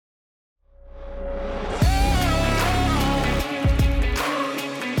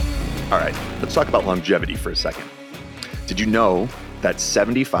All right, let's talk about longevity for a second. Did you know that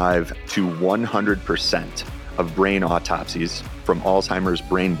 75 to 100% of brain autopsies from Alzheimer's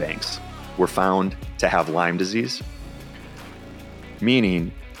brain banks were found to have Lyme disease?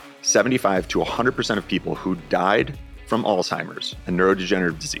 Meaning 75 to 100% of people who died from Alzheimer's and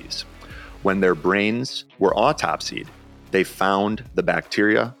neurodegenerative disease, when their brains were autopsied, they found the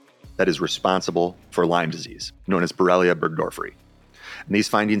bacteria that is responsible for Lyme disease, known as Borrelia burgdorferi. And these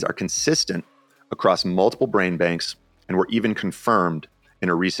findings are consistent across multiple brain banks and were even confirmed in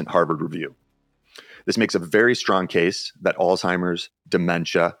a recent Harvard review. This makes a very strong case that Alzheimer's,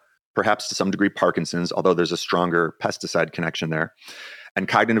 dementia, perhaps to some degree Parkinson's, although there's a stronger pesticide connection there, and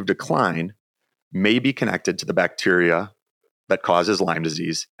cognitive decline may be connected to the bacteria that causes Lyme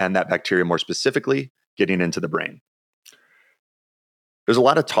disease, and that bacteria more specifically getting into the brain. There's a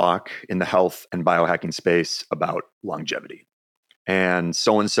lot of talk in the health and biohacking space about longevity. And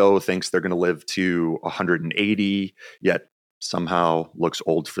so thinks they're going to live to 180, yet somehow looks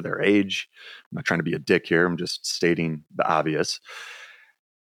old for their age. I'm not trying to be a dick here. I'm just stating the obvious.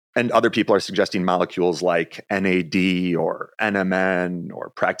 And other people are suggesting molecules like NAD or NMN or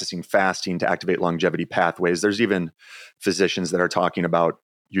practicing fasting to activate longevity pathways. There's even physicians that are talking about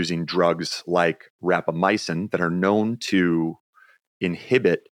using drugs like rapamycin that are known to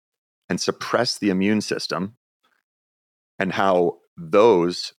inhibit and suppress the immune system, and how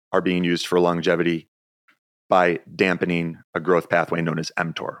those are being used for longevity by dampening a growth pathway known as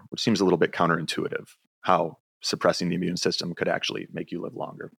mTOR, which seems a little bit counterintuitive, how suppressing the immune system could actually make you live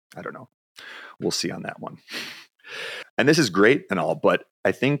longer. I don't know. We'll see on that one. And this is great and all, but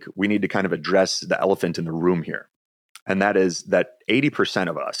I think we need to kind of address the elephant in the room here. And that is that 80%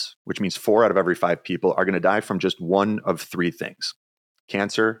 of us, which means 4 out of every 5 people, are going to die from just one of 3 things: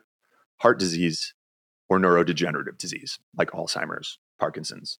 cancer, heart disease, or neurodegenerative disease, like Alzheimer's,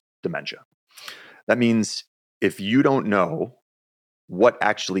 Parkinson's, dementia. That means if you don't know what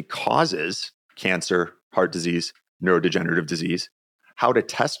actually causes cancer, heart disease, neurodegenerative disease, how to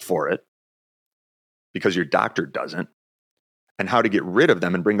test for it, because your doctor doesn't, and how to get rid of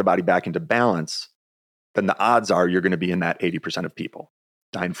them and bring the body back into balance, then the odds are you're going to be in that 80% of people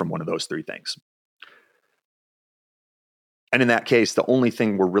dying from one of those 3 things. And in that case, the only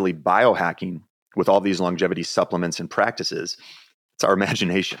thing we're really biohacking with all these longevity supplements and practices, it's our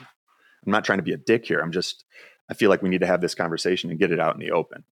imagination. I'm not trying to be a dick here. I feel like we need to have this conversation and get it out in the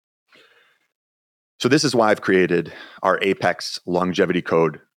open. So this is why I've created our Apex Longevity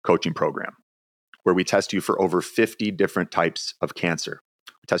Code coaching program, where we test you for over 50 different types of cancer.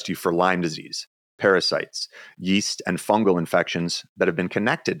 We test you for Lyme disease, parasites, yeast, and fungal infections that have been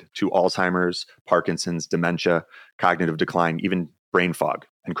connected to Alzheimer's, Parkinson's, dementia, cognitive decline, even brain fog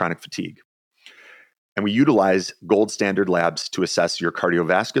and chronic fatigue. And we utilize gold standard labs to assess your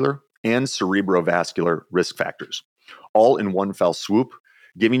cardiovascular and cerebrovascular risk factors, all in one fell swoop,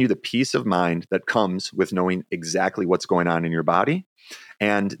 giving you the peace of mind that comes with knowing exactly what's going on in your body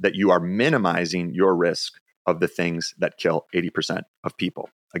and that you are minimizing your risk of the things that kill 80% of people.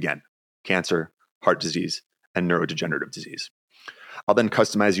 Again, cancer, heart disease, and neurodegenerative disease. I'll then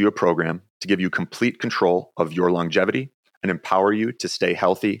customize you a program to give you complete control of your longevity and empower you to stay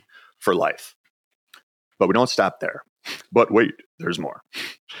healthy for life. But we don't stop there. But wait, there's more.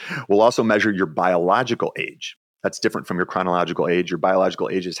 We'll also measure your biological age. That's different from your chronological age. Your biological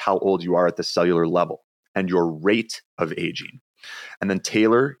age is how old you are at the cellular level and your rate of aging. And then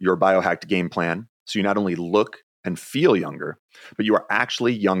tailor your biohacked game plan so you not only look and feel younger, but you are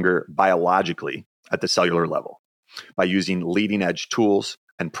actually younger biologically at the cellular level by using leading edge tools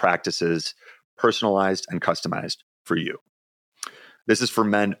and practices personalized and customized for you. This is for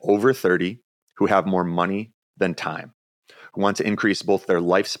men over 30 who have more money than time, who want to increase both their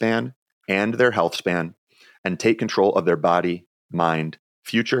lifespan and their health span and take control of their body, mind,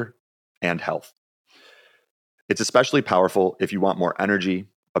 future, and health. It's especially powerful if you want more energy,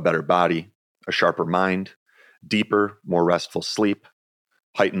 a better body, a sharper mind, deeper, more restful sleep,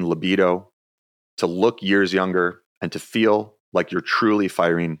 heightened libido, to look years younger, and to feel like you're truly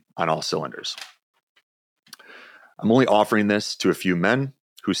firing on all cylinders. I'm only offering this to a few men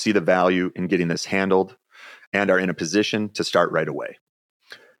who see the value in getting this handled and are in a position to start right away.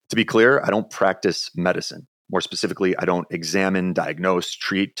 To be clear, I don't practice medicine. More specifically, I don't examine, diagnose,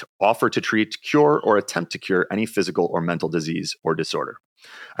 treat, offer to treat, cure, or attempt to cure any physical or mental disease or disorder.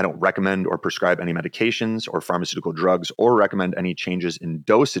 I don't recommend or prescribe any medications or pharmaceutical drugs or recommend any changes in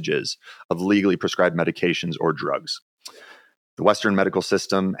dosages of legally prescribed medications or drugs. The Western medical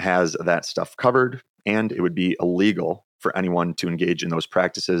system has that stuff covered, and it would be illegal for anyone to engage in those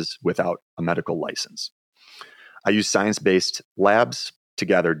practices without a medical license. I use science-based labs to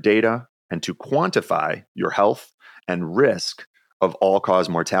gather data and to quantify your health and risk of all-cause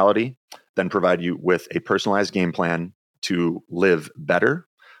mortality, then provide you with a personalized game plan to live better,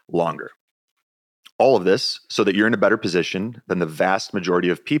 longer. All of this so that you're in a better position than the vast majority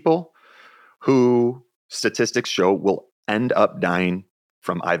of people who statistics show will end up dying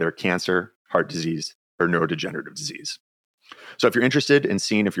from either cancer, heart disease, or neurodegenerative disease. So if you're interested in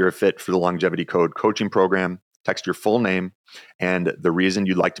seeing if you're a fit for the Longevity Code coaching program, text your full name and the reason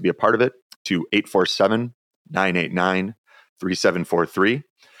you'd like to be a part of it to 847-989-3743.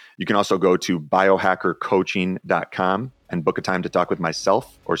 You can also go to biohackercoaching.com and book a time to talk with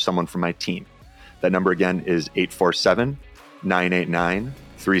myself or someone from my team. That number again is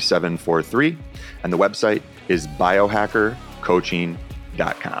 847-989-3743. And the website is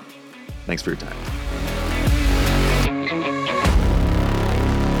biohackercoaching.com. Thanks for your time.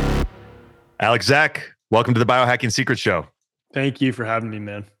 Alex Zach, welcome to the Biohacking Secret Show. Thank you for having me,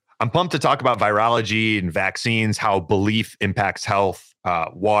 man. I'm pumped to talk about virology and vaccines, how belief impacts health,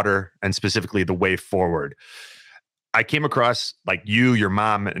 water, and specifically the way forward. I came across like you, your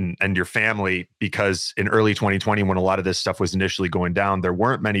mom, and your family because in early 2020, when a lot of this stuff was initially going down, there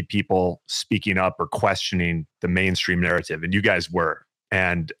weren't many people speaking up or questioning the mainstream narrative, and you guys were.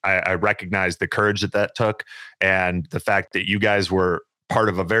 And I recognized the courage that took and the fact that you guys were part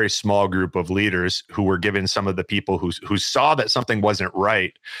of a very small group of leaders who were giving some of the people who saw that something wasn't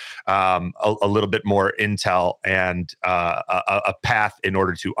right a little bit more intel and a path in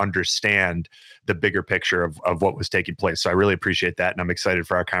order to understand the bigger picture of what was taking place. So I really appreciate that. And I'm excited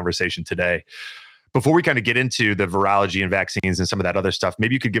for our conversation today. Before we kind of get into the virology and vaccines and some of that other stuff,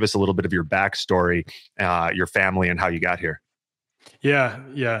 maybe you could give us a little bit of your backstory, your family, and how you got here. Yeah.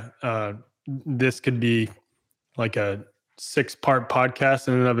 This could be like a 6-part podcast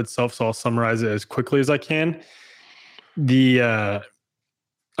in and of itself, so I'll summarize it as quickly as I can.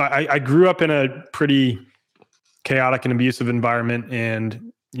 I grew up in a pretty chaotic and abusive environment,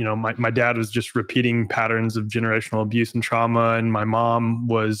 and my dad was just repeating patterns of generational abuse and trauma, and my mom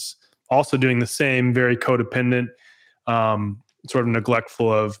was also doing the same, very codependent, sort of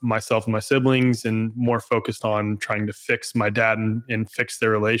neglectful of myself and my siblings, and more focused on trying to fix my dad and fix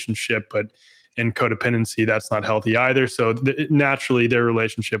their relationship. But in codependency, that's not healthy either. So naturally, their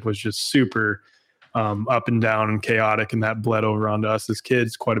relationship was just super up and down and chaotic, and that bled over onto us as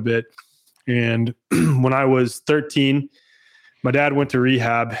kids quite a bit. And when I was 13, my dad went to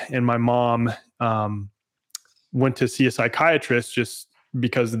rehab, and my mom went to see a psychiatrist just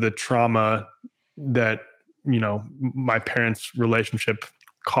because of the trauma that my parents' relationship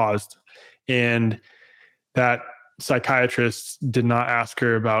caused. And that psychiatrist did not ask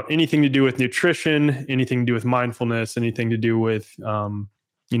her about anything to do with nutrition, anything to do with mindfulness, anything to do with,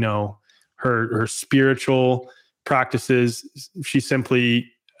 her spiritual practices. She simply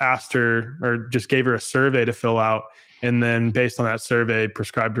asked her, or just gave her a survey to fill out. And then based on that survey,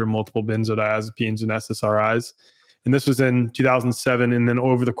 prescribed her multiple benzodiazepines and SSRIs. And this was in 2007. And then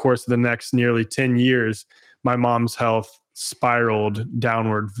over the course of the next nearly 10 years, my mom's health spiraled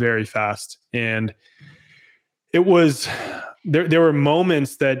downward very fast. And it was, there were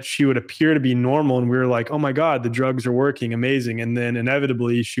moments that she would appear to be normal, and we were like, oh my God, the drugs are working, amazing. And then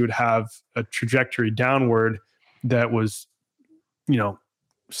inevitably she would have a trajectory downward that was,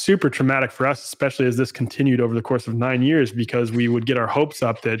 super traumatic for us, especially as this continued over the course of 9 years, because we would get our hopes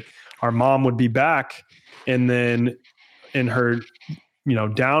up that our mom would be back. And then in her,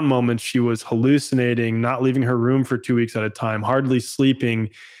 down moments, she was hallucinating, not leaving her room for 2 weeks at a time, hardly sleeping,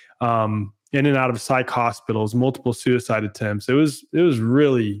 in and out of psych hospitals, multiple suicide attempts. It was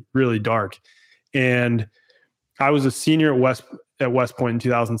really, really dark. And I was a senior at West Point in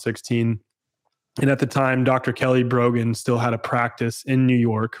 2016. And at the time, Dr. Kelly Brogan still had a practice in New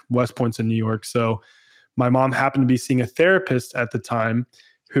York. West Point's in New York. So my mom happened to be seeing a therapist at the time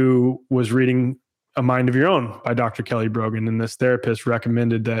who was reading A Mind of Your Own by Dr. Kelly Brogan. And this therapist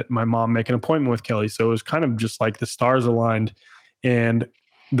recommended that my mom make an appointment with Kelly. So it was kind of just like the stars aligned. And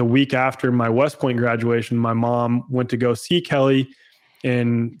the week after my West Point graduation, my mom went to go see Kelly.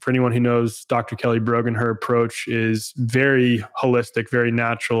 And for anyone who knows Dr. Kelly Brogan, her approach is very holistic, very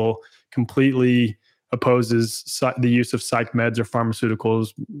natural, completely opposes the use of psych meds or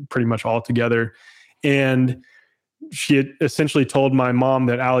pharmaceuticals pretty much altogether. And she had essentially told my mom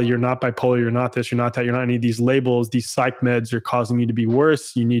that, Allie, you're not bipolar, you're not this, you're not that, you're not any of these labels. These psych meds are causing you to be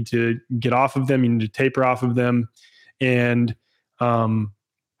worse. You need to get off of them. You need to taper off of them. And,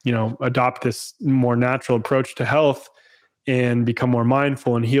 adopt this more natural approach to health and become more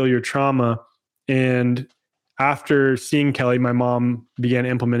mindful and heal your trauma. And after seeing Kelly, my mom began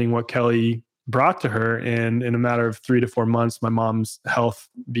implementing what Kelly brought to her. And in a matter of 3 to 4 months, my mom's health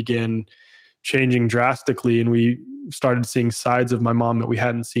began changing drastically. And we started seeing sides of my mom that we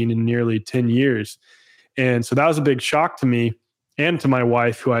hadn't seen in nearly 10 years. And so that was a big shock to me and to my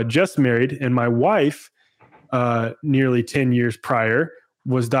wife, who I had just married. And my wife, nearly 10 years prior,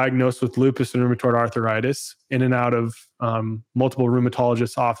 was diagnosed with lupus and rheumatoid arthritis, in and out of multiple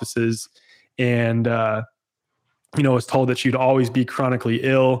rheumatologist offices. And, was told that she'd always be chronically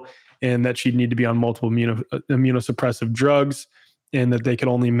ill and that she'd need to be on multiple immunosuppressive drugs, and that they could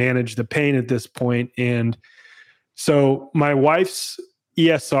only manage the pain at this point. And so my wife's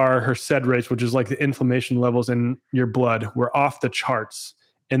ESR, her SED rates, which is like the inflammation levels in your blood, were off the charts.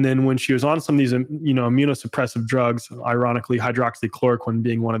 And then when she was on some of these, immunosuppressive drugs, ironically, hydroxychloroquine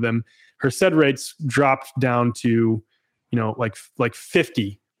being one of them, her SED rates dropped down to, like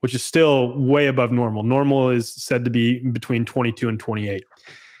 50, which is still way above normal. Normal is said to be between 22 and 28.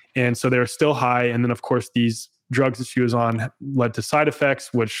 And so they were still high. And then, of course, these drugs that she was on led to side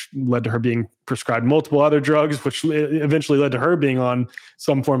effects, which led to her being prescribed multiple other drugs, which eventually led to her being on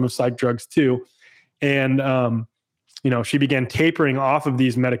some form of psych drugs too. And, she began tapering off of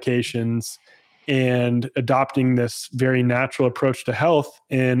these medications and adopting this very natural approach to health.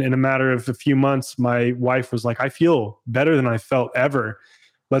 And in a matter of a few months, my wife was like, I feel better than I felt ever.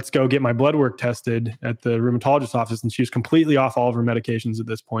 Let's go get my blood work tested at the rheumatologist's office. And she was completely off all of her medications at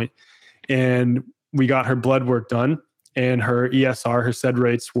this point. And we got her blood work done, and her ESR, her SED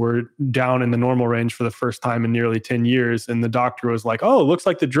rates, were down in the normal range for the first time in nearly 10 years. And the doctor was like, oh, it looks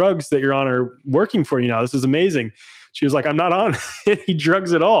like the drugs that you're on are working for you now. This is amazing. She was like, I'm not on any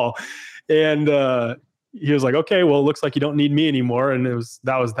drugs at all. And he was like, okay, well, it looks like you don't need me anymore. And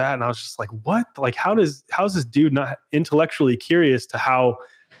that was that. And I was just like, what? Like, how's this dude not intellectually curious to how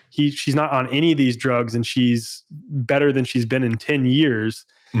she's not on any of these drugs and she's better than she's been in 10 years.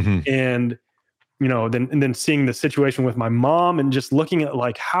 Mm-hmm. And, then seeing the situation with my mom and just looking at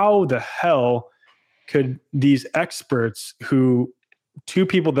like, how the hell could these experts, who two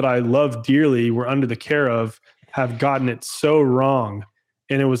people that I love dearly were under the care of, have gotten it so wrong?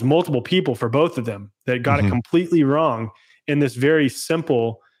 And it was multiple people for both of them that got it completely wrong. And this very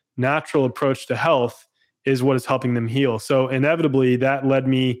simple, natural approach to health is what is helping them heal. So inevitably that led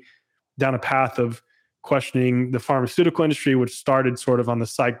me down a path of questioning the pharmaceutical industry, which started sort of on the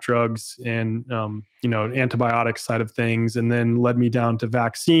psych drugs and, antibiotics side of things, and then led me down to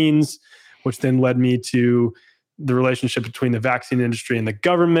vaccines, which then led me to the relationship between the vaccine industry and the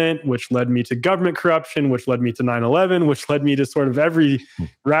government, which led me to government corruption, which led me to 9/11, which led me to sort of every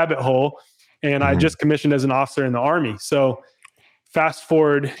rabbit hole. And I just commissioned as an officer in the Army. So fast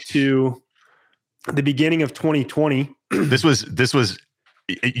forward to the beginning of 2020. This was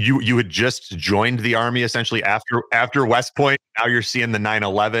you had just joined the Army essentially after West Point. Now you're seeing the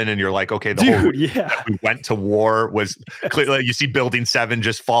 9/11 and you're like, okay, that we went to war was clearly, you see Building 7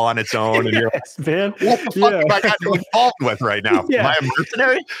 just fall on its own. And you're like, man, what the fuck am I got involved with right now? Am I a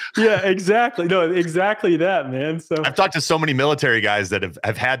mercenary? Yeah, exactly. No, exactly that, man. So I've talked to so many military guys that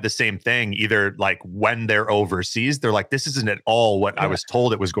have had the same thing, either like when they're overseas, they're like, this isn't at all what I was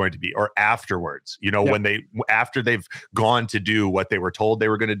told it was going to be, or afterwards, after they've gone to do what they were told they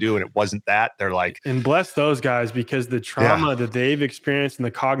were going to do and it wasn't that, they're like, and bless those guys, because the trauma that they've experienced and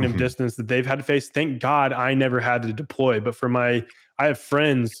the cognitive dissonance that they've had to face, thank God I never had to deploy. But I have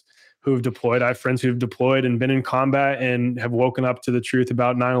friends who've deployed. I have friends who've deployed and been in combat and have woken up to the truth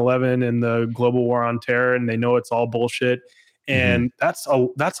about 9/11 and the global war on terror, and they know it's all bullshit. And that's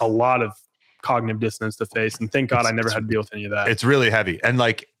a lot of cognitive dissonance to face. And thank God I never had to deal with any of that. It's really heavy. And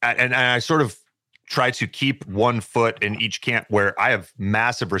and I sort of try to keep one foot in each camp, where I have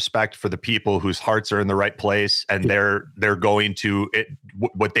massive respect for the people whose hearts are in the right place and they're going to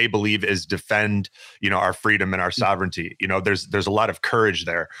what they believe is defend, our freedom and our sovereignty. There's a lot of courage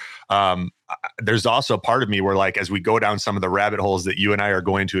there. There's also a part of me where, like, as we go down some of the rabbit holes that you and I are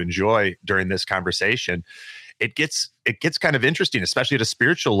going to enjoy during this conversation, it gets kind of interesting, especially at a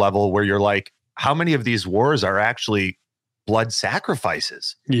spiritual level, where you're like, how many of these wars are actually blood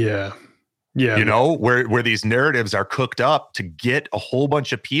sacrifices? Yeah. Where these narratives are cooked up to get a whole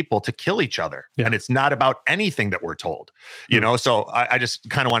bunch of people to kill each other. Yeah. And it's not about anything that we're told, so I just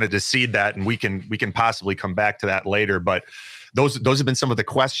kind of wanted to seed that, and we can possibly come back to that later. But those have been some of the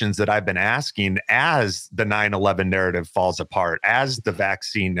questions that I've been asking as the 9/11 narrative falls apart, as the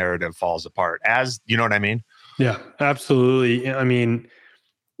vaccine narrative falls apart, as, you know what I mean? Yeah, absolutely. I mean,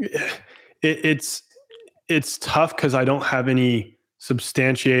 it's tough because I don't have any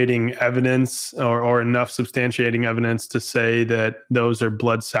substantiating evidence or enough substantiating evidence to say that those are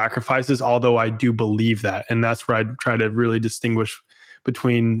blood sacrifices, although I do believe that. And that's where I try to really distinguish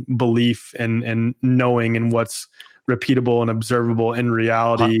between belief and knowing and what's repeatable and observable in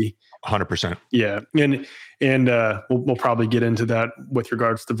reality. 100%. Yeah. And we'll probably get into that with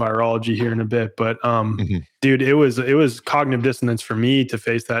regards to virology here in a bit, but dude, it was cognitive dissonance for me to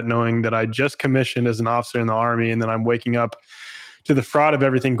face that, knowing that I just commissioned as an officer in the Army, and then I'm waking up to the fraud of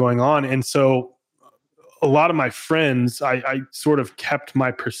everything going on. And so a lot of my friends, I sort of kept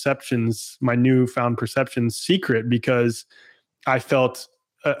my perceptions, my newfound perceptions, secret because I felt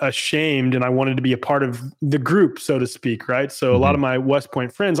ashamed and I wanted to be a part of the group, so to speak. Right. So a lot of my West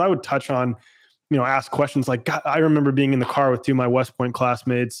Point friends, I would touch on, ask questions like, God, I remember being in the car with two of my West Point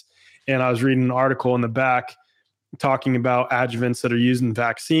classmates, and I was reading an article in the back talking about adjuvants that are used in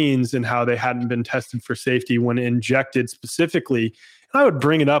vaccines and how they hadn't been tested for safety when injected specifically. And I would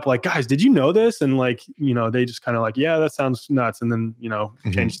bring it up like, guys, did you know this? And like, they just kind of like, yeah, that sounds nuts. And then,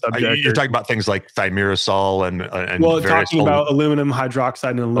 change subject. You're talking about things like thimerosal and well, talking about aluminum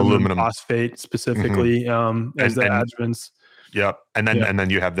hydroxide and aluminum phosphate specifically as the adjuvants. Yep. And then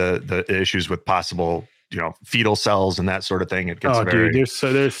you have the issues with possible, fetal cells and that sort of thing. It gets dude,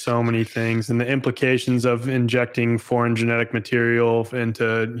 there's so many things, and the implications of injecting foreign genetic material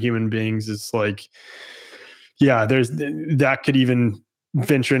into human beings is like, yeah, that could even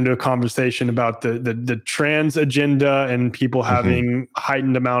venture into a conversation about the trans agenda and people having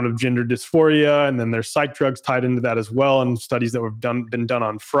heightened amount of gender dysphoria. And then there's psych drugs tied into that as well. And studies that been done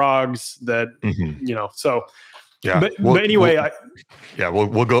on frogs that, so. Yeah. But anyway,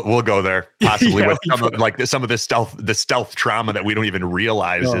 we'll go there possibly with some of the stealth trauma that we don't even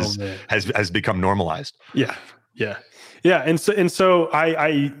realize has become normalized. Yeah. And so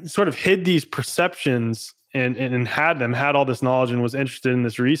I sort of hid these perceptions and had all this knowledge and was interested in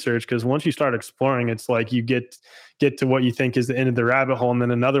this research, because once you start exploring, it's like you get to what you think is the end of the rabbit hole, and then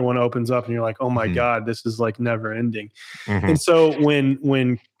another one opens up and you're like, oh my God, this is like never ending. And so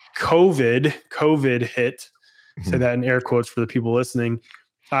when COVID hit, say that in air quotes for the people listening,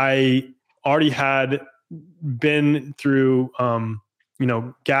 I already had been through,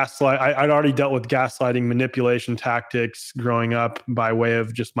 gaslight. I'd already dealt with gaslighting, manipulation tactics growing up by way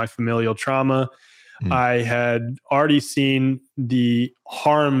of just my familial trauma. I had already seen the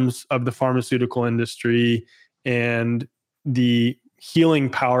harms of the pharmaceutical industry and the healing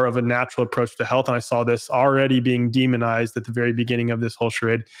power of a natural approach to health. And I saw this already being demonized at the very beginning of this whole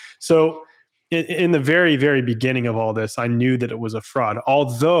charade. So in the very, very beginning of all this, I knew that it was a fraud.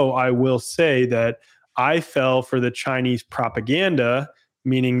 Although I will say that I fell for the Chinese propaganda,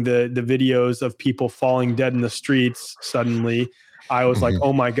 meaning the videos of people falling dead in the streets suddenly. I was like,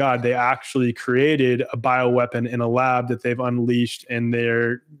 oh my God, they actually created a bioweapon in a lab that they've unleashed, and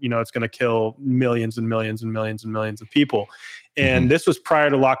it's going to kill millions and millions and millions and millions of people. And this was prior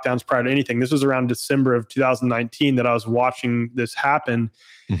to lockdowns, prior to anything. This was around December of 2019 that I was watching this happen.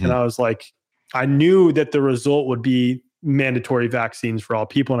 And I was like, I knew that the result would be mandatory vaccines for all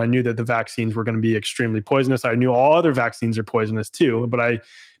people. And I knew that the vaccines were going to be extremely poisonous. I knew all other vaccines are poisonous too, but I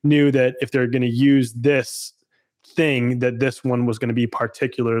knew that if they're going to use this thing, that this one was going to be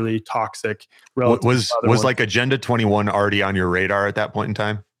particularly toxic. Was like Agenda 21 already on your radar at that point in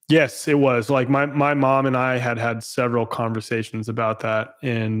time? Yes, it was. Like my mom and I had several conversations about that,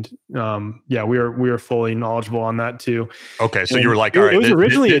 and we were fully knowledgeable on that too. Okay, so you were like, all right,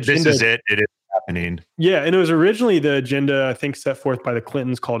 this is it. It is happening. Yeah, and it was originally the agenda, I think, set forth by the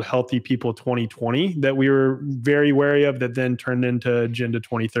Clintons called Healthy People 2020 that we were very wary of, that then turned into Agenda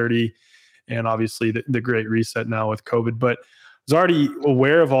 2030, and obviously the Great Reset now with COVID. But I was already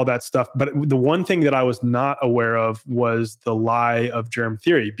aware of all that stuff. But the one thing that I was not aware of was the lie of germ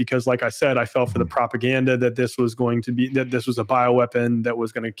theory, because like I said, I fell for the propaganda that this was a bioweapon that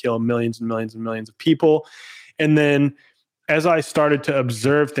was going to kill millions and millions and millions of people. And then as I started to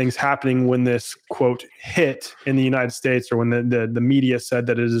observe things happening when this quote hit in the United States, or when the media said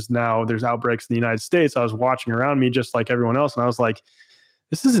that it is now, there's outbreaks in the United States, I was watching around me just like everyone else. And I was like,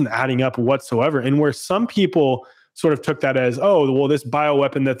 this isn't adding up whatsoever. And where some people sort of took that as, oh, well, this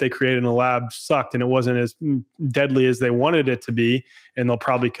bioweapon that they created in the lab sucked and it wasn't as deadly as they wanted it to be, and they'll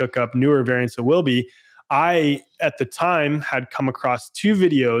probably cook up newer variants that will be. I, at the time, had come across two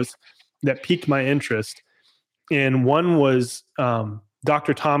videos that piqued my interest. And one was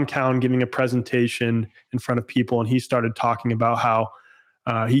Dr. Tom Cowan giving a presentation in front of people, and he started talking about how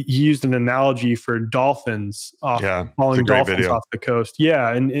he used an analogy for dolphins following dolphins off the coast.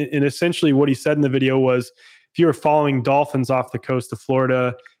 Yeah, and essentially what he said in the video was, if you were following dolphins off the coast of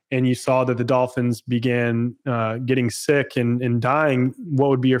Florida and you saw that the dolphins began getting sick and dying, what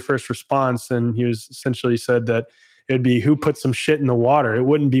would be your first response? And he was essentially said that it'd be, who put some shit in the water? It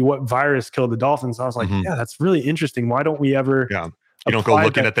wouldn't be what virus killed the dolphins. I was like, yeah, that's really interesting. Why don't we ever You don't go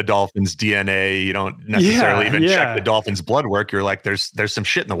looking at the dolphin's DNA. You don't necessarily even check the dolphin's blood work. You're like, there's some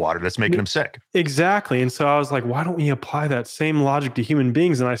shit in the water that's making them sick. Exactly. And so I was like, why don't we apply that same logic to human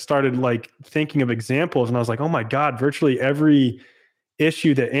beings? And I started like thinking of examples, and I was like, oh my God, virtually every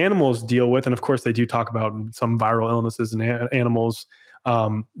issue that animals deal with. And of course they do talk about some viral illnesses in animals.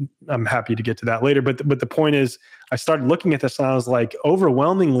 I'm happy to get to that later. But the point is, I started looking at this and I was like,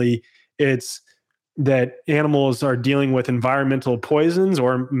 overwhelmingly, it's that animals are dealing with environmental poisons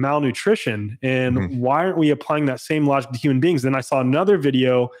or malnutrition. And why aren't we applying that same logic to human beings? Then I saw another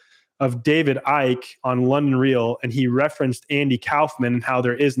video of David Icke on London Real, and he referenced Andy Kaufman and how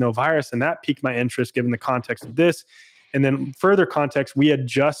there is no virus. And that piqued my interest given the context of this. And then further context, we had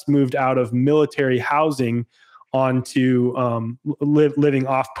just moved out of military housing onto living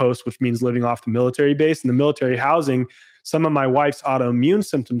off post, which means living off the military base. In the military housing, some of my wife's autoimmune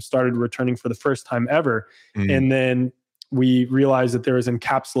symptoms started returning for the first time ever. And then we realized that there was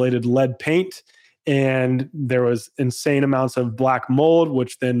encapsulated lead paint, and there was insane amounts of black mold,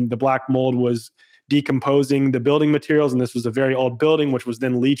 which then the black mold was decomposing the building materials. And this was a very old building, which was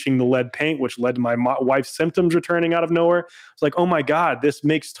then leaching the lead paint, which led to my wife's symptoms returning out of nowhere. It's like, oh my God, this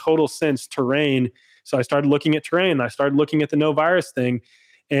makes total sense. Terrain. So I started looking at terrain. I started looking at the no virus thing.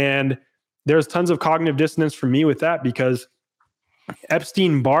 And there's tons of cognitive dissonance for me with that, because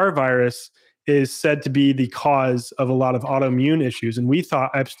Epstein-Barr virus is said to be the cause of a lot of autoimmune issues. And we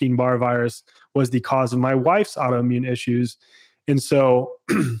thought Epstein-Barr virus was the cause of my wife's autoimmune issues. And so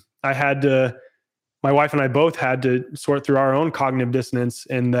my wife and I both had to sort through our own cognitive dissonance,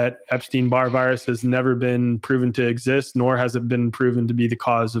 and that Epstein-Barr virus has never been proven to exist, nor has it been proven to be the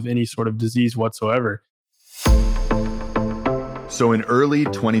cause of any sort of disease whatsoever. So in early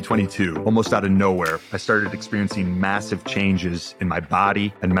 2022, almost out of nowhere, I started experiencing massive changes in my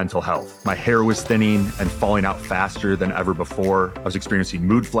body and mental health. My hair was thinning and falling out faster than ever before. I was experiencing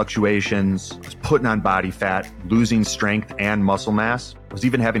mood fluctuations. I was putting on body fat, losing strength and muscle mass. I was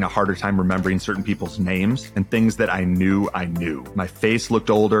even having a harder time remembering certain people's names and things that I knew. My face looked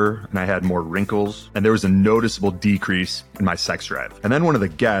older and I had more wrinkles, and there was a noticeable decrease in my sex drive. And then one of the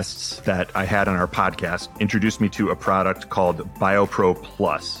guests that I had on our podcast introduced me to a product called BioPro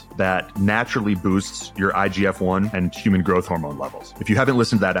Plus that naturally boosts your IGF-1 and human growth hormone levels. If you haven't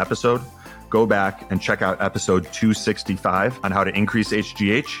listened to that episode, go back and check out episode 265 on how to increase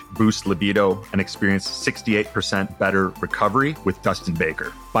HGH, boost libido, and experience 68% better recovery with Dustin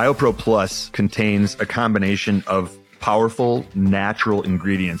Baker. BioPro Plus contains a combination of powerful natural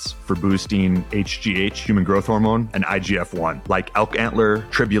ingredients for boosting HGH, human growth hormone, and IGF-1, like elk antler,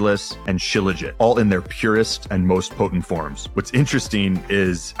 tribulus, and shilajit, all in their purest and most potent forms. What's interesting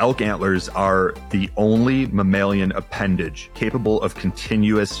is elk antlers are the only mammalian appendage capable of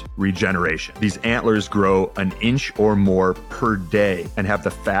continuous regeneration. These antlers grow an inch or more per day and have the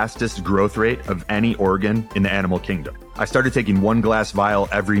fastest growth rate of any organ in the animal kingdom. I started taking 1 glass vial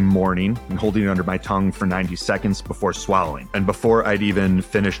every morning and holding it under my tongue for 90 seconds before swallowing. And before I'd even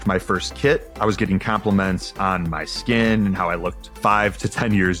finished my first kit, I was getting compliments on my skin and how I looked 5 to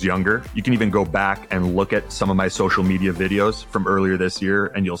 10 years younger. You can even go back and look at some of my social media videos from earlier this year,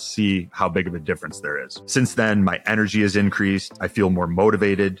 and you'll see how big of a difference there is. Since then, my energy has increased. I feel more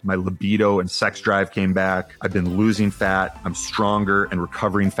motivated. My libido and sex drive came back. I've been losing fat. I'm stronger and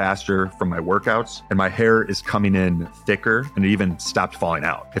recovering faster from my workouts. And my hair is coming in thicker, and it even stopped falling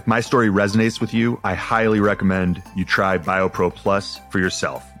out. If my story resonates with you, I highly recommend you try BioPro Plus for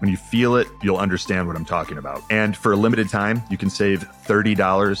yourself. When you feel it, you'll understand what I'm talking about. And for a limited time, you can save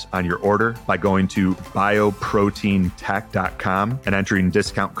 $30 on your order by going to bioproteintech.com and entering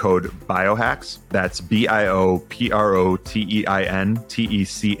discount code BIOHACKS. That's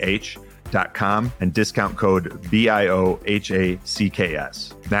BIOPROTEINTECH.com and discount code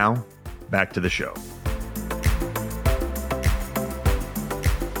BIOHACKS. Now, back to the show.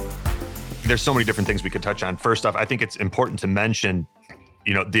 There's so many different things we could touch on. First off, I think it's important to mention,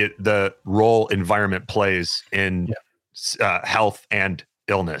 the role environment plays in health and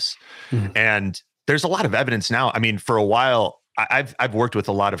illness. Mm-hmm. And there's a lot of evidence now. I mean, for a while, I've worked with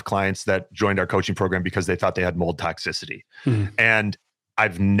a lot of clients that joined our coaching program because they thought they had mold toxicity. Mm-hmm. And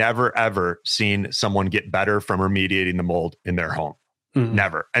I've never, ever seen someone get better from remediating the mold in their home. Mm-hmm.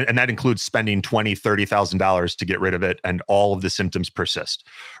 Never. And that includes spending $20,000, $30,000 to get rid of it. And all of the symptoms persist,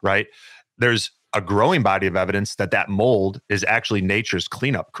 right? There's a growing body of evidence that mold is actually nature's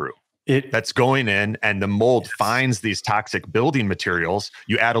cleanup crew. That's going in, and the mold finds these toxic building materials.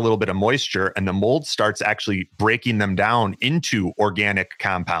 You add a little bit of moisture, and the mold starts actually breaking them down into organic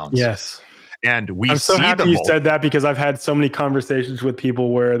compounds. Yes. And I'm so happy you said that, because I've had so many conversations with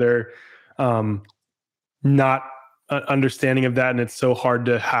people where they're not understanding of that, and it's so hard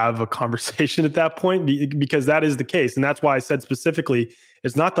to have a conversation at that point because that is the case. And that's why I said specifically,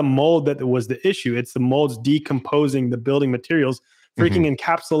 it's not the mold that was the issue. It's the molds decomposing the building materials, freaking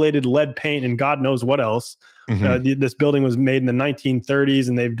encapsulated lead paint and God knows what else. This building was made in the 1930s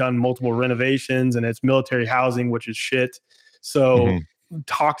and they've done multiple renovations, and it's military housing, which is shit. So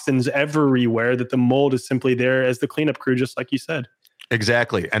toxins everywhere, that the mold is simply there as the cleanup crew, just like you said.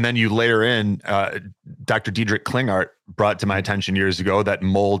 Exactly. And then you layer in, Dr. Diedrich Klingart brought to my attention years ago that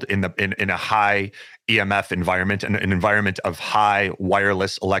mold in a high EMF environment, an environment of high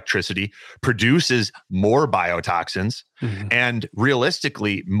wireless electricity, produces more biotoxins. And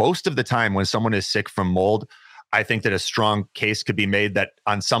realistically, most of the time when someone is sick from mold, I think that a strong case could be made that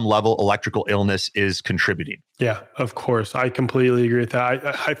on some level, electrical illness is contributing. Yeah, of course. I completely agree with that.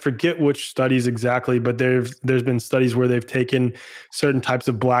 I forget which studies exactly, but there's been studies where they've taken certain types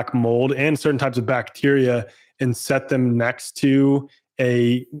of black mold and certain types of bacteria and set them next to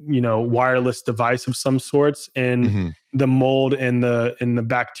a, wireless device of some sorts, and the mold and the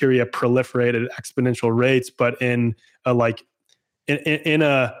bacteria proliferate at exponential rates, but in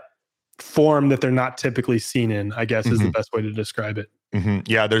a form that they're not typically seen in, I guess is the best way to describe it.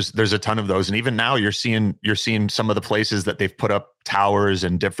 Yeah, there's a ton of those, and even now you're seeing some of the places that they've put up towers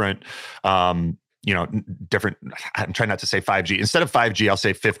and different, different. I'm trying not to say 5G. Instead of 5G, I'll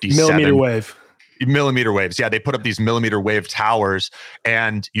say 57 millimeter waves. Yeah, they put up these millimeter wave towers,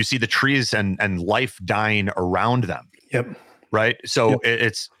 and you see the trees and life dying around them. Yep. Right. So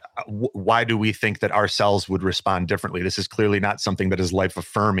it's why do we think that our cells would respond differently? This is clearly not something that is life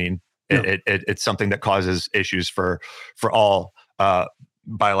affirming. No. It's something that causes issues for all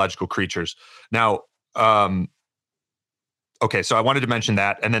biological creatures. Now, okay, so I wanted to mention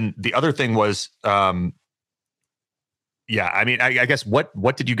that, and then the other thing was, I guess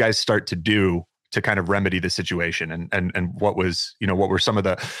what did you guys start to do to kind of remedy the situation, and what was, what were some of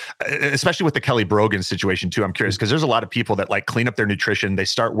the, especially with the Kelly Brogan situation too? I'm curious because there's a lot of people that like clean up their nutrition. They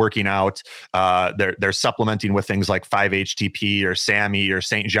start working out. They're supplementing with things like 5-HTP or SAMe or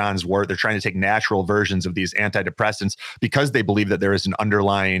St. John's wort. They're trying to take natural versions of these antidepressants because they believe that there is an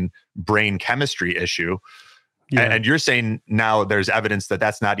underlying brain chemistry issue. Yeah. And you're saying now there's evidence that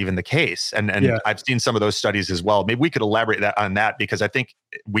that's not even the case. And I've seen some of those studies as well. Maybe we could elaborate on that, because I think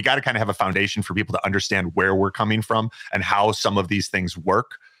we got to kind of have a foundation for people to understand where we're coming from and how some of these things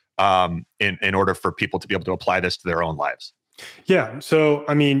work in order for people to be able to apply this to their own lives. Yeah. So,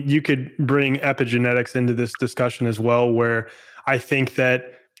 I mean, you could bring epigenetics into this discussion as well, where I think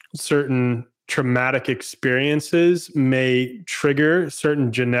that certain traumatic experiences may trigger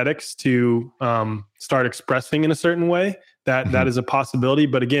certain genetics to start expressing in a certain way. That is a possibility.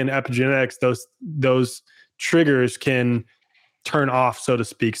 But again, epigenetics, those triggers can turn off, so to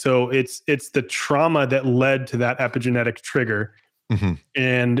speak. So it's the trauma that led to that epigenetic trigger.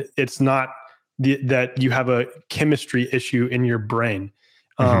 And it's not that you have a chemistry issue in your brain.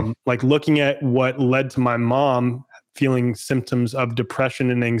 Like looking at what led to my mom feeling symptoms of depression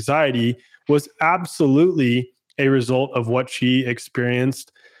and anxiety was absolutely a result of what she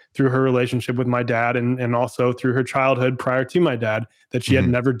experienced through her relationship with my dad, and also through her childhood prior to my dad that she had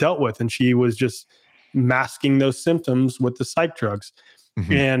never dealt with. And she was just masking those symptoms with the psych drugs.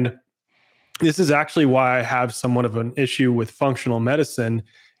 And this is actually why I have somewhat of an issue with functional medicine.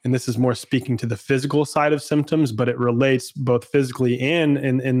 And this is more speaking to the physical side of symptoms, but it relates both physically and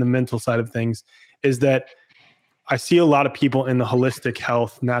in the mental side of things, is that I see a lot of people in the holistic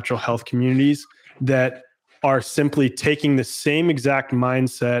health, natural health communities that are simply taking the same exact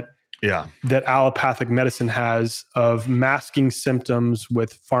mindset that allopathic medicine has of masking symptoms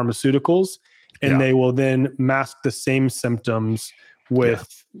with pharmaceuticals. And they will then mask the same symptoms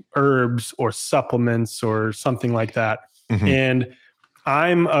with herbs or supplements or something like that. And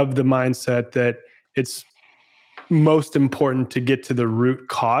I'm of the mindset that it's most important to get to the root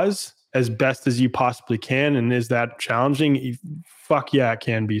cause as best as you possibly can. And is that challenging? Fuck yeah, it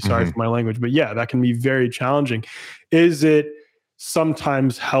can be. Sorry for my language, but yeah, that can be very challenging. Is it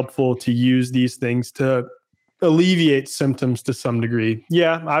sometimes helpful to use these things to alleviate symptoms to some degree?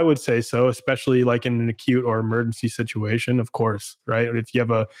 Yeah, I would say so, especially like in an acute or emergency situation, of course, right? If you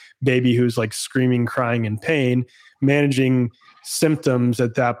have a baby who's like screaming, crying in pain, managing symptoms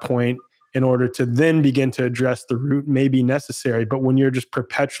at that point in order to then begin to address the root may be necessary. But when you're just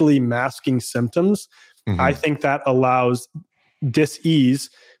perpetually masking symptoms, I think that allows dis-ease,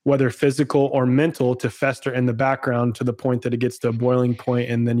 whether physical or mental, to fester in the background to the point that it gets to a boiling point,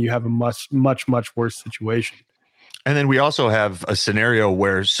 and then you have a much, much, much worse situation. And then we also have a scenario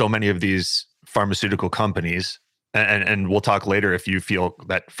where so many of these pharmaceutical companies and we'll talk later if you feel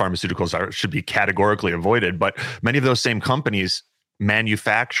that pharmaceuticals should be categorically avoided, but many of those same companies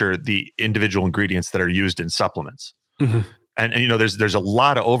manufacture the individual ingredients that are used in supplements. Mm-hmm. And there's a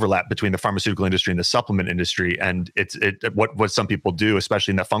lot of overlap between the pharmaceutical industry and the supplement industry. And what some people do,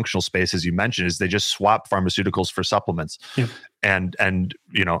 especially in the functional space, as you mentioned, is they just swap pharmaceuticals for supplements. Yep. And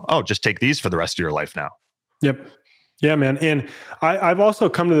just take these for the rest of your life now. Yep. Yeah, man. And I've also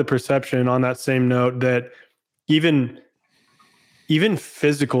come to the perception on that same note that even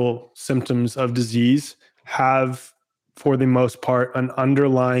physical symptoms of disease have, for the most part, an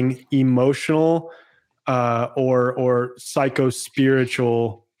underlying emotional or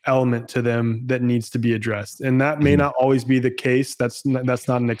psycho-spiritual element to them that needs to be addressed. And that may not always be the case. That's not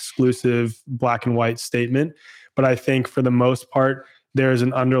an exclusive black and white statement. But I think for the most part, there is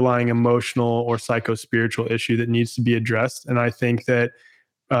an underlying emotional or psycho-spiritual issue that needs to be addressed. And I think that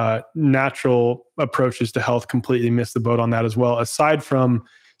natural approaches to health completely miss the boat on that as well, aside from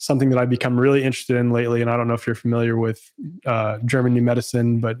something that I've become really interested in lately. And I don't know if you're familiar with German New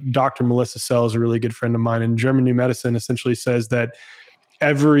Medicine, but Dr. Melissa Sell is a really good friend of mine. And German New Medicine essentially says that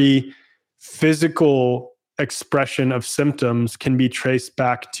every physical expression of symptoms can be traced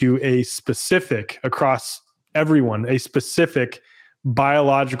back to across everyone, a specific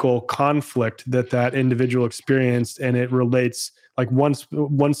biological conflict that individual experienced. And it relates, like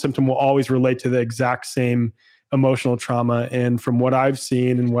one symptom will always relate to the exact same emotional trauma. And from what I've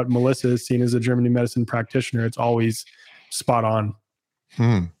seen and what Melissa has seen as a German New Medicine practitioner, it's always spot on.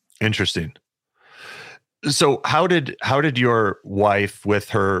 Interesting. So how did your wife with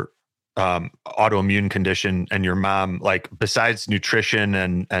her autoimmune condition and your mom, like, besides nutrition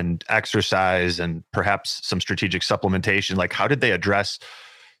and exercise and perhaps some strategic supplementation, like, how did they address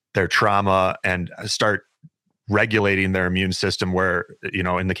their trauma and start regulating their immune system where,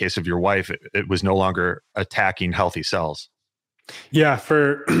 in the case of your wife, it was no longer attacking healthy cells? Yeah.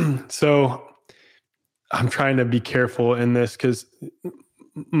 So I'm trying to be careful in this because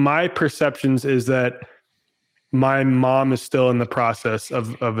my perceptions is that my mom is still in the process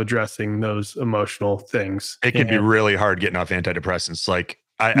of addressing those emotional things. It can be really hard getting off antidepressants. Like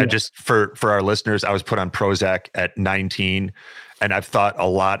I just, for our listeners, I was put on Prozac at 19, and I've thought a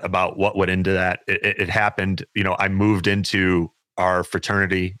lot about what went into that. It happened, I moved into our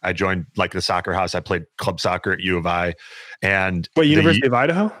fraternity. I joined like the soccer house. I played club soccer at U of I. And University of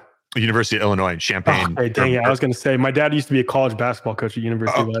Idaho? University of Illinois in Champaign. Oh, dang it. I was going to say, my dad used to be a college basketball coach at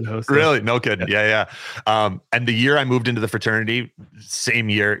University of Idaho. So. Really? No kidding. Yeah. And the year I moved into the fraternity, same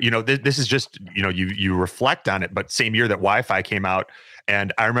year, this is just, you reflect on it, but same year that Wi-Fi came out.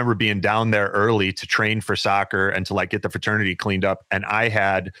 And I remember being down there early to train for soccer and to like get the fraternity cleaned up. And I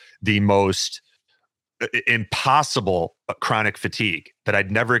had the most impossible chronic fatigue that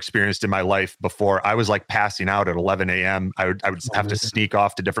I'd never experienced in my life before. I was like passing out at 11 a.m. I would have to sneak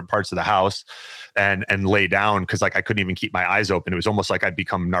off to different parts of the house and lay down because like I couldn't even keep my eyes open. It was almost like I'd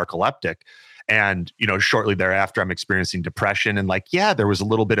become narcoleptic. And, shortly thereafter, I'm experiencing depression and there was a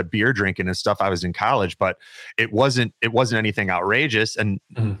little bit of beer drinking and stuff. I was in college, but it wasn't anything outrageous. And,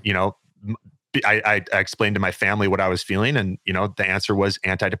 I explained to my family what I was feeling, and the answer was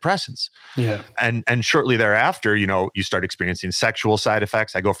antidepressants. Yeah. And shortly thereafter, you start experiencing sexual side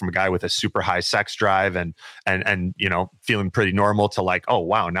effects. I go from a guy with a super high sex drive and feeling pretty normal to like, oh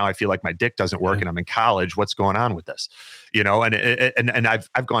wow, now I feel like my dick doesn't work and I'm in college. What's going on with this? And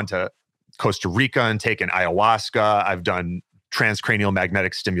I've gone to Costa Rica and taken ayahuasca. I've done transcranial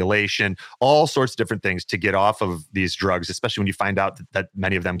magnetic stimulation, all sorts of different things to get off of these drugs, especially when you find out that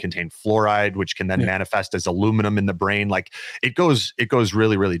many of them contain fluoride, which can then manifest as aluminum in the brain. Like it goes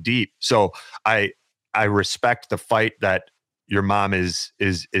really, really deep. So I respect the fight that your mom is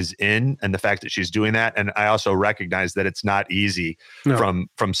in, and the fact that she's doing that. And I also recognize that it's not easy from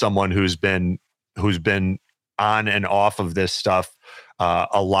someone who's been on and off of this stuff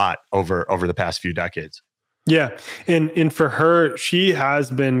a lot over the past few decades. Yeah. And for her, she has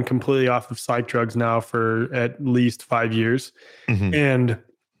been completely off of psych drugs now for at least 5 years. Mm-hmm. And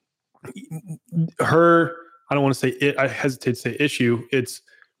her, I don't want to say it, I hesitate to say issue. It's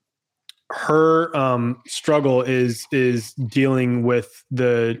her struggle is dealing with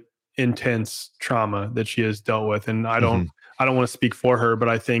the intense trauma that she has dealt with. And I don't want to speak for her, but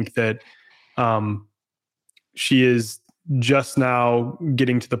I think that she is just now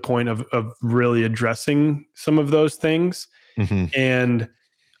getting to the point of really addressing some of those things. Mm-hmm. And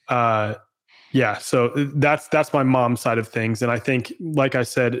so that's my mom's side of things. And I think, like I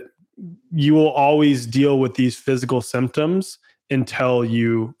said, you will always deal with these physical symptoms until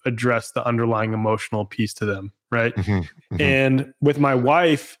you address the underlying emotional piece to them. right? Mm-hmm. And with my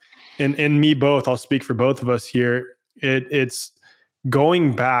wife and me both, I'll speak for both of us here. It's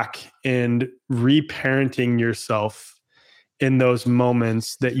going back and reparenting yourself in those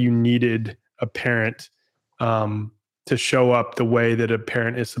moments that you needed a parent to show up the way that a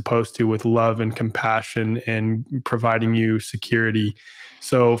parent is supposed to, with love and compassion and providing you security.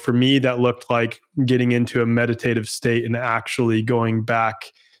 So for me, that looked like getting into a meditative state and actually going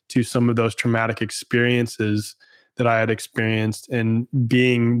back to some of those traumatic experiences that I had experienced and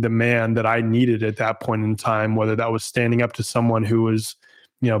being the man that I needed at that point in time, whether that was standing up to someone who was,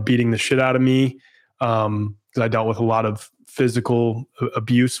 beating the shit out of me. Because I dealt with a lot of physical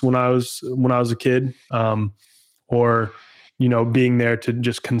abuse when I was a kid, or being there to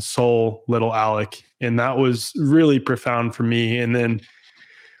just console little Alec, and that was really profound for me. And then,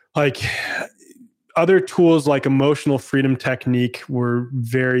 like, other tools like emotional freedom technique were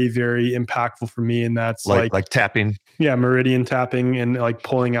very, very impactful for me, and that's like tapping. Yeah, meridian tapping and like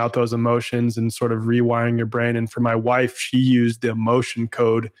pulling out those emotions and sort of rewiring your brain. And for my wife, she used the emotion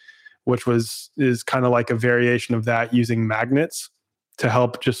code, which is kind of like a variation of that, using magnets to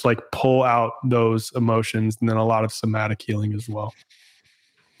help just like pull out those emotions, and then a lot of somatic healing as well.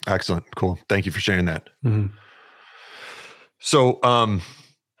 Excellent. Cool. Thank you for sharing that. Mm-hmm. So,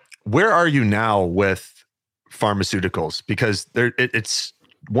 where are you now with pharmaceuticals? Because it's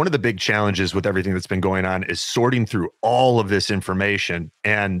one of the big challenges with everything that's been going on is sorting through all of this information,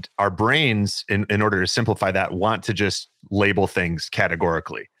 and our brains, in order to simplify that, want to just label things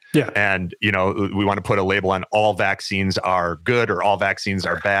categorically. Yeah. And, we want to put a label on all vaccines are good, or all vaccines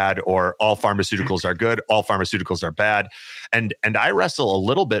are bad, or all pharmaceuticals are good, all pharmaceuticals are bad. And I wrestle a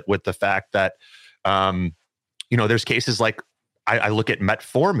little bit with the fact that, there's cases like I look at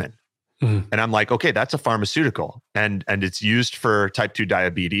metformin, and I'm like, okay, that's a pharmaceutical, and it's used for type 2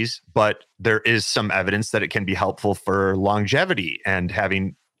 diabetes, but there is some evidence that it can be helpful for longevity and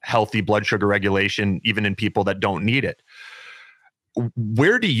having healthy blood sugar regulation, even in people that don't need it.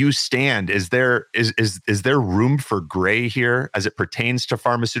 Where do you stand? Is there room for gray here as it pertains to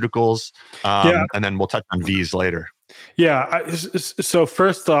pharmaceuticals? And then we'll touch on V's later. Yeah. So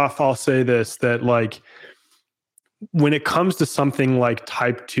first off, I'll say this, that like, when it comes to something like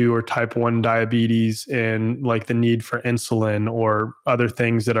type 2 or type 1 diabetes and like the need for insulin or other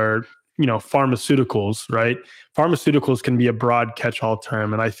things that are, pharmaceuticals, right? Pharmaceuticals can be a broad catch-all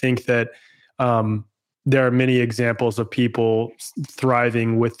term. And I think that there are many examples of people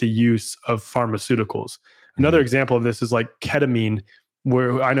thriving with the use of pharmaceuticals. Another example of this is like ketamine,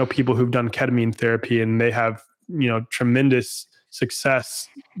 where I know people who've done ketamine therapy and they have, tremendous success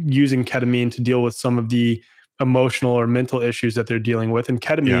using ketamine to deal with some of the emotional or mental issues that they're dealing with. And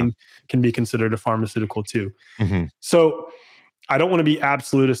ketamine can be considered a pharmaceutical too. Mm-hmm. So I don't want to be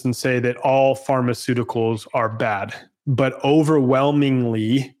absolutist and say that all pharmaceuticals are bad, but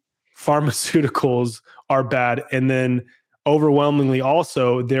overwhelmingly pharmaceuticals are bad. And then overwhelmingly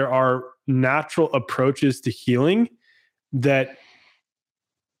also, there are natural approaches to healing that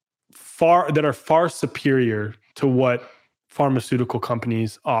are far superior to what pharmaceutical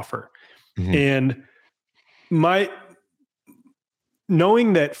companies offer. Mm-hmm. And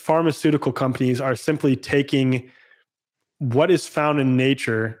knowing that pharmaceutical companies are simply taking what is found in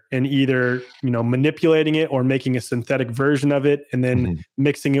nature and either, manipulating it or making a synthetic version of it, and then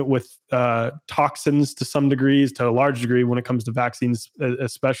mixing it with toxins to a large degree when it comes to vaccines,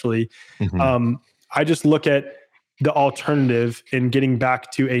 especially. I just look at the alternative in getting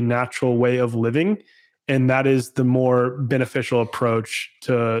back to a natural way of living. And that is the more beneficial approach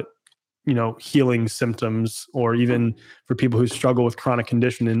to, healing symptoms, or even for people who struggle with chronic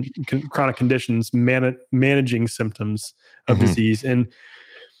conditions, managing symptoms of disease. And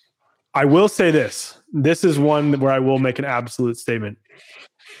I will say this is one where I will make an absolute statement.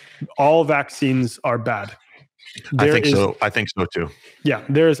 All vaccines are bad. I think so too. Yeah.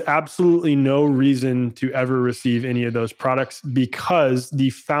 There is absolutely no reason to ever receive any of those products, because the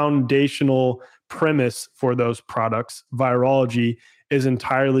foundational premise for those products, virology, is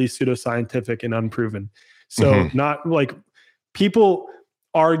entirely pseudoscientific and unproven. So not like people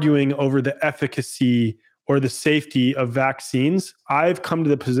arguing over the efficacy or the safety of vaccines. I've come to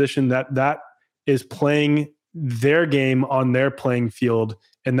the position that is playing their game on their playing field.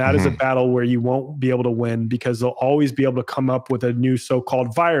 And that is a battle where you won't be able to win, because they'll always be able to come up with a new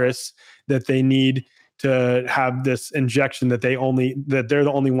so-called virus that they need to have this injection that they're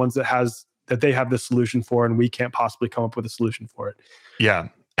the only ones that they have the solution for, and we can't possibly come up with a solution for it. Yeah.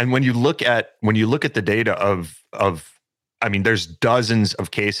 And when you look at the data of there's dozens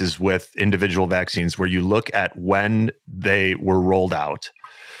of cases with individual vaccines where you look at when they were rolled out,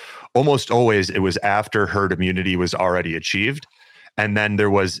 almost always it was after herd immunity was already achieved. And then there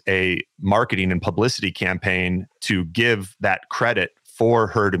was a marketing and publicity campaign to give that credit for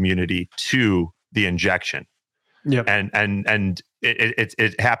herd immunity to the injection. Yep. And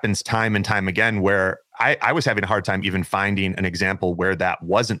it happens time and time again where I was having a hard time even finding an example where that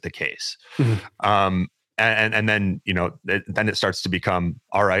wasn't the case. Mm-hmm. And then, then it starts to become,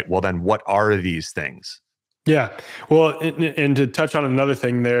 all right, well then what are these things? Yeah. Well, and to touch on another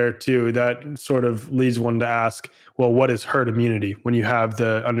thing there too, that sort of leads one to ask, well, what is herd immunity when you have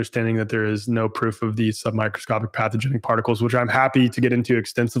the understanding that there is no proof of these submicroscopic pathogenic particles, which I'm happy to get into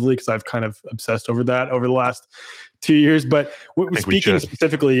extensively because I've kind of obsessed over that over the last 2 years. But speaking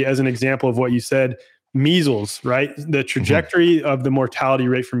specifically as an example of what you said, measles, right? The trajectory of the mortality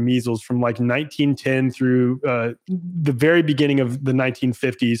rate from measles from like 1910 through the very beginning of the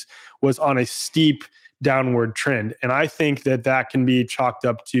 1950s was on a steep downward trend. And I think that can be chalked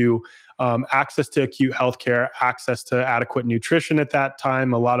up to access to acute healthcare, access to adequate nutrition at that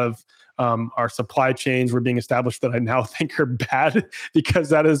time. A lot of our supply chains were being established that I now think are bad because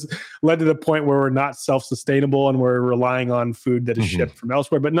that has led to the point where we're not self-sustainable and we're relying on food that is shipped from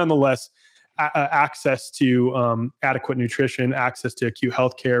elsewhere. But nonetheless, access to adequate nutrition, access to acute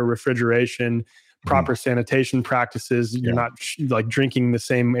healthcare, refrigeration, proper sanitation practices. You're not like drinking the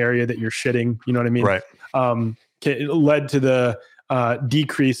same area that you're shitting. You know what I mean? Right. It led to the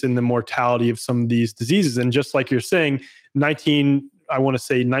decrease in the mortality of some of these diseases. And just like you're saying,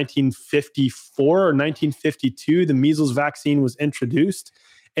 1954 or 1952, the measles vaccine was introduced.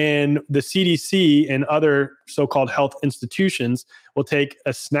 And the CDC and other so-called health institutions will take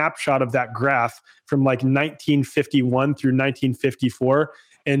a snapshot of that graph from like 1951 through 1954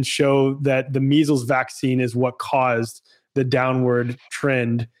 and show that the measles vaccine is what caused the downward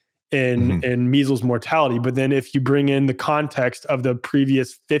trend in measles mortality. But then if you bring in the context of the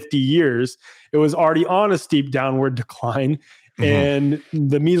previous 50 years, it was already on a steep downward decline. And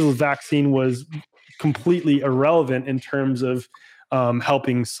the measles vaccine was completely irrelevant in terms of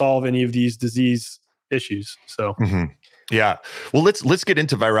helping solve any of these disease issues. So, yeah. Well, let's get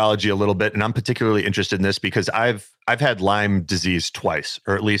into virology a little bit, and I'm particularly interested in this because I've had Lyme disease twice,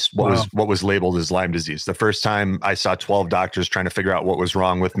 or at least what was labeled as Lyme disease. The first time I saw 12 doctors trying to figure out what was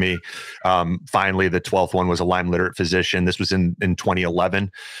wrong with me. Finally, the 12th one was a Lyme literate physician. This was in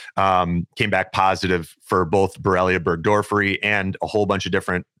 2011. Came back positive for both Borrelia burgdorferi and a whole bunch of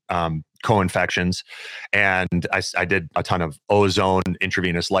different co-infections. And I did a ton of ozone,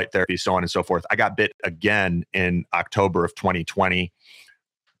 intravenous light therapy, so on and so forth. I got bit again in October of 2020,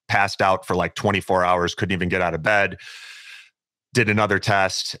 passed out for like 24 hours, couldn't even get out of bed. Did another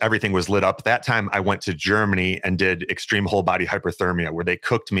test. Everything was lit up. That time I went to Germany and did extreme whole body hyperthermia, where they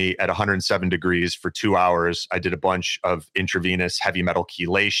cooked me at 107 degrees for 2 hours. I did a bunch of intravenous heavy metal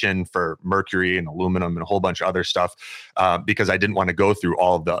chelation for mercury and aluminum and a whole bunch of other stuff because I didn't want to go through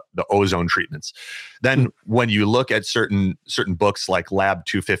all of the ozone treatments. Then when you look at certain books like Lab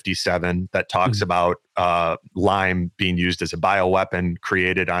 257 that talks about Lyme being used as a bioweapon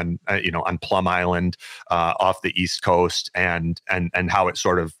created on Plum Island off the East Coast and how it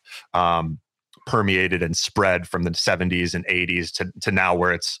sort of permeated and spread from the 70s and 80s to now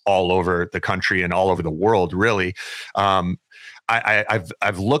where it's all over the country and all over the world, really.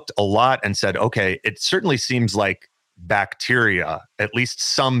 I've looked a lot and said, okay, it certainly seems like bacteria, at least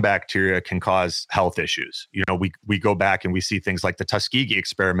some bacteria, can cause health issues. We go back and we see things like the Tuskegee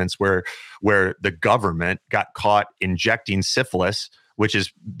experiments where the government got caught injecting syphilis, which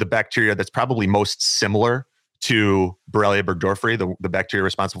is the bacteria that's probably most similar to Borrelia burgdorferi, the bacteria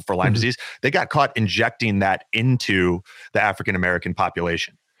responsible for Lyme disease. They got caught injecting that into the African American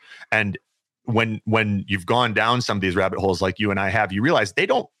population. And when you've gone down some of these rabbit holes like you and I have, you realize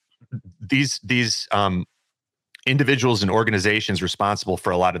these individuals and organizations responsible for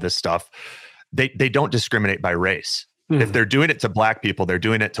a lot of this stuff, they don't discriminate by race. If they're doing it to Black people, they're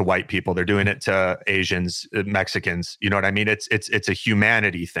doing it to white people, they're doing it to Asians, Mexicans. You know what I mean? It's a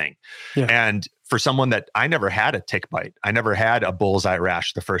humanity thing. Yeah. And for someone that I never had a tick bite, I never had a bullseye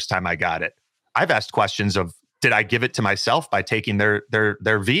rash the first time I got it. I've asked questions of, did I give it to myself by taking their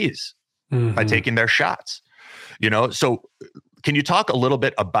V's, by taking their shots? So can you talk a little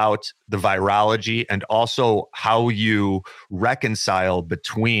bit about the virology and also how you reconcile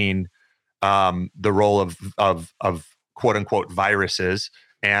between the role of quote unquote viruses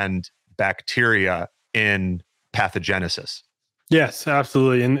and bacteria in pathogenesis? Yes,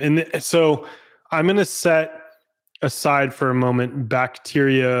 absolutely. And so I'm going to set aside for a moment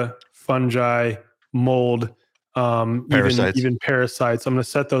bacteria, fungi, mold, parasites. even parasites. I'm going to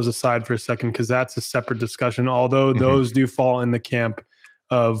set those aside for a second because that's a separate discussion, although those do fall in the camp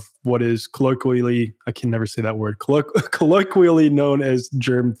of what is colloquially, I can never say that word, colloquially known as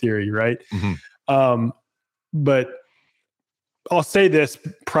germ theory, right? But I'll say this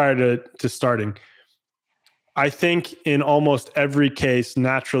prior to starting. I think in almost every case,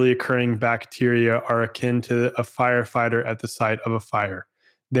 naturally occurring bacteria are akin to a firefighter at the site of a fire.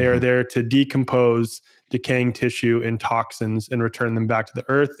 They are there to decompose decaying tissue and toxins and return them back to the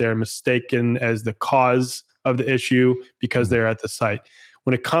earth. They're mistaken as the cause of the issue because they're at the site.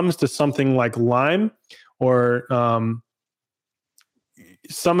 When it comes to something like Lyme or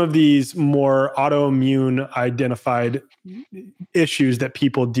some of these more autoimmune identified issues that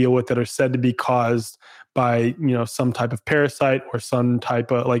people deal with that are said to be caused by, some type of parasite or some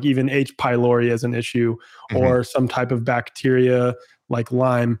type of, like even H. pylori as an issue, or some type of bacteria like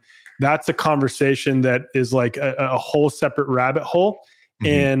Lyme, that's a conversation that is like a whole separate rabbit hole.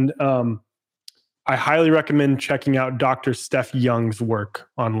 And I highly recommend checking out Dr. Steph Young's work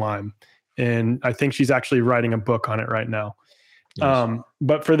on Lyme. And I think she's actually writing a book on it right now. Nice.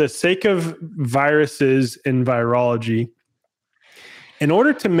 But for the sake of viruses and virology, in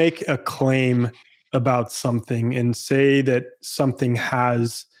order to make a claim about something and say that something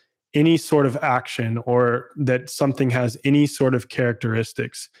has any sort of action or that something has any sort of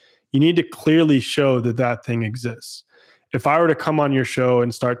characteristics, you need to clearly show that that thing exists. If I were to come on your show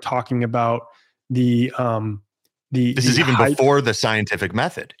and start talking about this is even before the scientific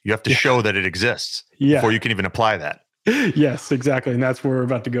method. You have to show that it exists before you can even apply that. Yes, exactly. And that's where we're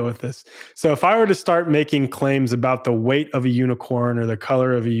about to go with this. So if I were to start making claims about the weight of a unicorn or the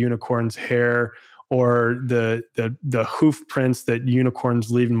color of a unicorn's hair or the hoof prints that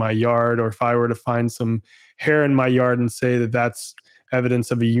unicorns leave in my yard, or if I were to find some hair in my yard and say that that's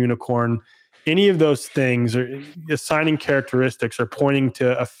evidence of a unicorn, any of those things are assigning characteristics or pointing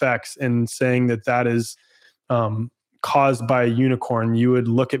to effects and saying that that is caused by a unicorn, you would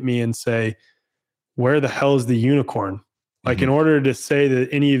look at me and say, where the hell is the unicorn? Like, in order to say that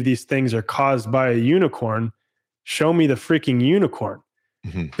any of these things are caused by a unicorn, show me the freaking unicorn.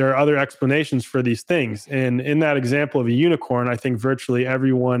 There are other explanations for these things. And in that example of a unicorn, I think virtually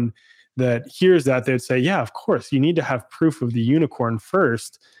everyone that hears that, they'd say, yeah, of course, you need to have proof of the unicorn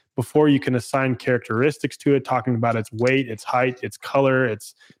first before you can assign characteristics to it, talking about its weight, its height, its color,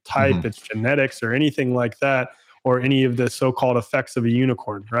 its type, its genetics, or anything like that, or any of the so-called effects of a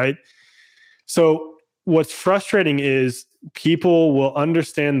unicorn, right? So what's frustrating is people will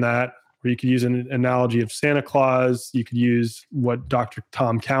understand that, or you could use an analogy of Santa Claus. You could use what Dr.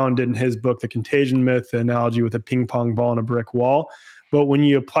 Tom Cowan did in his book, The Contagion Myth, the analogy with a ping pong ball and a brick wall. But when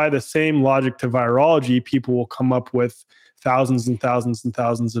you apply the same logic to virology, people will come up with thousands and thousands and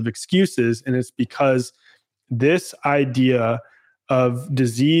thousands of excuses. And it's because this idea of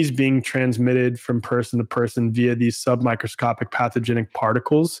disease being transmitted from person to person via these submicroscopic pathogenic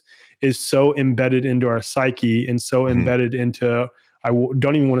particles is so embedded into our psyche and so embedded into,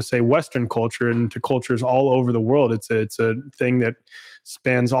 don't even want to say Western culture, and into cultures all over the world. It's a thing that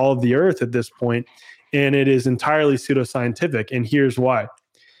spans all of the earth at this point, and it is entirely pseudoscientific. And here's why.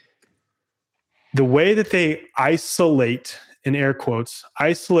 The way that they isolate, in air quotes,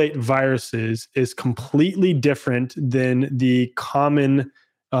 isolate viruses is completely different than the common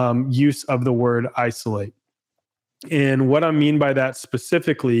use of the word isolate. And what I mean by that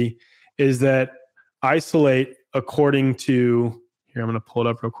specifically is that isolate, according to, here, I'm going to pull it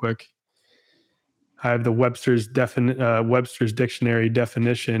up real quick. I have the Webster's Dictionary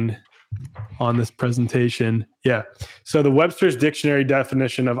definition on this presentation. Yeah. So the Webster's Dictionary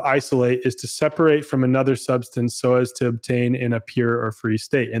definition of isolate is to separate from another substance so as to obtain in a pure or free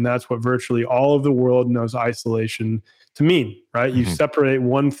state. And that's what virtually all of the world knows isolation to mean, right? You separate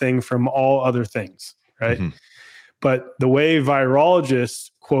one thing from all other things, right? But the way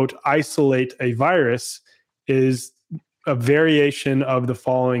virologists, quote, isolate a virus is a variation of the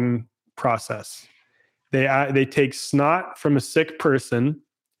following process. They take snot from a sick person.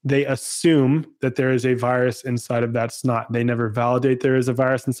 They assume that there is a virus inside of that snot. They never validate there is a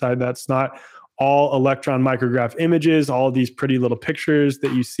virus inside that snot. All electron micrograph images, all these pretty little pictures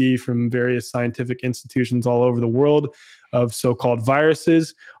that you see from various scientific institutions all over the world of so-called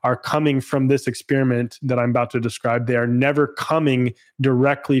viruses are coming from this experiment that I'm about to describe. They are never coming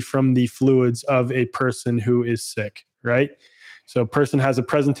directly from the fluids of a person who is sick, right? So a person has a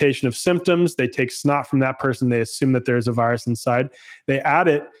presentation of symptoms. They take snot from that person. They assume that there's a virus inside. They add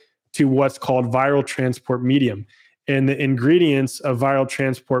it to what's called viral transport medium. And the ingredients of viral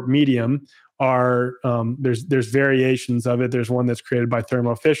transport medium are, there's variations of it. There's one that's created by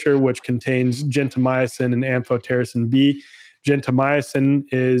Thermo Fisher, which contains gentamicin and amphotericin B. Gentamicin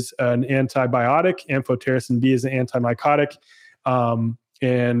is an antibiotic. Amphotericin B is an antimycotic.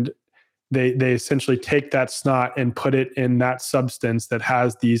 and they essentially take that snot and put it in that substance that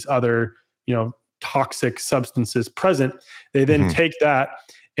has these other, toxic substances present. They then take that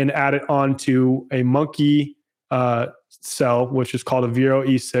and add it onto a monkey cell, which is called a Vero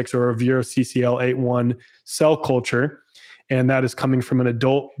E6 or a Vero CCL81 cell culture. And that is coming from an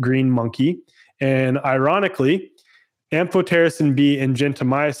adult green monkey. And ironically, amphotericin B and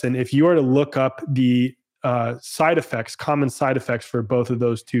gentamicin, if you are to look up the common side effects for both of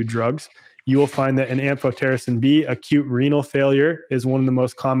those two drugs, you will find that in amphotericin B, acute renal failure is one of the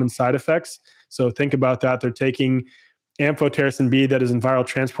most common side effects. So think about that. They're taking amphotericin B that is in viral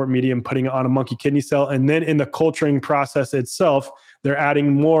transport medium, putting it on a monkey kidney cell. And then in the culturing process itself, they're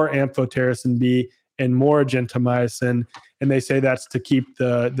adding more amphotericin B and more gentamicin. And they say that's to keep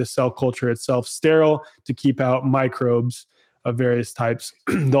the cell culture itself sterile, to keep out microbes of various types.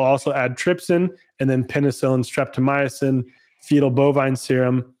 They'll also add trypsin and then penicillin, streptomycin, fetal bovine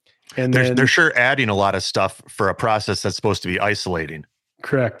serum. And they're sure adding a lot of stuff for a process that's supposed to be isolating.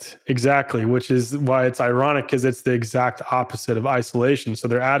 Correct. Exactly. Which is why it's ironic, because it's the exact opposite of isolation. So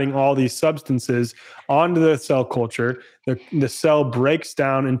they're adding all these substances onto the cell culture. The cell breaks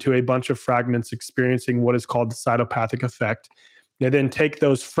down into a bunch of fragments, experiencing what is called the cytopathic effect. They then take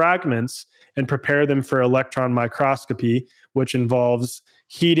those fragments and prepare them for electron microscopy, which involves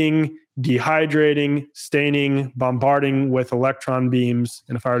heating, dehydrating, staining, bombarding with electron beams.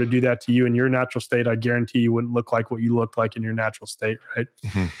 And if I were to do that to you in your natural state, I guarantee you wouldn't look like what you looked like in your natural state, right?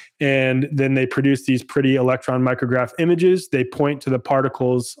 And then they produce these pretty electron micrograph images. They point to the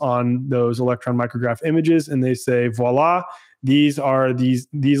particles on those electron micrograph images, and they say, voila, these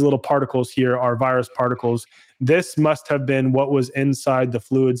little particles here are virus particles. This must have been what was inside the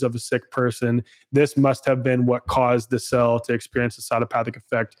fluids of a sick person. This must have been what caused the cell to experience a cytopathic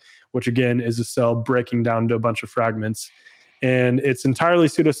effect, which again is a cell breaking down to a bunch of fragments. And it's entirely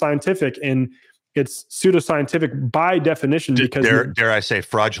pseudoscientific, and it's pseudoscientific by definition because dare I say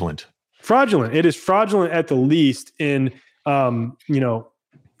fraudulent. Fraudulent. It is fraudulent at the least in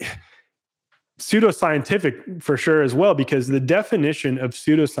pseudoscientific for sure as well, because the definition of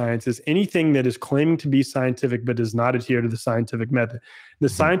pseudoscience is anything that is claiming to be scientific but does not adhere to the scientific method. The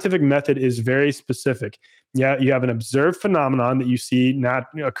scientific method is very specific. Yeah, you have an observed phenomenon that you see not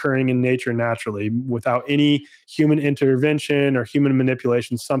occurring in nature naturally without any human intervention or human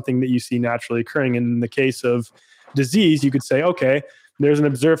manipulation, something that you see naturally occurring. And in the case of disease, you could say, okay, there's an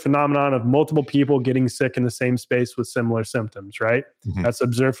observed phenomenon of multiple people getting sick in the same space with similar symptoms, right? That's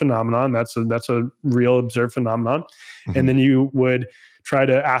observed phenomenon. That's a real observed phenomenon. And then you would try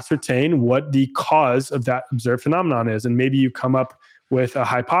to ascertain what the cause of that observed phenomenon is. And maybe you come up with a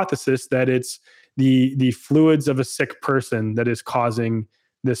hypothesis that it's the fluids of a sick person that is causing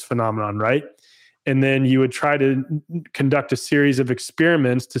this phenomenon, right? And then you would try to conduct a series of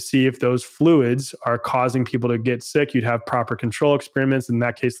experiments to see if those fluids are causing people to get sick. You'd have proper control experiments. In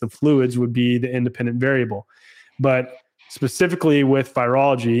that case, the fluids would be the independent variable. But specifically with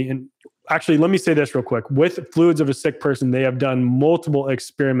virology, and actually, let me say this real quick. With fluids of a sick person, they have done multiple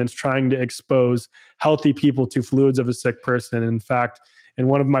experiments trying to expose healthy people to fluids of a sick person. In fact, in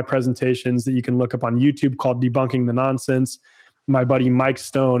one of my presentations that you can look up on YouTube called Debunking the Nonsense, my buddy Mike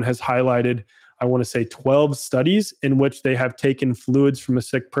Stone has highlighted, I want to say 12 studies in which they have taken fluids from a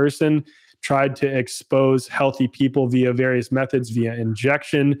sick person, tried to expose healthy people via various methods, via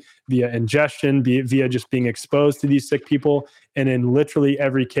injection, via ingestion, via just being exposed to these sick people. And in literally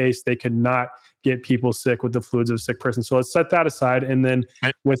every case, they could not get people sick with the fluids of a sick person. So let's set that aside. And then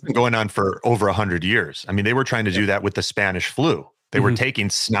with going on for over 100 years. I mean, they were trying to do that with the Spanish flu. They were taking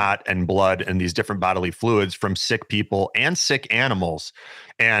snot and blood and these different bodily fluids from sick people and sick animals.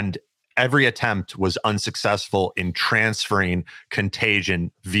 And every attempt was unsuccessful in transferring contagion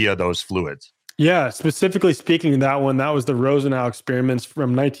via those fluids. Yeah, specifically speaking of that one, that was the Rosenau experiments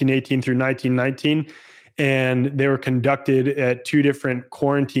from 1918 through 1919. And they were conducted at two different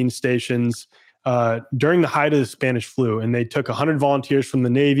quarantine stations during the height of the Spanish flu. And they took 100 volunteers from the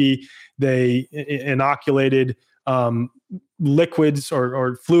Navy. They inoculated liquids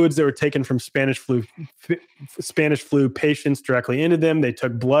or fluids that were taken from Spanish flu patients directly into them. They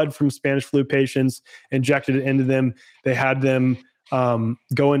took blood from Spanish flu patients, injected it into them. They had them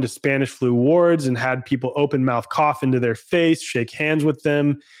go into Spanish flu wards and had people open mouth cough into their face, shake hands with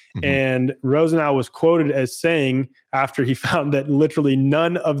them. And Rosenau was quoted as saying, after he found that literally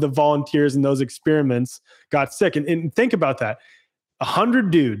none of the volunteers in those experiments got sick. And think about that. 100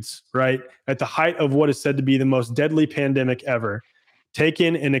 dudes, right, at the height of what is said to be the most deadly pandemic ever,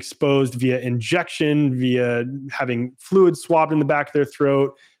 taken and exposed via injection, via having fluid swabbed in the back of their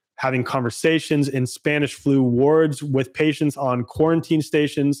throat, having conversations in Spanish flu wards with patients on quarantine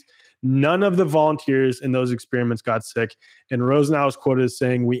stations. None of the volunteers in those experiments got sick. And Rosenau is quoted as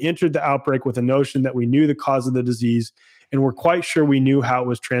saying, "We entered the outbreak with a notion that we knew the cause of the disease and we're quite sure we knew how it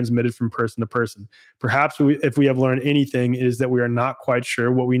was transmitted from person to person. Perhaps if we have learned anything, it is that we are not quite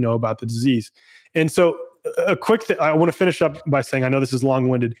sure what we know about the disease." And so a quick thing, I want to finish up by saying, I know this is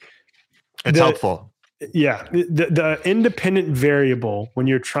long-winded. It's helpful. Yeah. The independent variable, when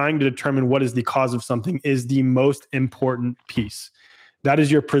you're trying to determine what is the cause of something, is the most important piece. That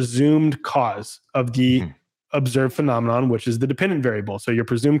is your presumed cause of the observed phenomenon, which is the dependent variable. So your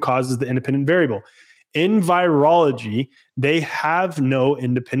presumed cause is the independent variable. In virology, they have no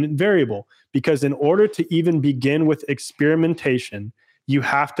independent variable because in order to even begin with experimentation, you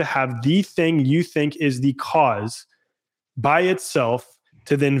have to have the thing you think is the cause by itself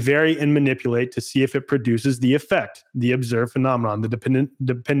to then vary and manipulate to see if it produces the effect, the observed phenomenon, the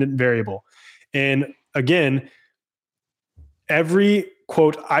dependent variable. And again, every,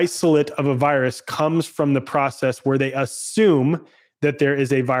 quote, isolate of a virus comes from the process where they assume that there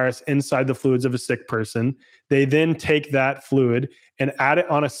is a virus inside the fluids of a sick person. They then take that fluid and add it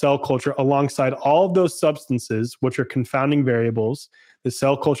on a cell culture alongside all of those substances, which are confounding variables. The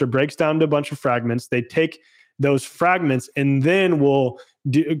cell culture breaks down to a bunch of fragments. They take those fragments and then will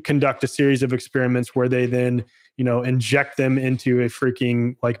conduct a series of experiments where they then, inject them into a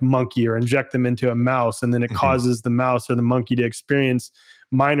freaking like monkey or inject them into a mouse. And then it causes the mouse or the monkey to experience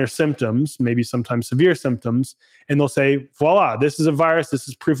minor symptoms, maybe sometimes severe symptoms. And they'll say, voila, this is a virus. This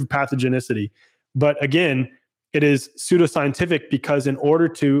is proof of pathogenicity. But again, it is pseudoscientific because in order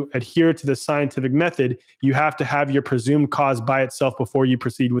to adhere to the scientific method, you have to have your presumed cause by itself before you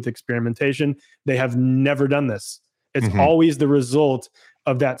proceed with experimentation. They have never done this. It's always the result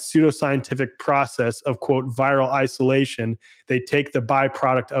of that pseudoscientific process of, quote, viral isolation. They take the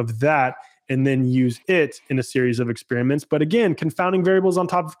byproduct of that and then use it in a series of experiments. But again, confounding variables on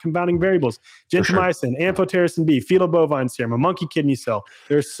top of confounding variables. Gentamicin, amphotericin B, fetal bovine serum, a monkey kidney cell.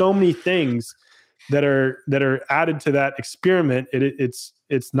 There's so many things that are added to that experiment.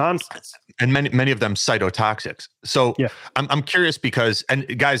 It's nonsense. And many of them cytotoxics. So yeah. I'm curious because,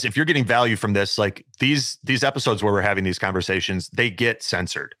 and guys, if you're getting value from this, like these episodes where we're having these conversations, they get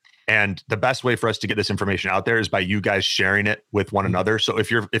censored. And the best way for us to get this information out there is by you guys sharing it with one another. So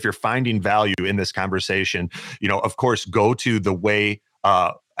if you're finding value in this conversation, of course, go to the way,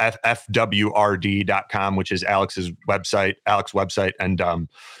 fwrd.com, which is Alex's website, and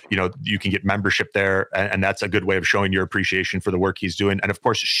you can get membership there, and that's a good way of showing your appreciation for the work he's doing. And of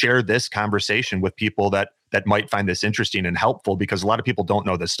course, share this conversation with people that might find this interesting and helpful, because a lot of people don't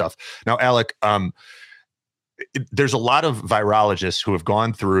know this stuff. Now, Alec, there's a lot of virologists who have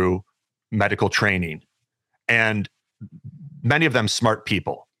gone through medical training, and many of them smart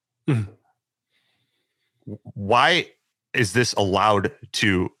people. Why is this allowed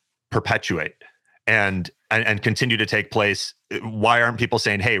to perpetuate and continue to take place? Why aren't people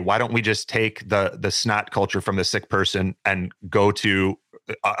saying, hey, why don't we just take the snot culture from the sick person and go to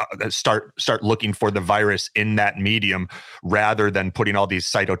start looking for the virus in that medium rather than putting all these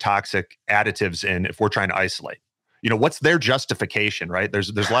cytotoxic additives in if we're trying to isolate? What's their justification, right? There's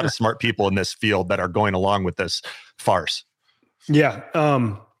a lot of smart people in this field that are going along with this farce. Yeah.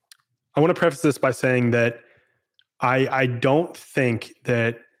 I want to preface this by saying that I don't think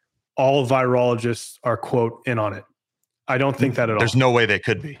that all virologists are, quote, in on it. I don't think that at all. There's no way they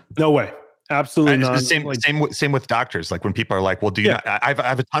could be. No way. Absolutely not. Same with doctors. Like when people are like, well, do you not? I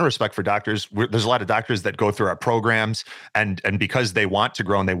have a ton of respect for doctors. There's a lot of doctors that go through our programs and because they want to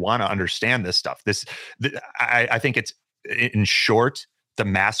grow and they want to understand this stuff. I think it's, in short, the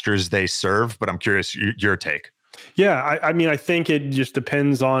masters they serve, but I'm curious your take. Yeah. I mean, I think it just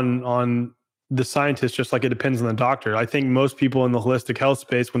depends on the scientist, just like it depends on the doctor. I think most people in the holistic health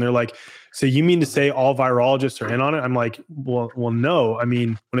space, when they're like, so you mean to say all virologists are in on it? I'm like, well, no. I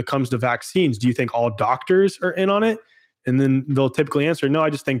mean, when it comes to vaccines, do you think all doctors are in on it? And then they'll typically answer, no, I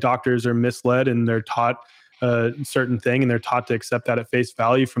just think doctors are misled and they're taught a certain thing and they're taught to accept that at face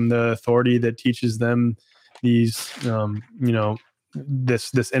value from the authority that teaches them these,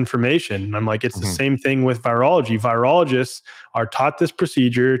 this information. And I'm like, it's the same thing with virology. Virologists are taught this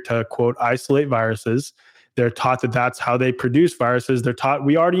procedure to, quote, isolate viruses. They're taught that that's how they produce viruses. They're taught,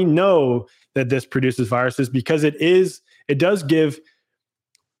 we already know that this produces viruses because it does give,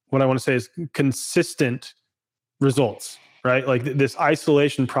 what I want to say is consistent results, right? Like this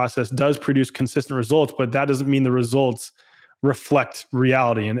isolation process does produce consistent results, but that doesn't mean the results reflect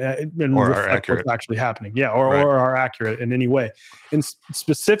reality and reflect what's actually happening. Yeah. Or are accurate in any way. And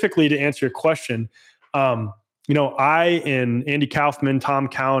specifically to answer your question, I and Andy Kaufman, Tom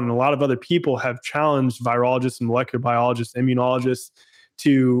Cowan, and a lot of other people have challenged virologists and molecular biologists, immunologists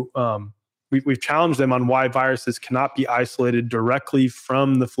to, we've challenged them on why viruses cannot be isolated directly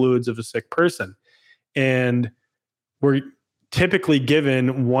from the fluids of a sick person. And we're typically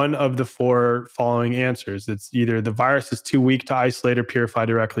given one of the four following answers. It's either the virus is too weak to isolate or purify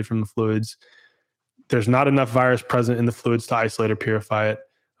directly from the fluids. There's not enough virus present in the fluids to isolate or purify it.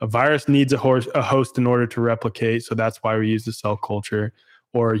 A virus needs a host in order to replicate, so that's why we use the cell culture.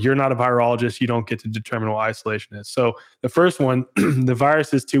 Or you're not a virologist, you don't get to determine what isolation is. So the first one, the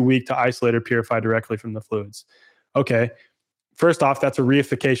virus is too weak to isolate or purify directly from the fluids. Okay, first off, that's a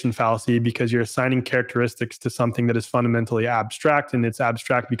reification fallacy because you're assigning characteristics to something that is fundamentally abstract, and it's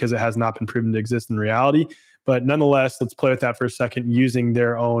abstract because it has not been proven to exist in reality. But nonetheless, let's play with that for a second using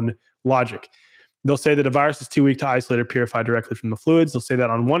their own logic. They'll say that a virus is too weak to isolate or purify directly from the fluids. They'll say that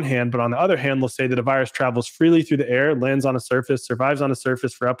on one hand, but on the other hand, they'll say that a virus travels freely through the air, lands on a surface, survives on a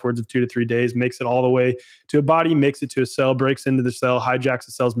surface for upwards of 2 to 3 days, makes it all the way to a body, makes it to a cell, breaks into the cell, hijacks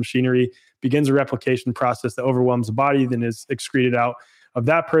the cell's machinery, begins a replication process that overwhelms the body, then is excreted out of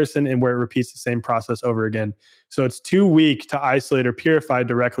that person, and where it repeats the same process over again. So it's too weak to isolate or purify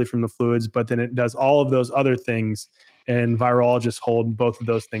directly from the fluids, but then it does all of those other things. And virologists hold both of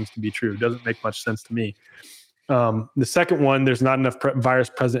those things to be true. It doesn't make much sense to me. The second one, there's not enough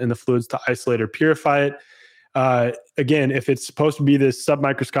virus present in the fluids to isolate or purify it. Again, if it's supposed to be this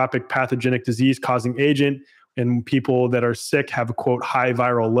submicroscopic pathogenic disease causing agent and people that are sick have a quote high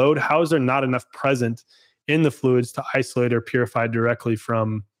viral load, how is there not enough present in the fluids to isolate or purify directly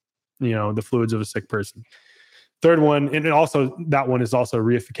from, the fluids of a sick person? Third one, and also that one is also a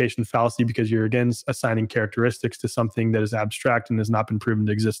reification fallacy because you're again assigning characteristics to something that is abstract and has not been proven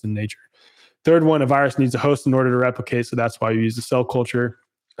to exist in nature. Third one, a virus needs a host in order to replicate, so that's why you use the cell culture.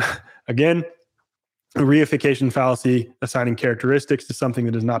 Again, a reification fallacy, assigning characteristics to something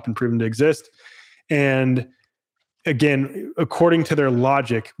that has not been proven to exist. And again, according to their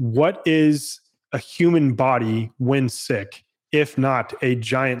logic, what is a human body when sick, if not a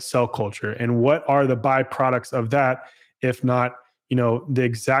giant cell culture? And what are the byproducts of that, if not, the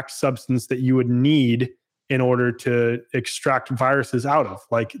exact substance that you would need in order to extract viruses out of?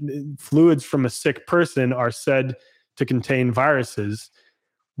 Like fluids from a sick person are said to contain viruses.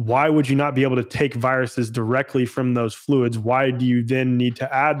 Why would you not be able to take viruses directly from those fluids? Why do you then need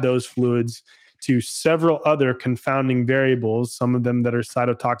to add those fluids to several other confounding variables, some of them that are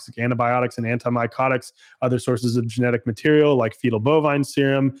cytotoxic antibiotics and antimycotics, other sources of genetic material like fetal bovine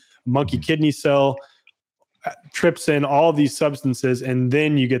serum, monkey kidney cell, trypsin, all of these substances, and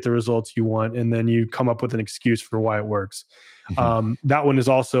then you get the results you want, and then you come up with an excuse for why it works. That one is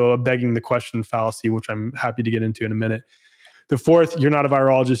also a begging the question fallacy, which I'm happy to get into in a minute. The fourth, you're not a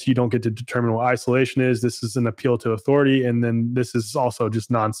virologist, you don't get to determine what isolation is. This is an appeal to authority. And then this is also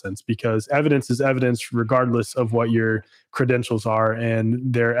just nonsense because evidence is evidence regardless of what your credentials are.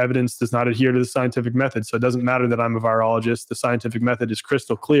 And their evidence does not adhere to the scientific method. So it doesn't matter that I'm a virologist. The scientific method is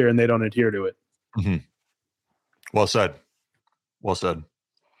crystal clear and they don't adhere to it. Well said. Well said.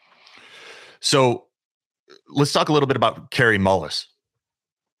 So let's talk a little bit about Kary Mullis.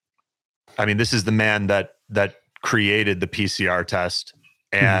 I mean, this is the man that created the PCR test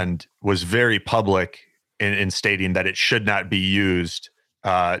and was very public in stating that it should not be used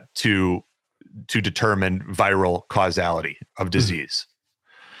to determine viral causality of disease.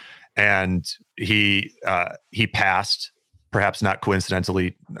 And he passed, perhaps not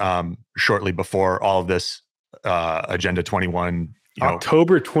coincidentally, shortly before all of this Agenda 21.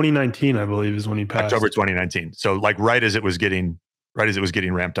 October 2019, I believe, is when he passed. October 2019. So like right as it was getting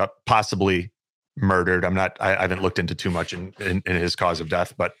ramped up, possibly murdered. I haven't looked into too much in his cause of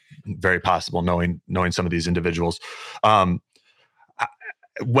death, but very possible knowing some of these individuals.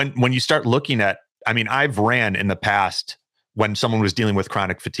 When you start looking at, I've ran in the past when someone was dealing with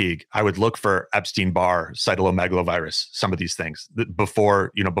chronic fatigue, I would look for Epstein-Barr, cytomegalovirus, some of these things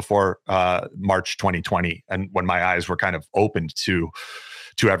before March 2020, and when my eyes were kind of opened to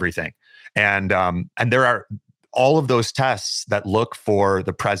everything. And there are all of those tests that look for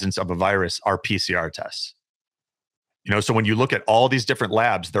the presence of a virus are PCR tests. So when you look at all these different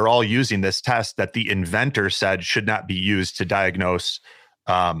labs, they're all using this test that the inventor said should not be used to diagnose,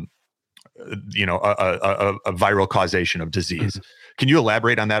 a viral causation of disease. Can you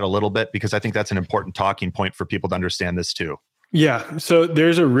elaborate on that a little bit? Because I think that's an important talking point for people to understand this too. Yeah. So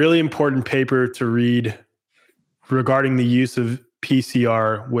there's a really important paper to read regarding the use of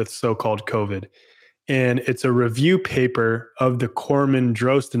PCR with so-called COVID. And it's a review paper of the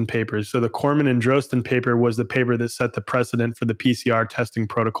Corman-Drosten papers. So the Corman and Drosten paper was the paper that set the precedent for the PCR testing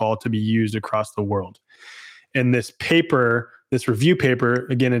protocol to be used across the world. And this paper, this review paper,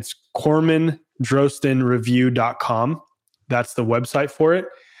 again, it's cormandrostonreview.com. That's the website for it.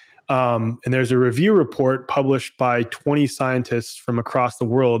 And there's a review report published by 20 scientists from across the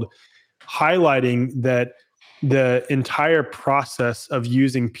world highlighting that the entire process of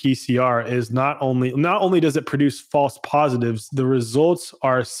using PCR is not only does it produce false positives, the results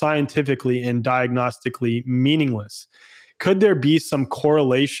are scientifically and diagnostically meaningless. Could there be some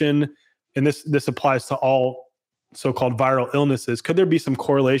correlation, and this applies to all so-called viral illnesses, could there be some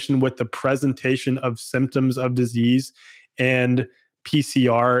correlation with the presentation of symptoms of disease and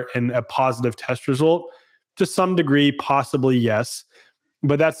PCR and a positive test result? To some degree, possibly yes.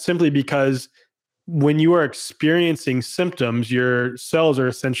 But that's simply because when you are experiencing symptoms, your cells are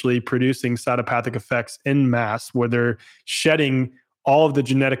essentially producing cytopathic effects en masse, where they're shedding all of the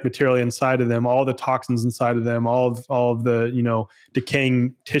genetic material inside of them, all the toxins inside of them, all of the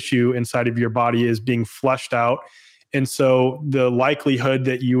decaying tissue inside of your body is being flushed out. And so the likelihood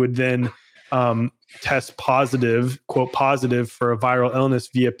that you would then test positive, quote, positive for a viral illness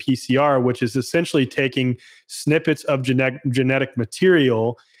via PCR, which is essentially taking snippets of genetic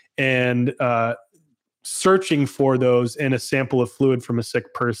material and searching for those in a sample of fluid from a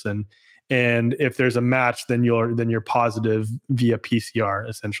sick person. And if there's a match, then you're positive via PCR,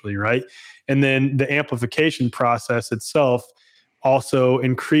 essentially, right? And then the amplification process itself also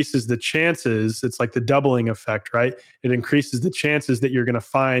increases the chances. It's like the doubling effect, right? It increases the chances that you're going to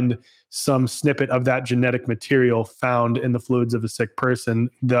find some snippet of that genetic material found in the fluids of a sick person,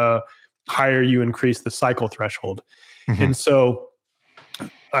 the higher you increase the cycle threshold. Mm-hmm. And so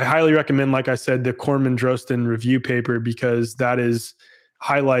I highly recommend, like I said, the Corman-Droston review paper, because that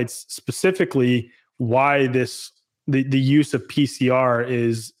highlights specifically why the use of PCR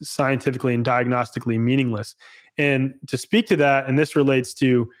is scientifically and diagnostically meaningless. And to speak to that, and this relates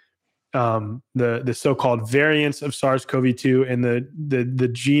to the so-called variants of SARS-CoV-2 and the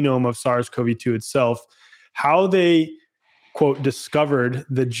genome of SARS-CoV-2 itself, how they, quote, discovered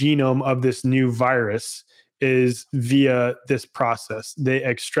the genome of this new virus is via this process. They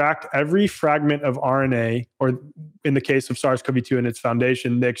extract every fragment of RNA, or in the case of SARS-CoV-2 and its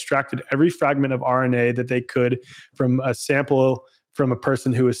foundation, they extracted every fragment of RNA that they could from a sample from a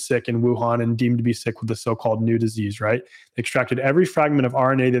person who was sick in Wuhan and deemed to be sick with the so-called new disease, right? They extracted every fragment of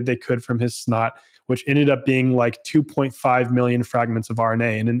RNA that they could from his snot, which ended up being like 2.5 million fragments of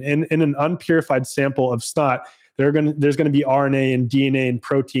RNA. And in an unpurified sample of snot, there's going to be RNA and DNA and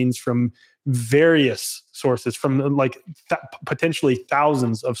proteins from various sources, from potentially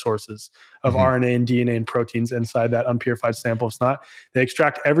thousands of sources of RNA and DNA and proteins inside that unpurified sample of snot. They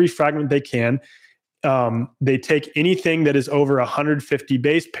extract every fragment they can. They take anything that is over 150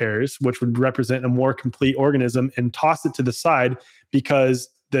 base pairs, which would represent a more complete organism, and toss it to the side, because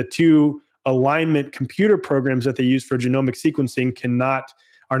the two alignment computer programs that they use for genomic sequencing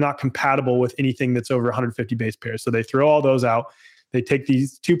are not compatible with anything that's over 150 base pairs. So they throw all those out. They take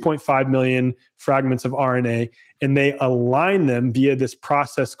these 2.5 million fragments of RNA and they align them via this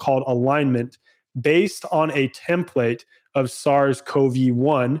process called alignment, based on a template of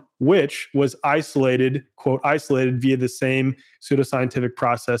SARS-CoV-1, which was isolated, quote, isolated via the same pseudoscientific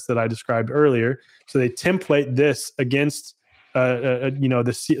process that I described earlier. So they template this against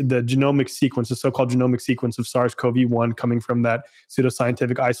the genomic sequence, the so-called genomic sequence of SARS-CoV-1 coming from that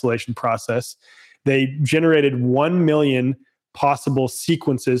pseudoscientific isolation process. They generated 1 million possible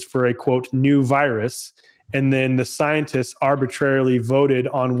sequences for a, quote, new virus. And then the scientists arbitrarily voted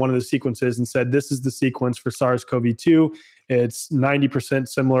on one of the sequences and said, this is the sequence for SARS-CoV-2. It's 90%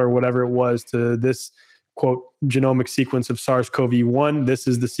 similar, whatever it was, to this, quote, genomic sequence of SARS-CoV-1. This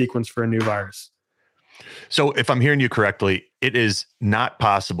is the sequence for a new virus. So if I'm hearing you correctly, it is not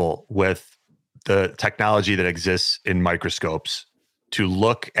possible with the technology that exists in microscopes to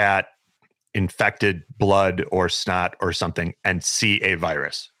look at infected blood or snot or something and see a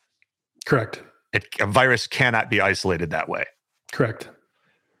virus. Correct. A virus cannot be isolated that way. Correct.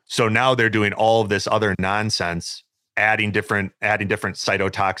 So now they're doing all of this other nonsense, adding different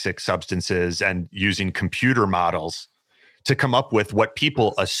cytotoxic substances and using computer models to come up with what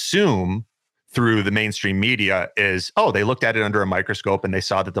people assume through the mainstream media is, oh, they looked at it under a microscope and they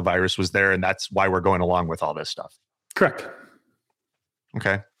saw that the virus was there, and that's why we're going along with all this stuff. Correct.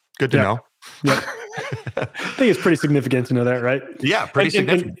 Okay. Good to know. Yeah. I think it's pretty significant to know that, right? Yeah, pretty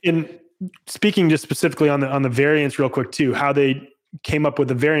significant. And speaking just specifically on the variants real quick too, how they came up with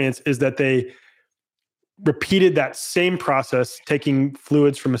the variants is that they repeated that same process, taking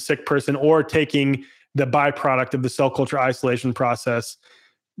fluids from a sick person or taking the byproduct of the cell culture isolation process,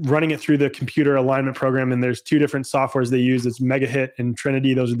 running it through the computer alignment program, and there's two different softwares they use. It's MegaHit and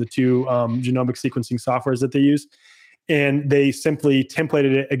Trinity. Those are the two genomic sequencing softwares that they use. And they simply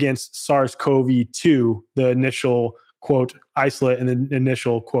templated it against SARS-CoV-2, the initial, quote, isolate and the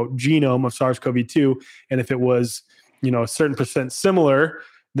initial, quote, genome of SARS-CoV-2. And if it was, a certain percent similar,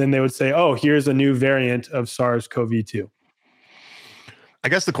 then they would say, oh, here's a new variant of SARS-CoV-2. I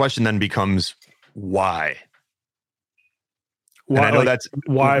guess the question then becomes, why? Why? And I know that's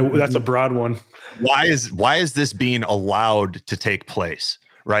a broad one. Why is this being allowed to take place?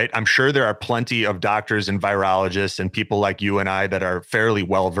 Right. I'm sure there are plenty of doctors and virologists and people like you and I that are fairly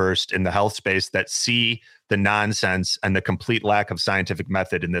well versed in the health space that see the nonsense and the complete lack of scientific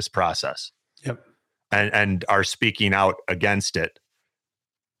method in this process. Yep. And are speaking out against it.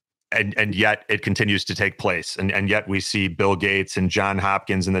 And yet it continues to take place. And yet we see Bill Gates and John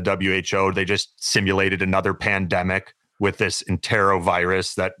Hopkins and the WHO, they just simulated another pandemic with this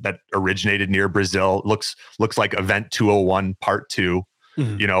enterovirus that originated near Brazil. Looks like Event 201 Part 2.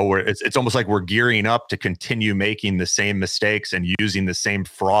 Mm-hmm. Where it's almost like we're gearing up to continue making the same mistakes and using the same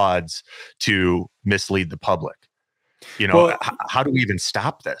frauds to mislead the public. How do we even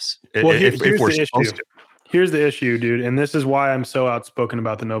stop this? Well, if we're supposed to? Here's the issue, dude. And this is why I'm so outspoken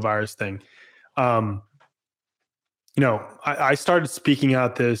about the no virus thing. I started speaking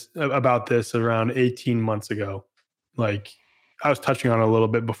out about this around 18 months ago. Like, I was touching on it a little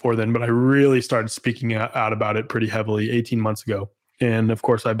bit before then, but I really started speaking out about it pretty heavily 18 months ago. And of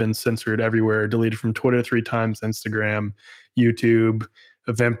course, I've been censored everywhere, deleted from Twitter 3 times, Instagram, YouTube,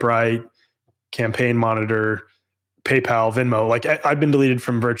 Eventbrite, Campaign Monitor, PayPal, Venmo. Like, I've been deleted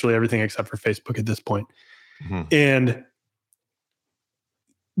from virtually everything except for Facebook at this point. Mm-hmm. And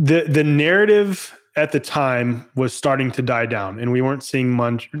the narrative at the time was starting to die down, and we weren't seeing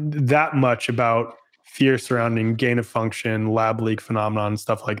that much about fear surrounding gain of function, lab leak phenomenon, and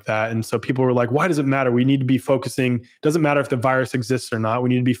stuff like that. And so people were like, why does it matter? We need to be focusing. Doesn't matter if the virus exists or not. We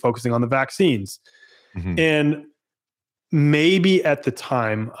need to be focusing on the vaccines. Mm-hmm. And maybe at the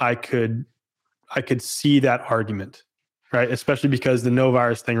time I could see that argument, right? Especially because the no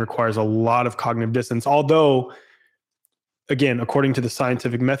virus thing requires a lot of cognitive dissonance. Although, again, according to the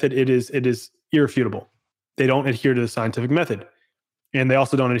scientific method, it is irrefutable. They don't adhere to the scientific method. And they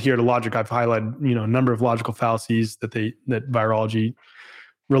also don't adhere to logic. I've highlighted, a number of logical fallacies that virology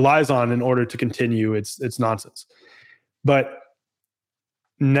relies on in order to continue its nonsense. But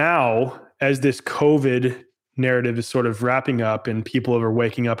now, as this COVID narrative is sort of wrapping up and people are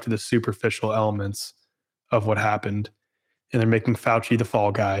waking up to the superficial elements of what happened, and they're making Fauci the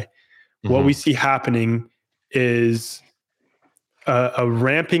fall guy, mm-hmm. What we see happening is a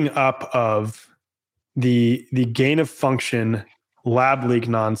ramping up of the gain of function lab leak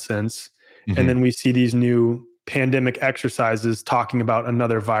nonsense. Mm-hmm. And then we see these new pandemic exercises talking about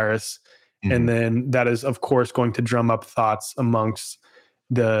another virus. Mm-hmm. And then that is, of course, going to drum up thoughts amongst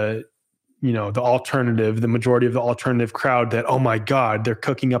the majority of the alternative crowd that, oh my God, they're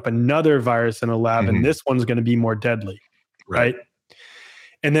cooking up another virus in a lab, mm-hmm. and this one's going to be more deadly. Right.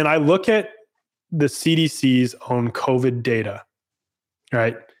 And then I look at the CDC's own COVID data,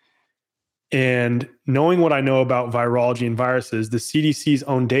 right? And knowing what I know about virology and viruses, the CDC's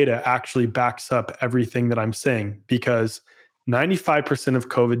own data actually backs up everything that I'm saying, because 95% of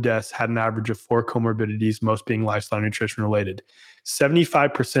COVID deaths had an average of 4 comorbidities, most being lifestyle and nutrition related.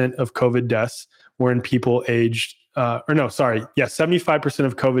 75% of COVID deaths were in people aged, 75%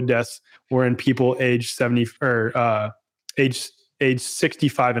 of COVID deaths were in people aged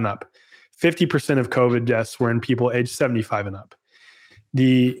 65 and up. 50% of COVID deaths were in people aged 75 and up.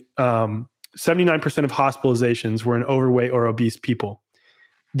 The 79% of hospitalizations were in overweight or obese people.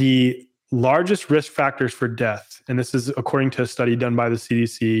 The largest risk factors for death, and this is according to a study done by the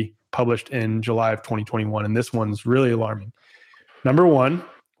CDC published in July of 2021, and this one's really alarming. Number 1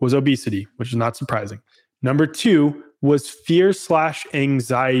 was obesity, which is not surprising. Number 2 was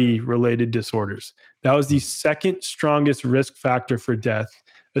fear/anxiety related disorders. That was the second strongest risk factor for death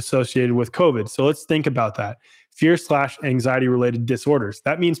associated with COVID. So let's think about that. Fear/anxiety related disorders.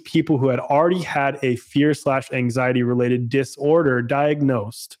 That means people who had already had a fear/anxiety related disorder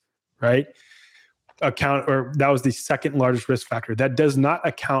diagnosed, right? That was the second largest risk factor. That does not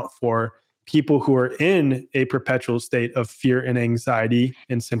account for people who are in a perpetual state of fear and anxiety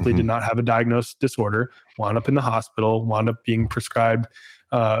and simply mm-hmm. did not have a diagnosed disorder, wound up in the hospital, wound up being prescribed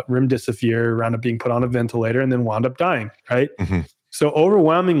remdesivir, wound up being put on a ventilator, and then wound up dying, right? Mm-hmm. So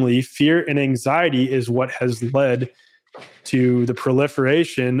overwhelmingly, fear and anxiety is what has led to the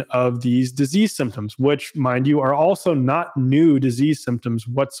proliferation of these disease symptoms, which, mind you, are also not new disease symptoms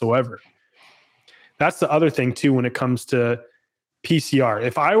whatsoever. That's the other thing, too, when it comes to PCR.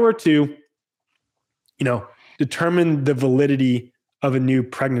 If I were to, determine the validity of a new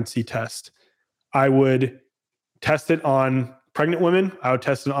pregnancy test, I would test it on pregnant women. I would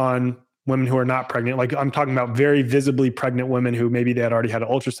test it on women who are not pregnant. Like I'm talking about very visibly pregnant women who maybe they had already had an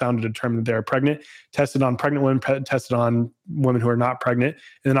ultrasound to determine that they're pregnant, tested on pregnant women, tested on women who are not pregnant.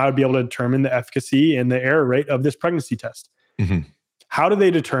 And then I would be able to determine the efficacy and the error rate of this pregnancy test. Mm-hmm. How do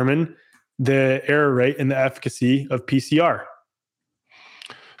they determine the error rate and the efficacy of PCR?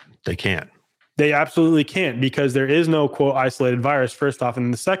 They can't. They absolutely can't, because there is no quote isolated virus, first off.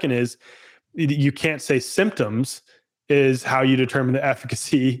 And the second is you can't say symptoms is how you determine the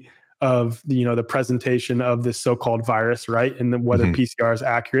efficacy of the presentation of this so-called virus, right? And then whether PCR is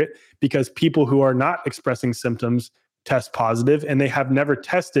accurate, because people who are not expressing symptoms test positive, and they have never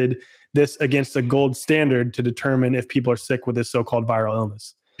tested this against a gold standard to determine if people are sick with this so-called viral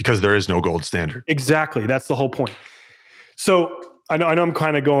illness. Because there is no gold standard. Exactly. That's the whole point. So I know I'm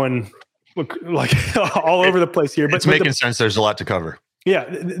kind of going like all over the place here, but it's making sense. There's a lot to cover. Yeah.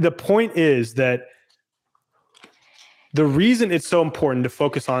 The point is that the reason it's so important to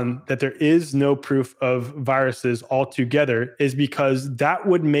focus on that there is no proof of viruses altogether is because that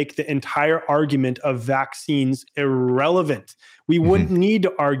would make the entire argument of vaccines irrelevant. We wouldn't need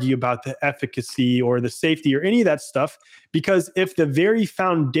to argue about the efficacy or the safety or any of that stuff, because if the very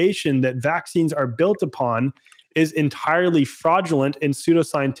foundation that vaccines are built upon is entirely fraudulent and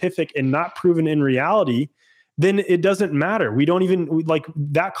pseudoscientific and not proven in reality, then it doesn't matter. We don't even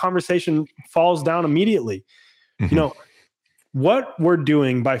that conversation falls down immediately. What we're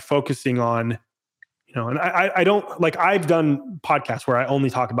doing by focusing on, and I don't I've done podcasts where I only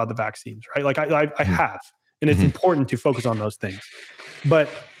talk about the vaccines, right? Like I have, and it's important to focus on those things, but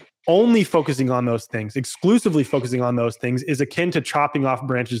only focusing on those things, exclusively focusing on those things is akin to chopping off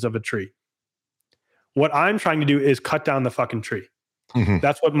branches of a tree. What I'm trying to do is cut down the fucking tree.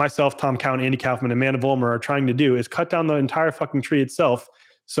 That's what myself, Tom Cowan, Andy Kaufman, and Amanda Vollmer are trying to do, is cut down the entire fucking tree itself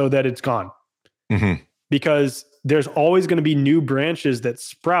so that it's gone. Because there's always going to be new branches that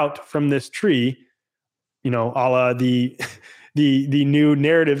sprout from this tree, a la the new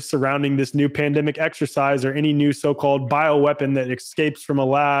narrative surrounding this new pandemic exercise, or any new so-called bioweapon that escapes from a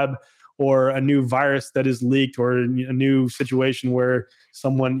lab, or a new virus that is leaked, or a new situation where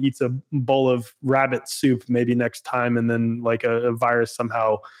someone eats a bowl of rabbit soup maybe next time, and then a virus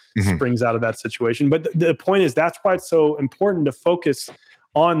somehow springs out of that situation. But the point is, that's why it's so important to focus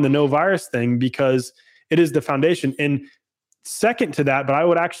on the no virus thing, because it is the foundation. And second to that, but I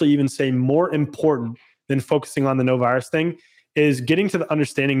would actually even say more important than focusing on the no virus thing, is getting to the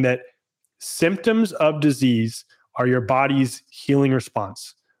understanding that symptoms of disease are your body's healing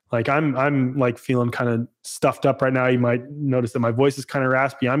response. I'm feeling kind of stuffed up right now. You might notice that my voice is kind of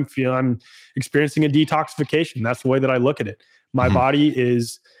raspy. I'm experiencing a detoxification. That's the way that I look at it. My body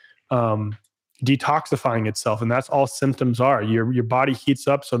is detoxifying itself, and that's all symptoms are. Your body heats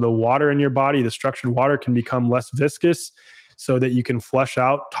up, so the water in your body, the structured water, can become less viscous, so that you can flush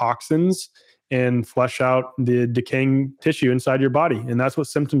out toxins and flush out the decaying tissue inside your body. And that's what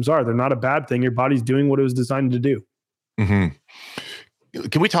symptoms are. They're not a bad thing. Your body's doing what it was designed to do.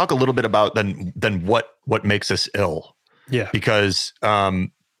 Can we talk a little bit about then what makes us ill? Yeah. Because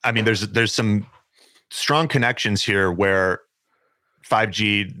there's some strong connections here where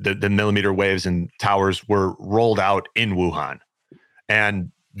 5G, the millimeter waves and towers were rolled out in Wuhan.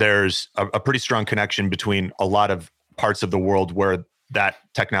 And there's a pretty strong connection between a lot of parts of the world where that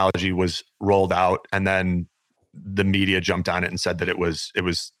technology was rolled out, and then the media jumped on it and said that it was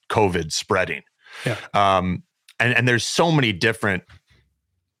COVID spreading. Yeah. And there's so many different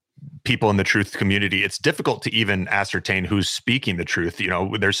people in the truth community. It's difficult to even ascertain who's speaking the truth.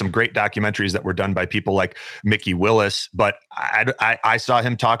 There's some great documentaries that were done by people like Mickey Willis, but I saw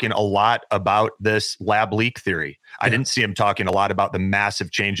him talking a lot about this lab leak theory. I didn't see him talking a lot about the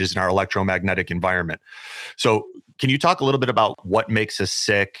massive changes in our electromagnetic environment. So can you talk a little bit about what makes us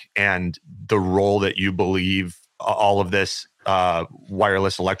sick and the role that you believe all of this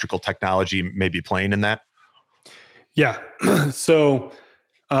wireless electrical technology may be playing in that? Yeah. So,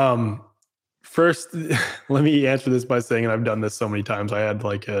 first, let me answer this by saying, and I've done this so many times, I had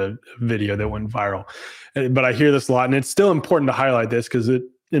a video that went viral, but I hear this a lot, and it's still important to highlight this because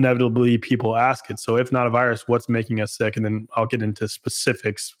inevitably people ask it. So if not a virus, what's making us sick? And then I'll get into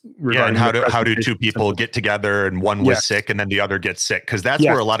specifics regarding and how do two people get together and one was sick and then the other gets sick? Because that's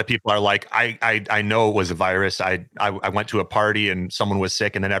where a lot of people are like, I know it was a virus. I went to a party and someone was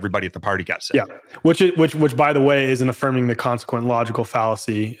sick and then everybody at the party got sick. Yeah, which by the way is an affirming the consequent logical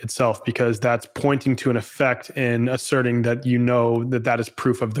fallacy itself, because that's pointing to an effect and asserting that that is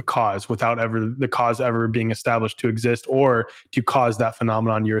proof of the cause without the cause ever being established to exist or to cause that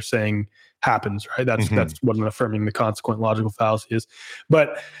phenomenon you're saying happens, right? That's what an affirming the consequent logical fallacy is.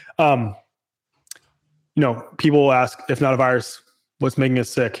 But people will ask, if not a virus, what's making us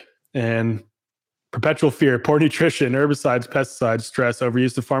sick? And perpetual fear, poor nutrition, herbicides, pesticides, stress,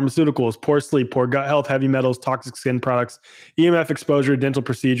 overuse of pharmaceuticals, poor sleep, poor gut health, heavy metals, toxic skin products, EMF exposure, dental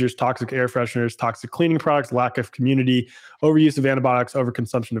procedures, toxic air fresheners, toxic cleaning products, lack of community, overuse of antibiotics,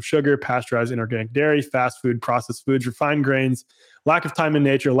 overconsumption of sugar, pasteurized inorganic dairy, fast food, processed foods, refined grains, lack of time in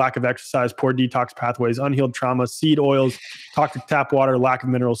nature, lack of exercise, poor detox pathways, unhealed trauma, seed oils, toxic tap water, lack of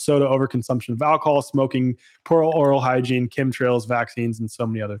mineral soda, overconsumption of alcohol, smoking, poor oral hygiene, chemtrails, vaccines, and so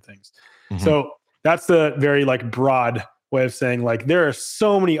many other things. So that's the very broad way of saying there are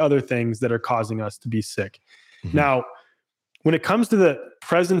so many other things that are causing us to be sick. Now, when it comes to the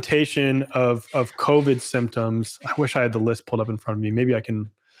presentation of COVID symptoms, I wish I had the list pulled up in front of me. Maybe I can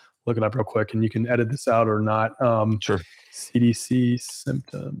look it up real quick and you can edit this out or not. Sure. CDC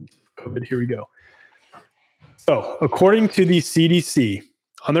symptoms, COVID. Here we go. So according to the CDC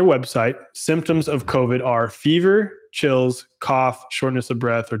on their website, symptoms of COVID are fever, chills, cough, shortness of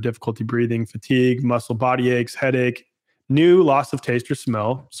breath or difficulty breathing, fatigue, muscle body aches, headache, new loss of taste or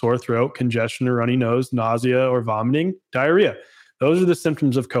smell, sore throat, congestion or runny nose, nausea or vomiting, diarrhea. Those are the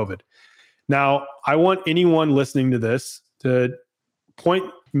symptoms of COVID. Now, I want anyone listening to this to point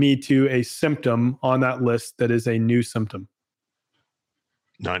me to a symptom on that list that is a new symptom.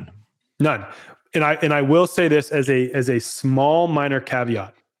 None. And I will say this as a small minor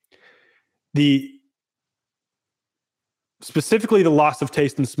caveat. Specifically the loss of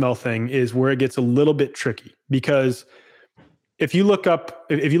taste and smell thing is where it gets a little bit tricky, because if you look at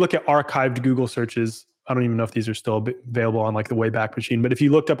archived Google searches, I don't even know if these are still available on the Wayback Machine, but if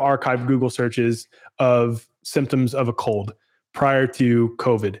you looked up archived Google searches of symptoms of a cold prior to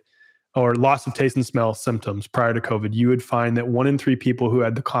COVID or loss of taste and smell symptoms prior to COVID, you would find that 1 in 3 people who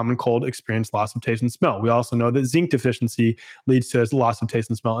had the common cold experienced loss of taste and smell. We also know that zinc deficiency leads to loss of taste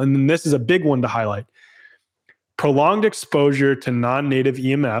and smell. And then this is a big one to highlight. Prolonged exposure to non-native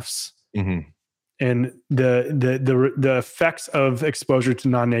EMFs and the effects of exposure to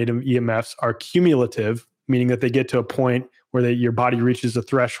non-native EMFs are cumulative, meaning that they get to a point where your body reaches a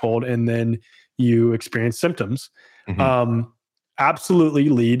threshold and then you experience symptoms, absolutely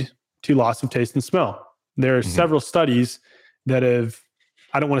lead to loss of taste and smell. There are several studies that have,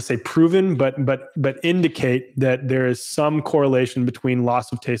 I don't want to say proven, but indicate that there is some correlation between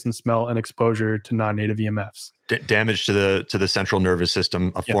loss of taste and smell and exposure to non-native EMFs. Damage to the central nervous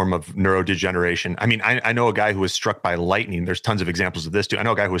system, a form of neurodegeneration. I mean, I know a guy who was struck by lightning. There's tons of examples of this too. I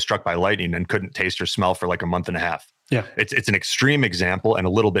know a guy who was struck by lightning and couldn't taste or smell for a month and a half. Yeah, it's an extreme example and a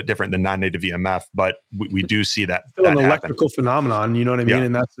little bit different than non-native EMF, but we do see that. Still an electrical phenomenon, you know what I mean? Yeah.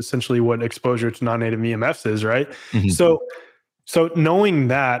 And that's essentially what exposure to non-native EMFs is, right? So knowing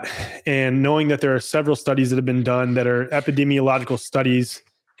that, and knowing that there are several studies that have been done that are epidemiological studies,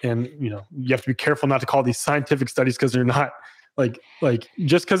 and you have to be careful not to call these scientific studies because they're not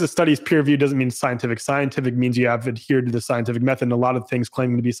just because a study is peer-reviewed doesn't mean scientific. Scientific means you have adhered to the scientific method, and a lot of things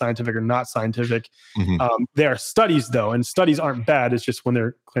claiming to be scientific are not scientific. They are studies though, and studies aren't bad. It's just when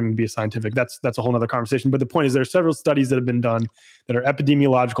they're claiming to be scientific, that's a whole nother conversation. But the point is there are several studies that have been done that are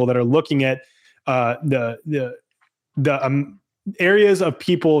epidemiological, that are looking at the areas of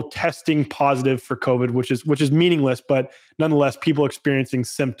people testing positive for COVID, which is meaningless, but nonetheless, people experiencing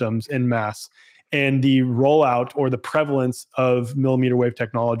symptoms en masse, and the rollout or the prevalence of millimeter wave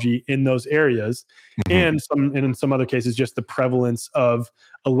technology in those areas, and in some other cases, just the prevalence of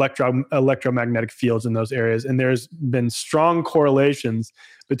electromagnetic fields in those areas. And there's been strong correlations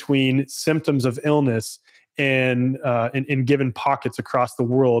between symptoms of illness and in given pockets across the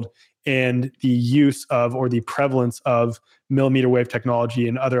world, and the use of or the prevalence of millimeter wave technology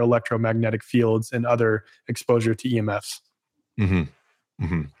and other electromagnetic fields and other exposure to EMFs.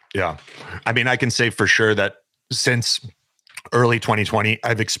 Yeah. I mean, I can say for sure that since early 2020,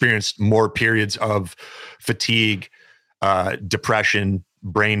 I've experienced more periods of fatigue, depression,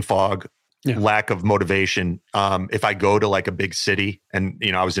 brain fog, lack of motivation. If I go to a big city, and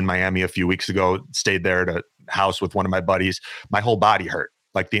I was in Miami a few weeks ago, stayed there at a house with one of my buddies, my whole body hurt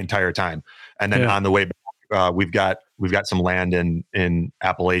the entire time. And then on the way back, we've got some land in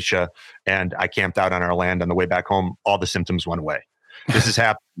Appalachia, and I camped out on our land on the way back home. All the symptoms went away. This has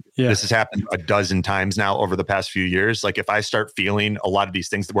happened. Yeah. This has happened a dozen times now over the past few years. Like if I start feeling a lot of these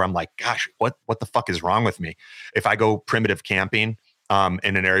things where I'm like, gosh, what the fuck is wrong with me? If I go primitive camping in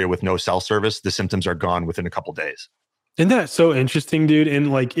an area with no cell service, the symptoms are gone within a couple days. Isn't that so interesting, dude?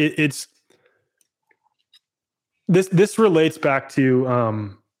 And like it's this relates back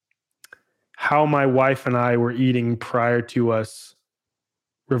to how my wife and I were eating prior to us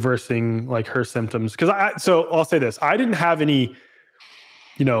reversing like her symptoms. So I'll say this: I didn't have any,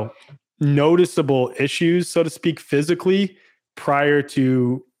 noticeable issues, so to speak, physically prior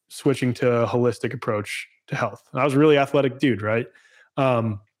to switching to a holistic approach to health. I was a really athletic dude, right?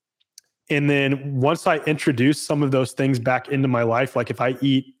 And then once I introduced some of those things back into my life, like if I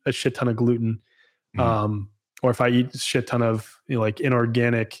eat a shit ton of gluten, or if I eat a shit ton of like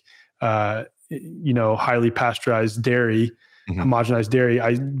inorganic, highly pasteurized dairy, homogenized dairy,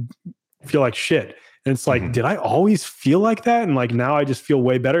 I feel like shit. And it's like, did I always feel like that? And like, now I just feel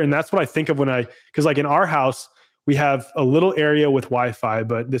way better. And that's what I think of because like in our house, we have a little area with Wi-Fi,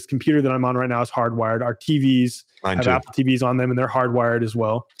 but this computer that I'm on right now is hardwired. Our TVs have Apple TVs on them and they're hardwired as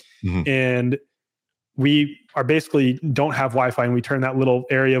well. And we are basically don't have Wi-Fi, and we turn that little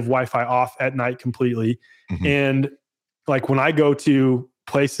area of Wi-Fi off at night completely. And like when I go to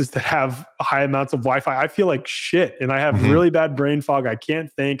places that have high amounts of Wi-Fi, I feel like shit, and I have really bad brain fog. I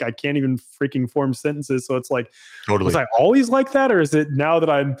can't think. I can't even freaking form sentences. So it's like, was I always like that, or is it now that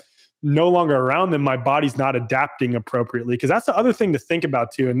I'm no longer around them, my body's not adapting appropriately? Because that's the other thing to think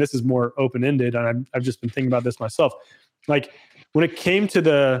about too. And this is more open-ended, and I've just been thinking about this myself. Like when it came to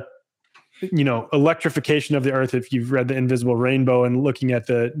the electrification of the earth, if you've read The Invisible Rainbow and looking at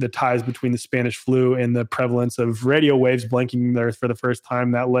the ties between the Spanish flu and the prevalence of radio waves blanking the earth for the first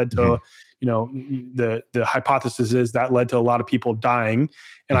time, that led to, the hypothesis is that led to a lot of people dying.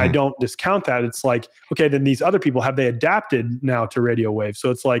 And I don't discount that. It's like, okay, then these other people, have they adapted now to radio waves? So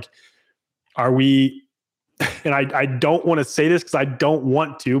it's like, are we, and I don't want to say this because I don't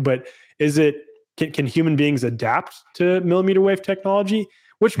want to, but can human beings adapt to millimeter wave technology?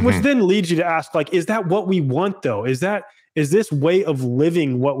 Which then leads you to ask, like, is that what we want though? Is this way of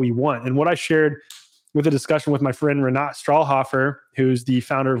living what we want? And what I shared with a discussion with my friend Renat Strahlhofer, who's the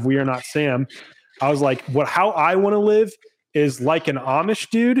founder of We Are Not Sam, I was like, how I want to live is like an Amish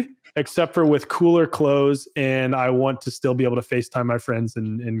dude, except for with cooler clothes. And I want to still be able to FaceTime my friends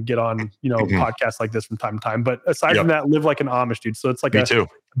and get on, podcasts like this from time to time. But aside from that, live like an Amish dude. So it's like a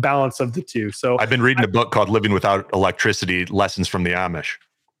balance of the two. So I've been reading a book called Living Without Electricity, Lessons from the Amish.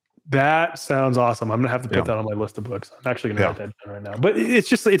 That sounds awesome. I'm going to have to put that on my list of books. I'm actually going to write that down right now. But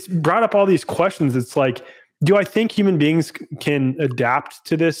it's brought up all these questions. It's like, do I think human beings can adapt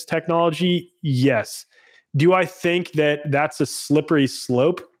to this technology? Yes. Do I think that that's a slippery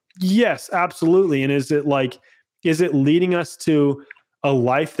slope? Yes, absolutely. And is it leading us to a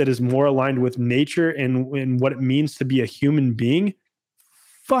life that is more aligned with nature and what it means to be a human being?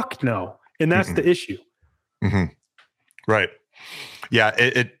 Fuck no. And that's the issue. Right.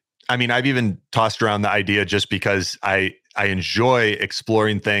 Yeah. I've even tossed around the idea just because I enjoy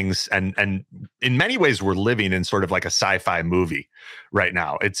exploring things, and in many ways we're living in sort of like a sci-fi movie right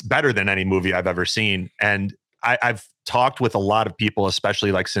now. It's better than any movie I've ever seen. And I've talked with a lot of people,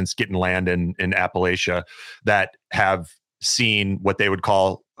 especially like since getting land in Appalachia, that have seen what they would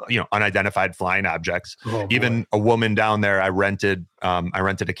call, unidentified flying objects. Even a woman down there, I rented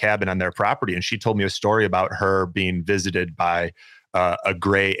a cabin on their property, and she told me a story about her being visited by a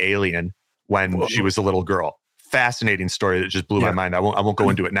gray alien when she was a little girl. Fascinating story that just blew my mind. I won't go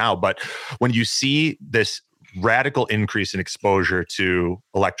into it now, but when you see this radical increase in exposure to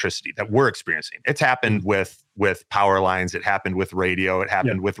electricity that we're experiencing, it's happened with power lines, it happened with radio, it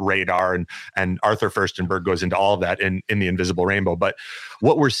happened with radar, and Arthur Furstenberg goes into all of that in The Invisible Rainbow. But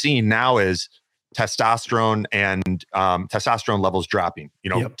what we're seeing now is testosterone and testosterone levels dropping,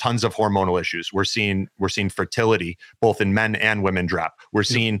 tons of hormonal issues. We're seeing fertility both in men and women drop. We're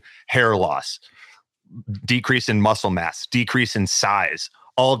seeing hair loss, decrease in muscle mass, decrease in size,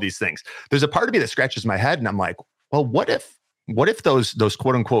 all of these things. There's a part of me that scratches my head and I'm like, well, what if those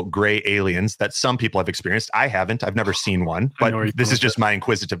quote unquote gray aliens that some people have experienced, I haven't, I've never seen one, but this is just my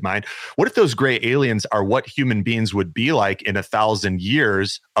inquisitive mind. What if those gray aliens are what human beings would be like in 1,000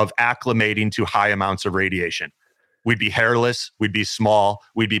 years of acclimating to high amounts of radiation? We'd be hairless, we'd be small,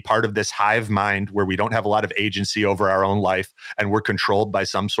 we'd be part of this hive mind where we don't have a lot of agency over our own life, and we're controlled by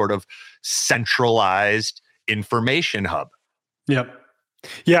some sort of centralized information hub. Yep.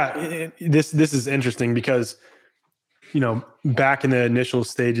 Yeah, this is interesting because, back in the initial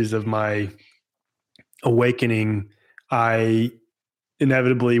stages of my awakening, I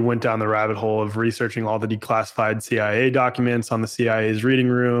inevitably went down the rabbit hole of researching all the declassified CIA documents on the CIA's reading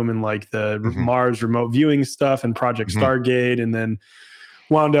room and like the Mars remote viewing stuff and Project Stargate, and then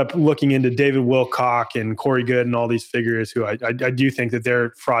wound up looking into David Wilcock and Corey Goode and all these figures who I do think that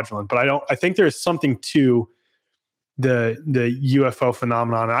they're fraudulent, but I think there's something to the UFO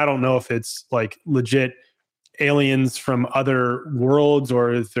phenomenon. I don't know if it's like legit aliens from other worlds,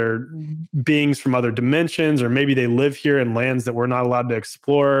 or if they're beings from other dimensions, or maybe they live here in lands that we're not allowed to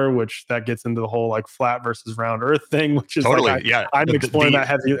explore, which that gets into the whole like flat versus round earth thing, which is totally, like, yeah. I'm exploring that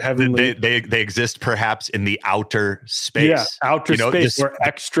heavily. They exist perhaps in the outer space. Yeah, outer space or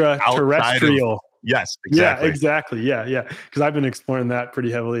extraterrestrial. Yes, exactly. Yeah, exactly. Yeah. Because I've been exploring that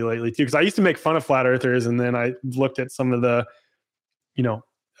pretty heavily lately too. Because I used to make fun of flat earthers, and then I looked at some of the,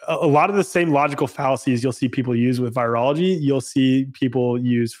 a lot of the same logical fallacies you'll see people use with virology, you'll see people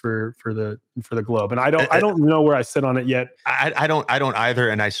use for the globe. And I don't know where I sit on it yet. I don't either.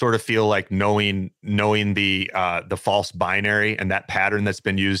 And I sort of feel like knowing the false binary and that pattern that's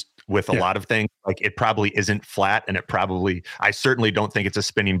been used with a lot of things, like it probably isn't flat, and I certainly don't think it's a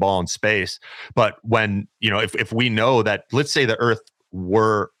spinning ball in space. But when, if we know that, let's say the Earth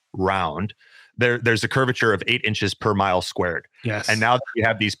were round, there's a curvature of 8 inches per mile squared. Yes. And now that you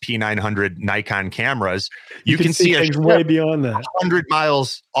have these P900 Nikon cameras, you can see things way beyond that, 100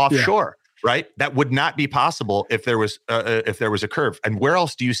 miles offshore. Right? That would not be possible if there was a curve. And where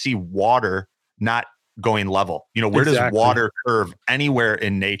else do you see water not going level? Where does water curve anywhere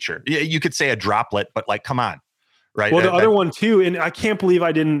in nature? You could say a droplet, but like, come on, right? Well, the other one too, and I can't believe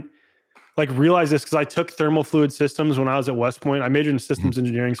I didn't realize this, because I took thermal fluid systems when I was at West Point. I majored in systems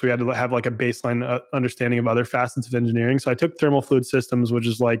engineering, so we had to have like a baseline understanding of other facets of engineering. So I took thermal fluid systems, which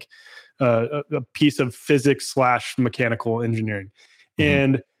is like a piece of physics / mechanical engineering,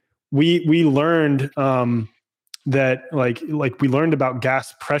 and we learned that like we learned about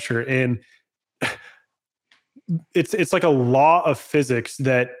gas pressure, and it's like a law of physics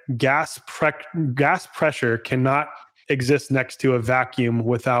that gas pressure cannot exist next to a vacuum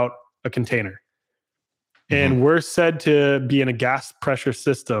without a container. And we're said to be in a gas pressure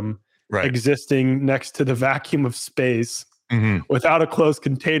system existing next to the vacuum of space without a closed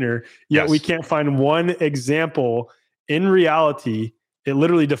container. Yet we can't find one example in reality. It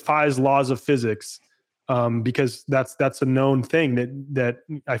literally defies laws of physics, because that's a known thing that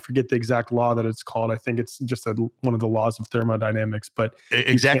I forget the exact law that it's called. I think it's just one of the laws of thermodynamics. But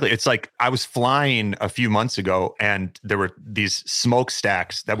exactly, it's like I was flying a few months ago, and there were these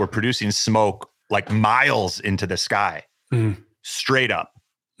smokestacks that were producing smoke like miles into the sky, straight up,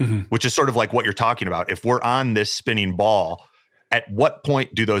 which is sort of like what you're talking about. If we're on this spinning ball, at what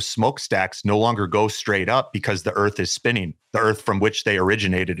point do those smokestacks no longer go straight up because the Earth is spinning? The Earth from which they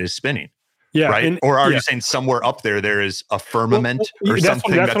originated is spinning. Yeah. Right. Or are you saying somewhere up there is a firmament or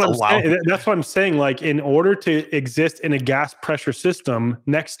something that's allowed? That's what I'm saying. Like, in order to exist in a gas pressure system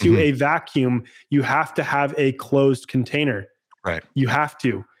next to a vacuum, you have to have a closed container. Right. You have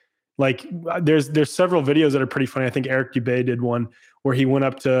to. Like, there's several videos that are pretty funny. I think Eric Dubay did one where he went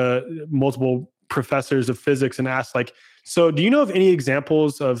up to multiple professors of physics and asked, like, so do you know of any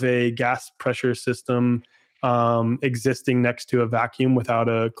examples of a gas pressure system existing next to a vacuum without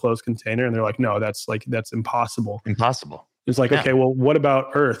a closed container? And they're like, no, that's impossible. It's like, okay, well, what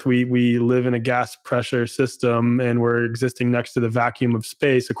about Earth? We live in a gas pressure system, and we're existing next to the vacuum of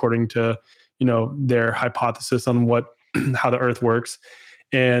space, according to, their hypothesis on how the Earth works.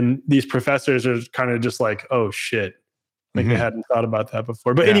 And these professors are kind of just like, oh shit. Like they hadn't thought about that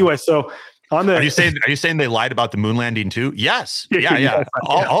before. But anyway, so are you saying they lied about the moon landing too? Yes. Yeah.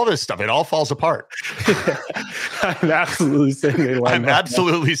 All this stuff, it all falls apart. I'm absolutely saying they lied. I'm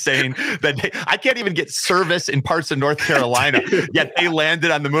absolutely saying that I can't even get service in parts of North Carolina, yet they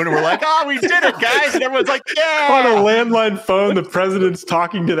landed on the moon and we're like, oh, we did it, guys. And everyone's like, yeah. On a landline phone, the president's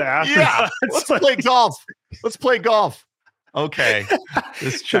talking to the astronauts. Yeah. Let's play golf. Okay,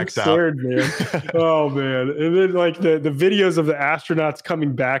 this checks absurd, out. Man. Oh man. And then like the videos of the astronauts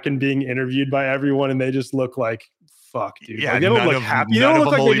coming back and being interviewed by everyone, and they just look like, fuck, dude. Yeah, like, they don't look happy. They don't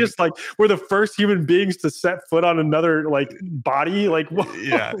look like they just like were the first human beings to set foot on another like body. Like what?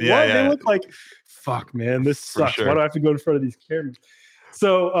 Yeah. They look like, fuck, man, this sucks. Sure. Why do I have to go in front of these cameras?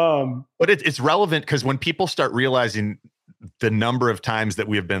 So but it's relevant because when people start realizing the number of times that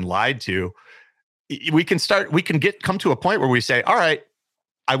we have been lied to, we can come to a point where we say, all right,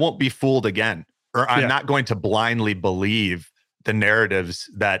 I won't be fooled again, or I'm not going to blindly believe the narratives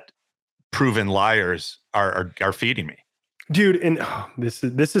that proven liars are feeding me. Dude. And this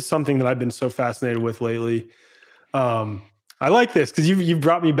is something that I've been so fascinated with lately. I like this because you've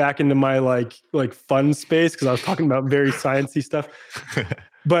brought me back into my like fun space because I was talking about very sciencey stuff.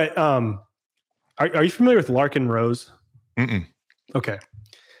 But are you familiar with Larkin Rose? Mm-mm. Okay.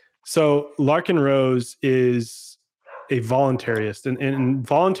 So Larkin Rose is a voluntarist, and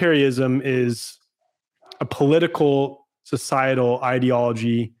voluntarism is a political, societal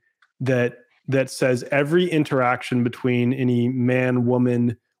ideology that says every interaction between any man,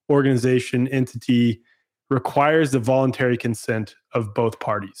 woman, organization, entity requires the voluntary consent of both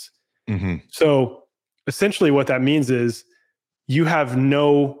parties. Mm-hmm. So essentially what that means is you have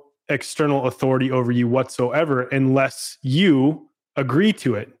no external authority over you whatsoever unless you agree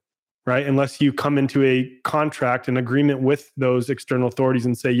to it, right? Unless you come into a contract, an agreement with those external authorities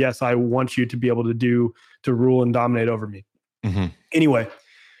and say, yes, I want you to be able to rule and dominate over me. Mm-hmm. Anyway,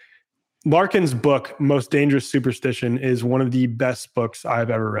 Larkin's book, Most Dangerous Superstition, is one of the best books I've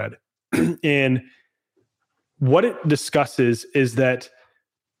ever read. And what it discusses is that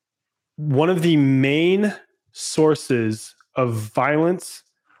one of the main sources of violence,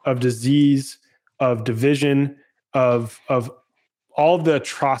 of disease, of division, of all the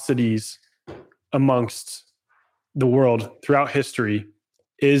atrocities amongst the world throughout history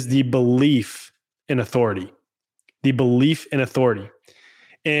is the belief in authority. The belief in authority.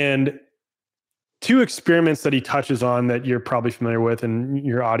 And two experiments that he touches on that you're probably familiar with and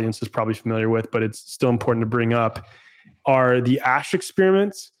your audience is probably familiar with, but it's still important to bring up, are the Asch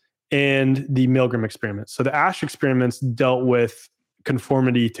experiments and the Milgram experiments. So the Asch experiments dealt with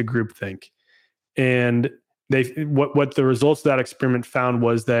conformity to groupthink. And what the results of that experiment found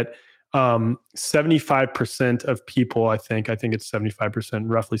was that 75% of people, I think it's 75%,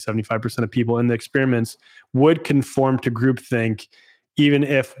 roughly 75% of people in the experiments would conform to groupthink, even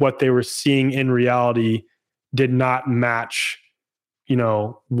if what they were seeing in reality did not match,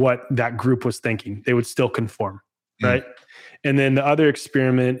 what that group was thinking. They would still conform, right? And then the other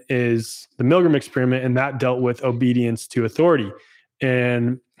experiment is the Milgram experiment, and that dealt with obedience to authority.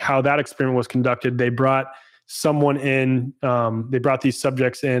 And how that experiment was conducted, they brought someone in, they brought these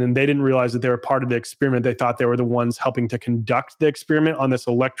subjects in, and they didn't realize that they were part of the experiment. They thought they were the ones helping to conduct the experiment on this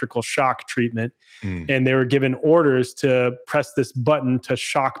electrical shock treatment. And they were given orders to press this button to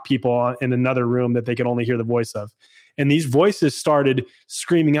shock people in another room that they could only hear the voice of. And these voices started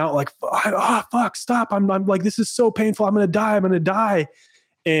screaming out like, oh, fuck, stop. I'm like, this is so painful. I'm going to die.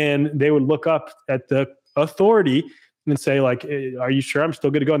 And they would look up at the authority and say like, are you sure I'm still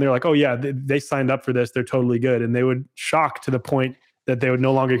good to go? And they're like, oh yeah, they signed up for this. They're totally good. And they would shock to the point that they would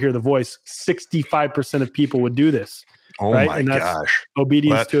no longer hear the voice. 65% of people would do this. Oh right? my And that's gosh.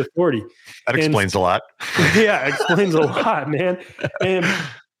 obedience to authority. That explains a lot. Yeah, explains a lot, man. And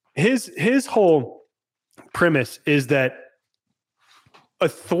his whole premise is that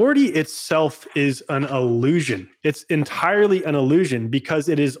authority itself is an illusion. It's entirely an illusion because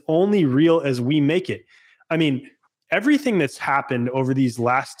it is only real as we make it. I mean, everything that's happened over these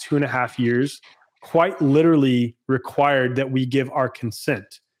last 2.5 years quite literally required that we give our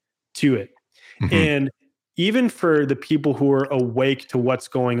consent to it. Mm-hmm. And even for the people who are awake to what's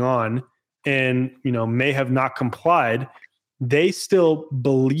going on and, may have not complied, they still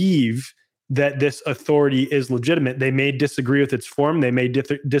believe that this authority is legitimate. They may disagree with its form. They may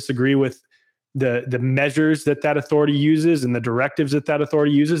disagree with the measures that authority uses and the directives that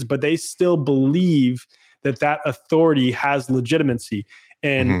authority uses, but they still believe that authority has legitimacy.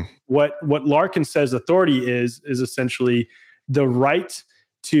 And what Larkin says authority is essentially the right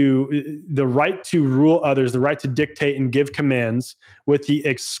to rule others, the right to dictate and give commands with the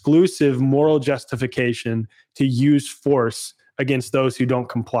exclusive moral justification to use force against those who don't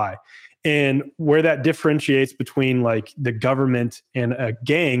comply. And where that differentiates between like the government and a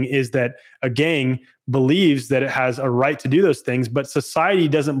gang is that a gang believes that it has a right to do those things, but society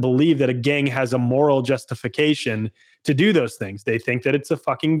doesn't believe that a gang has a moral justification to do those things. They think that it's a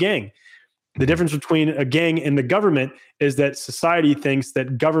fucking gang. The difference between a gang and the government is that society thinks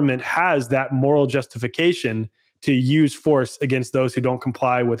that government has that moral justification to use force against those who don't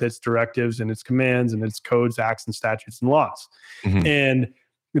comply with its directives and its commands and its codes, acts, and statutes and laws. Mm-hmm. And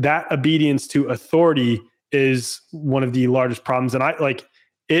that obedience to authority is one of the largest problems. And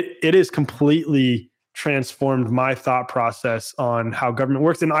it has completely transformed my thought process on how government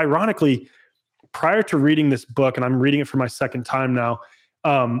works. And ironically, prior to reading this book, and I'm reading it for my second time now,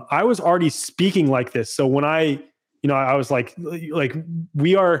 I was already speaking like this. So when I was like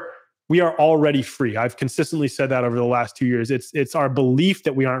we are we are already free. I've consistently said that over the last 2 years. It's our belief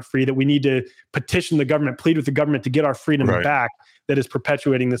that we aren't free, that we need to petition the government, plead with the government to get our freedom back, that is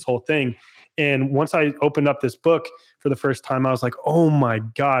perpetuating this whole thing. And once I opened up this book for the first time, I was like, oh my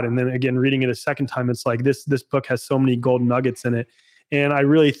God. And then again, reading it a second time, it's like this book has so many gold nuggets in it. And I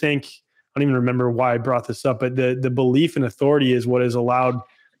really think, I don't even remember why I brought this up, but the belief in authority is what has allowed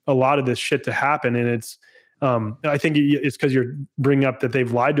a lot of this shit to happen. And it's, I think it's because you're bringing up that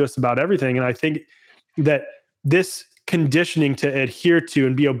they've lied to us about everything. And I think that this conditioning to adhere to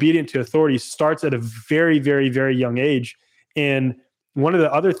and be obedient to authority starts at a very, very, very young age. And one of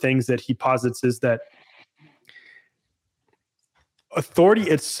the other things that he posits is that authority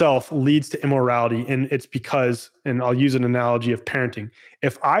itself leads to immorality. And it's because, and I'll use an analogy of parenting.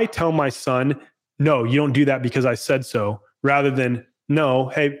 If I tell my son, no, you don't do that because I said so, rather than, no,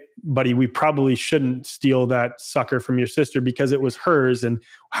 hey, buddy, we probably shouldn't steal that sucker from your sister because it was hers. And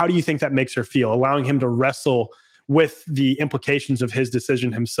how do you think that makes her feel? Allowing him to wrestle with the implications of his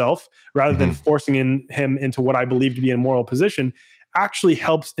decision himself, rather than forcing him into what I believe to be a moral position, actually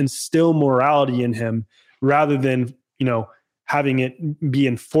helps instill morality in him, rather than, having it be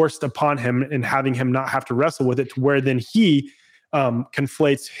enforced upon him and having him not have to wrestle with it, to where then he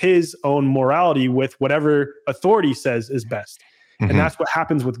conflates his own morality with whatever authority says is best. And that's what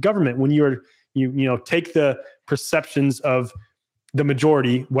happens with government. When you take the perceptions of the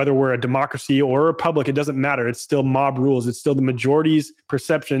majority, whether we're a democracy or a republic, it doesn't matter. It's still mob rules. It's still the majority's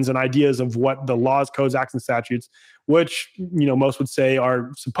perceptions and ideas of what the laws, codes, acts, and statutes, which, most would say are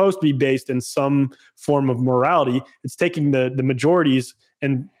supposed to be based in some form of morality. It's taking the majorities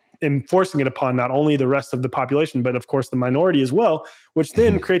and enforcing it upon not only the rest of the population, but of course the minority as well, which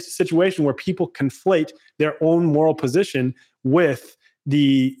then creates a situation where people conflate their own moral position with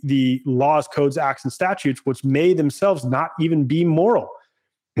the laws, codes, acts, and statutes, which may themselves not even be moral,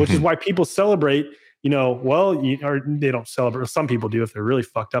 which is why people celebrate, or they don't celebrate. Some people do if they're really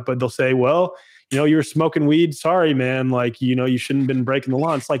fucked up, but they'll say, well, you were smoking weed. Sorry, man. Like, you shouldn't have been breaking the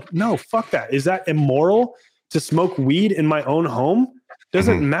law. It's like, no, fuck that. Is that immoral to smoke weed in my own home?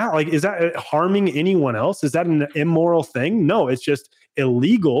 Doesn't matter. Like, is that harming anyone else? Is that an immoral thing? No, it's just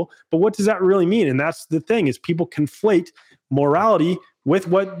illegal. But what does that really mean? And that's the thing, is people conflate morality with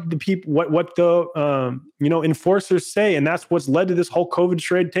what the people, what the enforcers say, and that's what's led to this whole COVID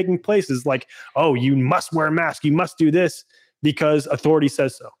charade taking place. Is like, oh, you must wear a mask, you must do this because authority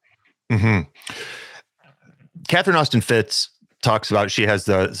says so. Catherine Austin Fitts talks about, she has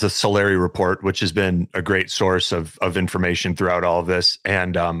the Solari report, which has been a great source of information throughout all of this,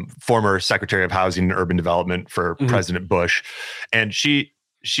 and former Secretary of Housing and Urban Development for President Bush, and she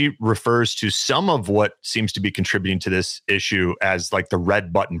refers to some of what seems to be contributing to this issue as like the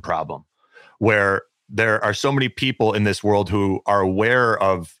red button problem, where there are so many people in this world who are aware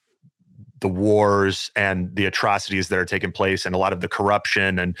of the wars and the atrocities that are taking place, and a lot of the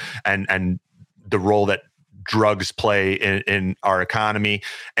corruption and the role that drugs play in our economy.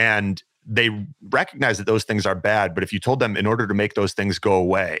 And they recognize that those things are bad, but if you told them, in order to make those things go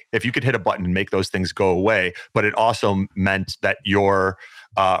away, if you could hit a button and make those things go away, but it also meant that your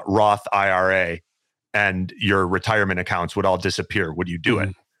Roth IRA and your retirement accounts would all disappear, would you do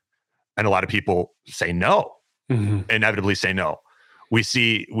it? And a lot of people say no, inevitably say no. We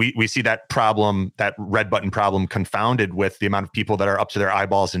see that problem, that red button problem, confounded with the amount of people that are up to their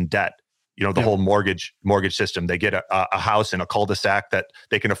eyeballs in debt. The whole mortgage system. They get a house in a cul-de-sac that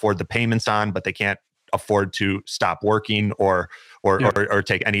they can afford the payments on, but they can't afford to stop working or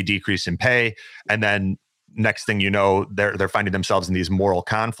take any decrease in pay. And then next thing you know, they're finding themselves in these moral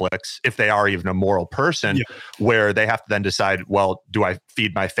conflicts, if they are even a moral person, where they have to then decide, well, do I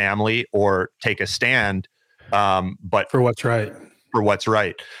feed my family or take a stand? But for what's right.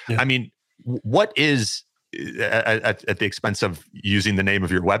 I mean, what is, at the expense of using the name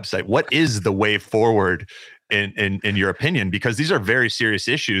of your website, what is the way forward in your opinion? Because these are very serious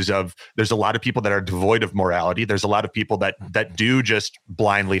issues. There's a lot of people that are devoid of morality. There's a lot of people that do just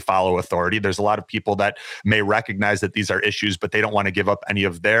blindly follow authority. There's a lot of people that may recognize that these are issues, but they don't want to give up any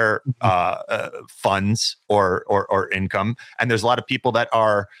of their funds or income. And there's a lot of people that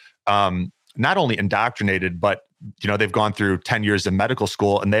are not only indoctrinated, but they've gone through 10 years of medical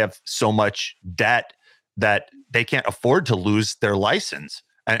school and they have so much debt that they can't afford to lose their license.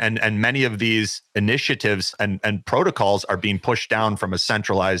 And many of these initiatives and protocols are being pushed down from a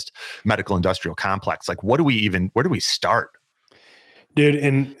centralized medical industrial complex. Like, where do we start? Dude,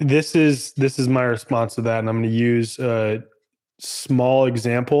 and this is my response to that. And I'm going to use a small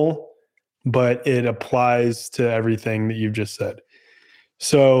example, but it applies to everything that you've just said.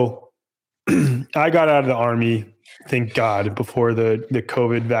 So I got out of the Army thank God, before the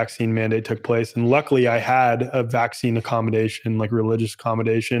COVID vaccine mandate took place. And luckily I had a vaccine accommodation, like religious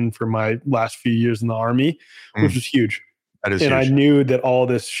accommodation for my last few years in the Army, which was huge. That is and huge. I knew that all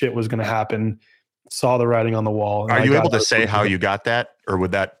this shit was going to happen, saw the writing on the wall. Are you able to say how you got that, or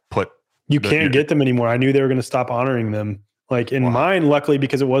would that put... You can't get them anymore. I knew they were going to stop honoring them. Like in mine, luckily,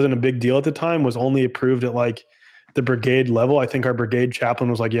 because it wasn't a big deal at the time, was only approved at like the brigade level. I think our brigade chaplain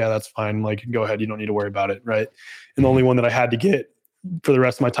was like, yeah, that's fine. Like, go ahead. You don't need to worry about it. Right. And the only one that I had to get for the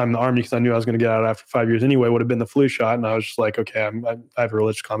rest of my time in the Army, because I knew I was going to get out after 5 years anyway, would have been the flu shot. And I was just like, okay, I have a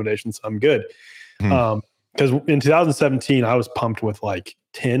religious accommodation, so I'm good. Because in 2017, I was pumped with like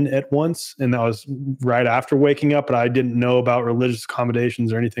 10 at once. And that was right after waking up, but I didn't know about religious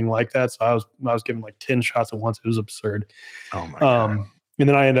accommodations or anything like that. So I was given like 10 shots at once. It was absurd. Oh my God. And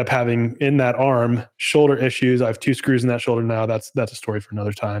then I ended up having in that arm shoulder issues. I have 2 screws in that shoulder now. That's a story for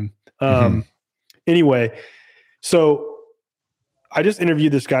another time. Anyway, so I just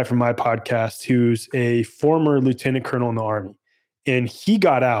interviewed this guy from my podcast who's a former lieutenant colonel in the Army, and he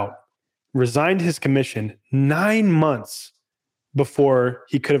got out, resigned his commission 9 months before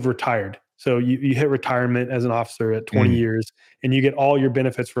he could have retired. So you hit retirement as an officer at 20 years, and you get all your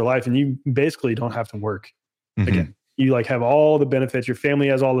benefits for life, and you basically don't have to work again. You like have all the benefits. Your family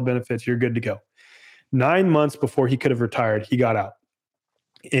has all the benefits. You're good to go. 9 months before he could have retired, he got out,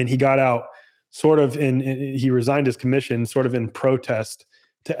 and he got out sort of he resigned his commission sort of in protest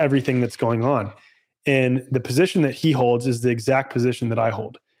to everything that's going on. And the position that he holds is the exact position that I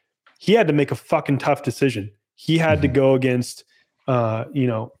hold. He had to make a fucking tough decision. He had to go against,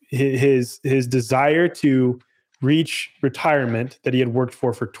 his desire to reach retirement that he had worked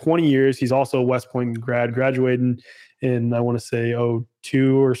for 20 years. He's also a West Point grad, graduated in I want to say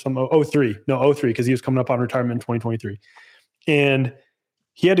 02 or some 03, because he was coming up on retirement in 2023. And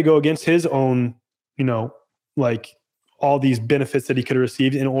he had to go against his own, like all these benefits that he could have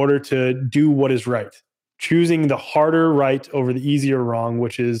received in order to do what is right. Choosing the harder right over the easier wrong,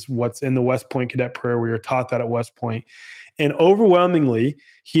 which is what's in the West Point Cadet Prayer. We were taught that at West Point. And overwhelmingly,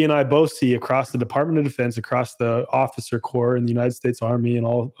 he and I both see across the Department of Defense, across the officer corps in the United States Army and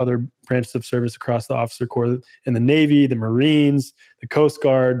all other branches of service across the officer corps in the Navy, the Marines, the Coast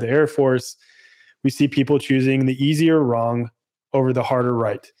Guard, the Air Force, we see people choosing the easier wrong over the harder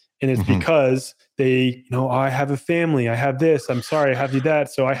right. And it's because they, I have a family, I have this, I'm sorry, I have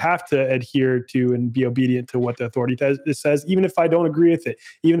that. So I have to adhere to and be obedient to what the authority says, even if I don't agree with it,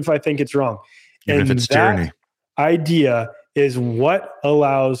 even if I think it's wrong. Even if it's tyranny. Idea is what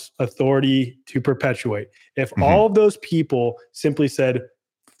allows authority to perpetuate. If all of those people simply said,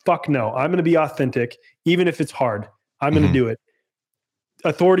 fuck no, I'm going to be authentic, even if it's hard, I'm going to do it,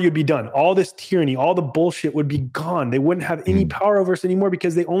 authority would be done. All this tyranny, all the bullshit would be gone. They wouldn't have any power over us anymore,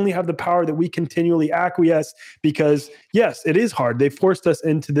 because they only have the power that we continually acquiesce because, yes, it is hard. They forced us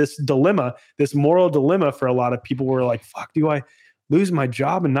into this dilemma, this moral dilemma for a lot of people who are like, fuck, do I lose my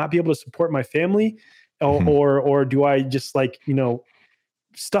job and not be able to support my family? Or do I just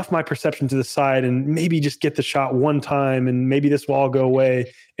stuff my perception to the side and maybe just get the shot one time and maybe this will all go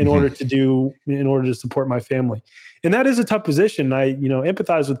away in order to support my family? And that is a tough position. I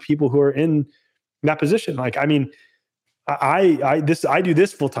empathize with people who are in that position. Like, I mean, I do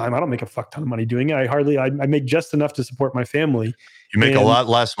this full time. I don't make a fuck ton of money doing it. I make just enough to support my family. You make a lot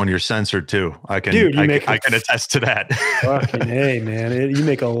less when you're censored too. I can attest to that. Fucking hey, man, you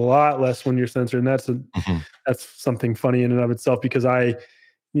make a lot less when you're censored, and that's something funny in and of itself, because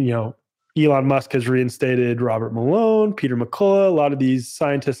Elon Musk has reinstated Robert Malone, Peter McCullough, a lot of these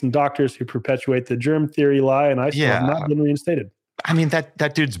scientists and doctors who perpetuate the germ theory lie, and I still have not been reinstated. I mean,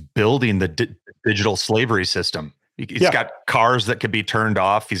 that dude's building the digital slavery system. He's got cars that could be turned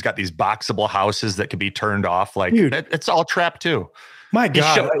off. He's got these boxable houses that could be turned off. Like, it's all trap too. My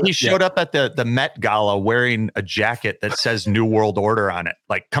God. He showed up at the Met Gala wearing a jacket that says New World Order on it.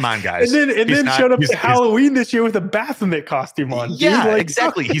 Like, come on, guys. And then showed up to Halloween this year with a Baphomet costume on. Yeah,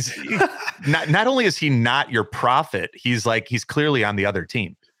 exactly. He's not only is he not your prophet, he's clearly on the other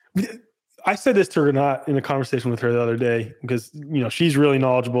team. I said this to Renat in a conversation with her the other day, because she's really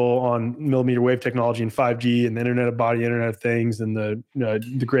knowledgeable on millimeter wave technology and 5G and the Internet of Body, Internet of Things, and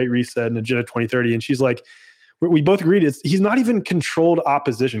the Great Reset and Agenda 2030. And she's like, we both agreed he's not even controlled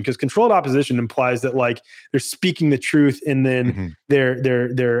opposition, because controlled opposition implies that like they're speaking the truth and then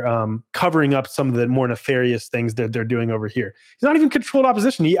they're covering up some of the more nefarious things that they're doing over here. He's not even controlled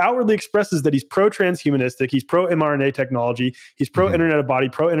opposition. He outwardly expresses that he's pro-transhumanistic, he's pro-mRNA technology, he's pro-Internet of Body,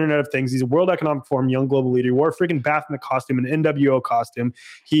 pro-Internet of Things. He's a World Economic Forum young global leader. He wore a freaking Baphomet costume, an NWO costume.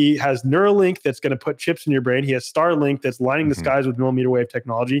 He has Neuralink that's going to put chips in your brain. He has Starlink that's lining the skies with millimeter wave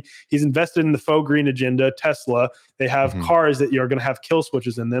technology. He's invested in the faux green agenda, Tesla. Tesla. They have cars that are going to have kill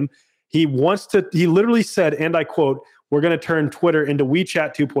switches in them. He literally said, and I quote, "We're going to turn Twitter into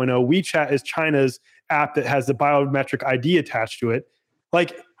WeChat 2.0. WeChat is China's app that has the biometric ID attached to it."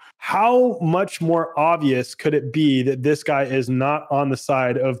 Like, how much more obvious could it be that this guy is not on the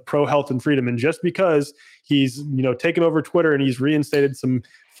side of pro health and freedom? And just because he's, taken over Twitter and he's reinstated some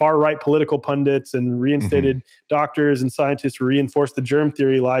far right political pundits and reinstated doctors and scientists to reinforce the germ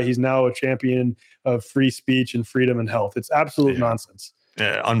theory lie, he's now a champion of free speech and freedom and health. It's absolute nonsense.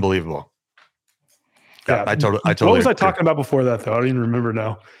 Yeah, unbelievable. Yeah, I totally. What was I talking about before that, though? I don't even remember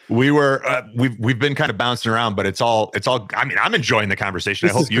now. We were we've been kind of bouncing around, but it's all. I mean, I'm enjoing the conversation.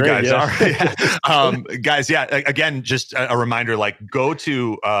 I hope you guys are. Guys, again, just a reminder: like, go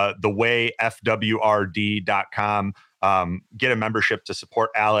to thewayfwrd.com. Get a membership to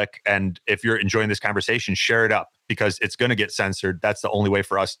support Alec, and if you're enjoying this conversation, share it up because it's going to get censored. That's the only way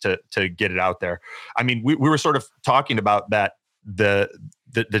for us to get it out there. I mean, we were sort of talking about that the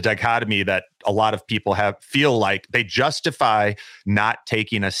dichotomy that a lot of people feel like they justify not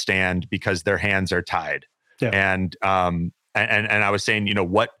taking a stand because their hands are tied. Yeah. And I was saying,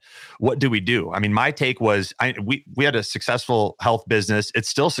 what do we do? I mean, my take was we had a successful health business. It's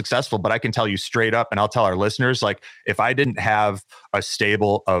still successful, but I can tell you straight up, and I'll tell our listeners, like, if I didn't have a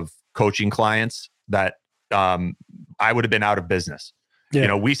stable of coaching clients, that I would have been out of business.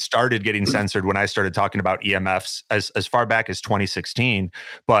 Yeah. We started getting censored when I started talking about EMFs as far back as 2016,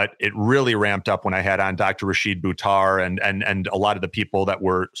 but it really ramped up when I had on Dr. Rashid Buttar and a lot of the people that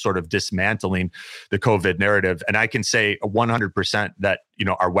were sort of dismantling the COVID narrative. And I can say 100% that,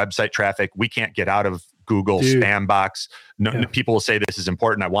 our website traffic, we can't get out of Google spam box. People will say this is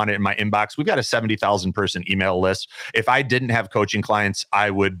important. I want it in my inbox. We've got a 70,000 person email list. If I didn't have coaching clients, I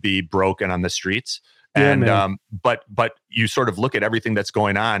would be broken on the streets. And, but you sort of look at everything that's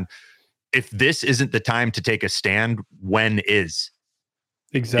going on. If this isn't the time to take a stand, when is?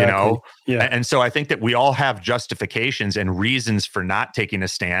 Exactly. Yeah. And so I think that we all have justifications and reasons for not taking a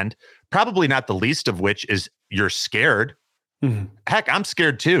stand, probably not the least of which is you're scared. Heck, I'm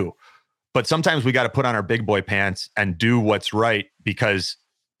scared too. But sometimes we got to put on our big boy pants and do what's right, because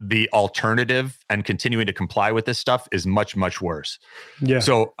the alternative and continuing to comply with this stuff is much, much worse. Yeah.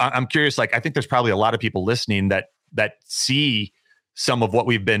 So I'm curious, like, I think there's probably a lot of people listening that see some of what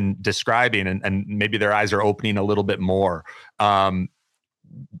we've been describing and maybe their eyes are opening a little bit more.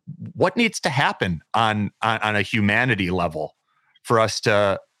 What needs to happen on a humanity level for us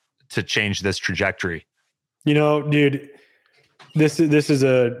to change this trajectory? Dude, this is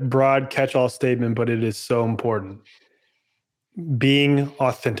a broad catch-all statement, but it is so important. Being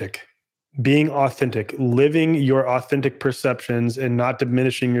authentic, living your authentic perceptions and not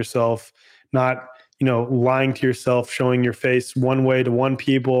diminishing yourself, not, lying to yourself, showing your face one way to one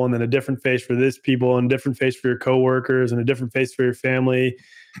people and then a different face for this people and a different face for your coworkers and a different face for your family,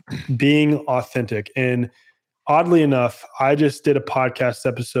 being authentic. And oddly enough, I just did a podcast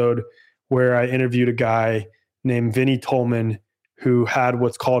episode where I interviewed a guy named Vinny Tolman who had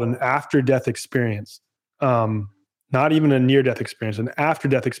what's called an after-death experience. Not even a near-death experience, an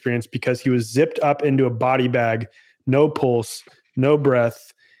after-death experience, because he was zipped up into a body bag, no pulse, no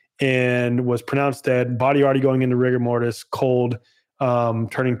breath, and was pronounced dead, body already going into rigor mortis, cold,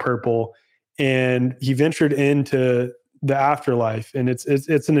 turning purple. And he ventured into the afterlife, and it's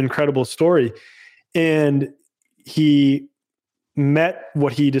an incredible story. And he met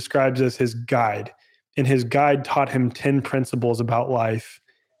what he describes as his guide, and his guide taught him 10 principles about life.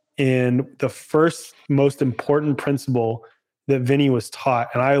 And the first most important principle that Vinny was taught,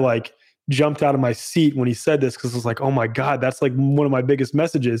 and I jumped out of my seat when he said this, because I was like, oh my God, that's like one of my biggest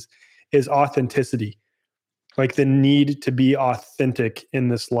messages, is authenticity. Like the need to be authentic in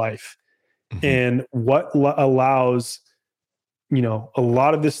this life. And what allows, a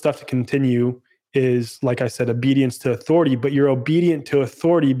lot of this stuff to continue is, like I said, obedience to authority, but you're obedient to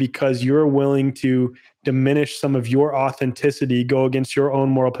authority because you're willing to diminish some of your authenticity, go against your own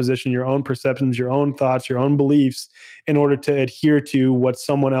moral position, your own perceptions, your own thoughts, your own beliefs, in order to adhere to what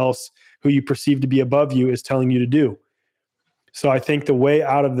someone else who you perceive to be above you is telling you to do. So I think the way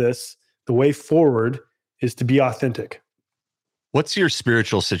out of this, the way forward, is to be authentic. What's your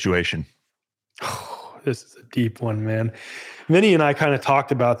spiritual situation? This is a deep one, man. Vinny and I kind of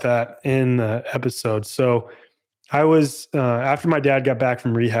talked about that in the episode. So I was, after my dad got back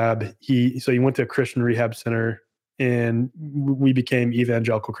from rehab, he went to a Christian rehab center, and we became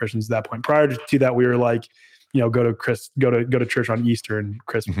evangelical Christians at that point. Prior to that, we were like, go to church on Easter and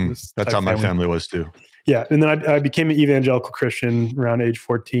Christmas. That's how my family was too. Yeah. And then I became an evangelical Christian around age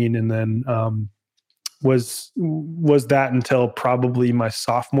 14, and then was that until probably my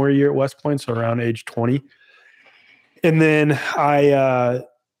sophomore year at West Point, so around age 20. And then I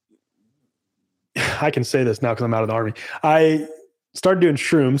can say this now because I'm out of the Army. I started doing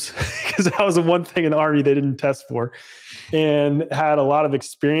shrooms because that was the one thing in the Army they didn't test for, and had a lot of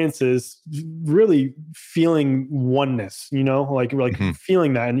experiences really feeling oneness, like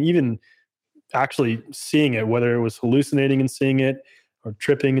feeling that, and even actually seeing it, whether it was hallucinating and seeing it or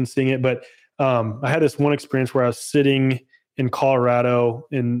tripping and seeing it. But I had this one experience where I was sitting in Colorado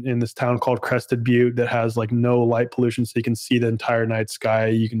in this town called Crested Butte that has like no light pollution. So you can see the entire night sky.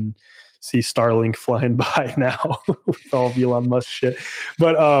 You can see Starlink flying by now with all of Elon Musk shit.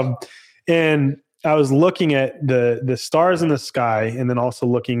 But, and I was looking at the stars in the sky, and then also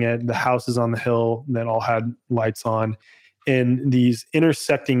looking at the houses on the hill that all had lights on, and these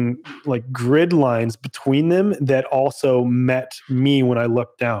intersecting like grid lines between them that also met me when I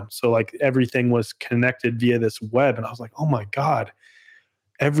looked down. So like everything was connected via this web. And I was like, oh my God,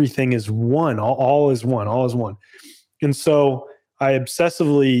 everything is one. All is one. All is one. And so I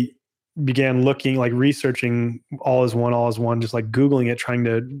obsessively began looking, like researching all is one, just like Googling it, trying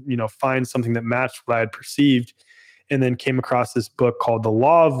to, find something that matched what I had perceived. And then came across this book called The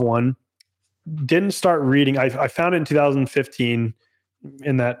Law of One. Didn't start reading. I found it in 2015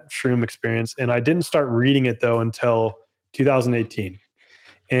 in that shroom experience. And I didn't start reading it though until 2018.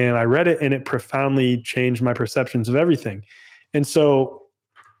 And I read it, and it profoundly changed my perceptions of everything. And so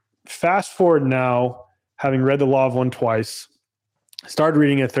fast forward now, having read The Law of One twice, started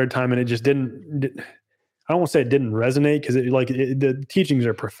reading it a third time, and it just didn't, I don't want to say it didn't resonate, because the teachings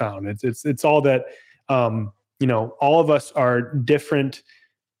are profound. It's all that, all of us are different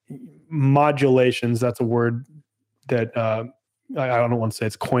modulations. That's a word that I don't want to say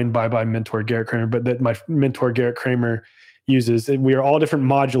it's coined by mentor Garrett Kramer, but that my mentor Garrett Kramer uses. We are all different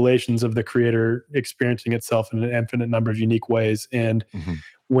modulations of the Creator experiencing itself in an infinite number of unique ways. And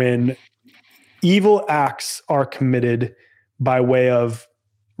when evil acts are committed by way of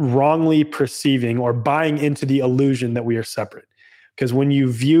wrongly perceiving or buying into the illusion that we are separate, because when you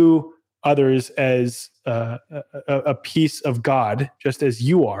view others as a piece of God, just as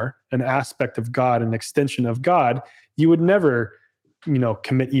you are an aspect of God, an extension of God, you would never,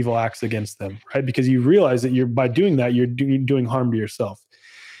 commit evil acts against them, right? Because you realize that by doing that, you're doing harm to yourself.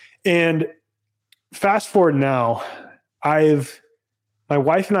 And fast forward now, my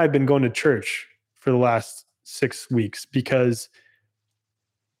wife and I have been going to church for the last 6 weeks because,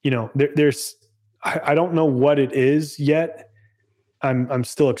 I don't know what it is yet. I'm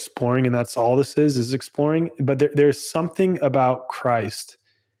still exploring, and that's all this is exploring. But there's something about Christ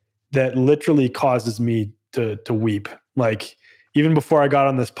that literally causes me to weep. Like, even before I got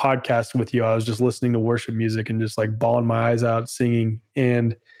on this podcast with you, I was just listening to worship music and just like bawling my eyes out, singing.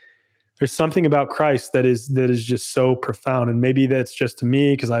 And there's something about Christ that is just so profound. And maybe that's just to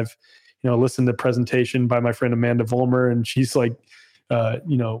me, because I've, listened to a presentation by my friend Amanda Vollmer, and she's like,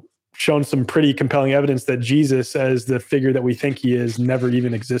 shown some pretty compelling evidence that Jesus, as the figure that we think he is, never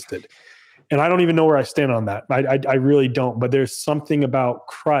even existed. And I don't even know where I stand on that. I really don't. But there's something about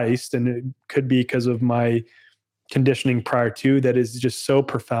Christ, and it could be because of my conditioning prior to, that is just so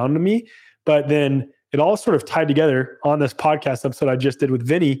profound to me. But then it all sort of tied together on this podcast episode I just did with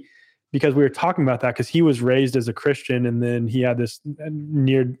Vinny, because we were talking about that, because he was raised as a Christian, and then he had this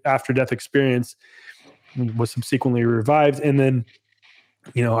near after death experience, was subsequently revived. And then,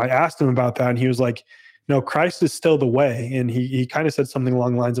 I asked him about that, and he was like, no, Christ is still the way. And he kind of said something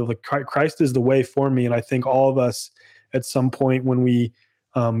along the lines of like, Christ is the way for me. And I think all of us at some point when we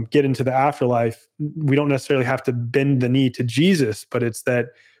get into the afterlife, we don't necessarily have to bend the knee to Jesus, but it's that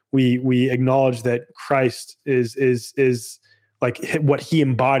we acknowledge that Christ is like what he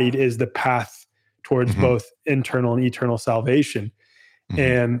embodied is the path towards both internal and eternal salvation.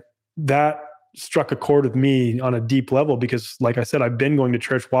 And that struck a chord with me on a deep level, because like I said, I've been going to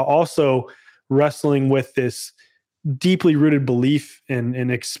church while also wrestling with this deeply rooted belief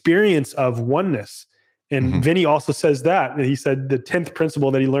and experience of oneness. And Vinny also says that. He said the 10th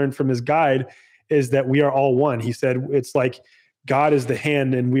principle that he learned from his guide is that we are all one. He said it's like God is the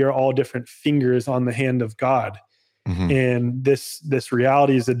hand, and we are all different fingers on the hand of God. And this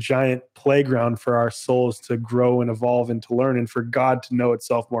reality is a giant playground for our souls to grow and evolve and to learn, and for God to know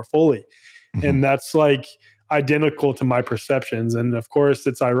itself more fully. And that's like identical to my perceptions. And of course,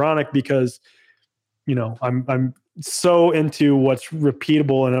 it's ironic because, I'm so into what's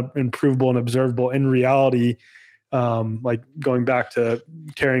repeatable and improvable and observable in reality. Like going back to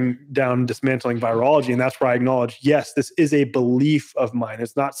tearing down, dismantling virology. And that's where I acknowledge, yes, this is a belief of mine.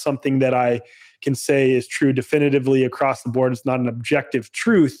 It's not something that I can say is true definitively across the board. It's not an objective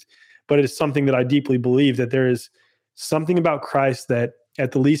truth, but it is something that I deeply believe, that there is something about Christ that,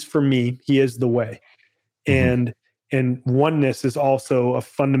 at the least for me, he is the way. And And oneness is also a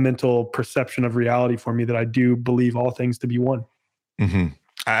fundamental perception of reality for me, that I do believe all things to be one. Mm-hmm.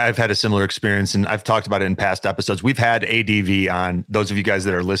 I've had a similar experience, and I've talked about it in past episodes. We've had ADV on. Those of you guys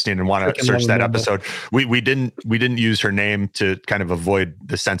that are listening and want to search that episode, we didn't use her name to kind of avoid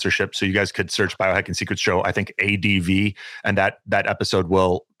the censorship. So you guys could search Biohacking Secrets Show, I think ADV, and that episode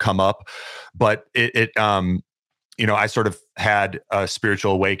will come up. But I sort of had a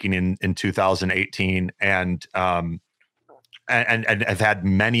spiritual awakening in 2018, and I've had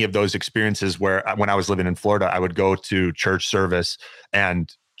many of those experiences where when I was living in Florida, I would go to church service,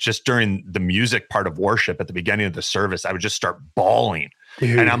 and just during the music part of worship at the beginning of the service, I would just start bawling.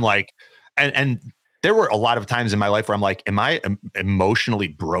 Dude. And I'm like, and there were a lot of times in my life where I'm like, am I emotionally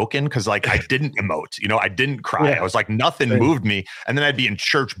broken? Cause like I didn't emote, I didn't cry. Yeah. I was like, nothing moved me. And then I'd be in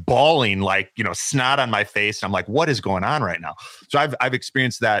church bawling, like, snot on my face. And I'm like, what is going on right now? So I've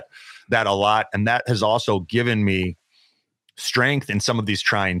experienced that a lot. And that has also given me strength in some of these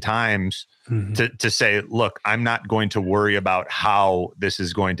trying times to say, look, I'm not going to worry about how this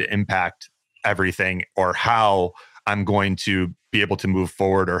is going to impact everything, or how I'm going to be able to move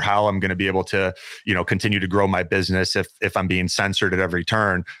forward, or how I'm going to be able to, continue to grow my business if I'm being censored at every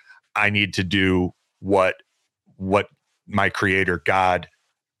turn. I need to do what my creator, God,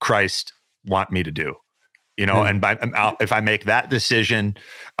 Christ want me to do. And if I make that decision,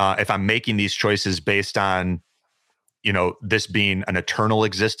 if I'm making these choices based on this being an eternal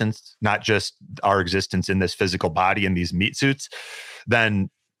existence, not just our existence in this physical body and these meat suits,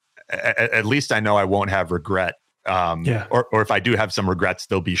 then at least I know I won't have regret. Or if I do have some regrets,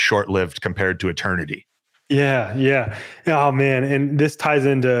 they'll be short-lived compared to eternity. Yeah. Oh man. And this ties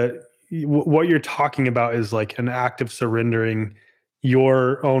into what you're talking about, is like an act of surrendering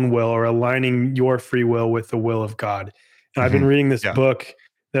your own will, or aligning your free will with the will of God. And I've been reading this book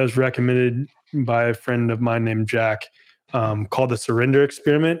that was recommended by a friend of mine named Jack, called The Surrender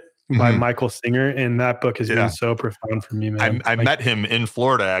Experiment by Michael Singer. And that book has been so profound for me, man. I met him in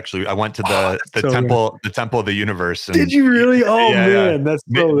Florida, actually. I went to the temple, the Temple of the Universe. And did you really? Oh man, that's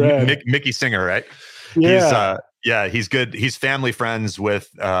so rad. Mickey Singer, right? Yeah. He's good. He's family friends with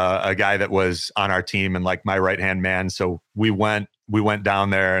a guy that was on our team and like my right-hand man. So we went down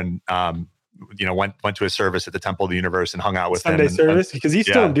there and went to a service at the Temple of the Universe and hung out with Sunday him. Sunday service, because he's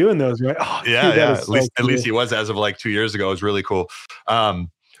still doing those, right? Oh, yeah. At least he was, as of like 2 years ago. It was really cool.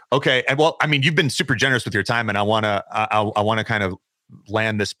 Okay. And well, I mean, you've been super generous with your time, and I want to kind of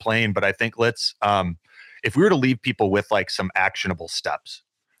land this plane, but I think let's, if we were to leave people with like some actionable steps,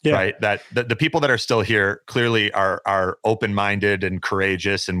 right? That the people that are still here clearly are open-minded and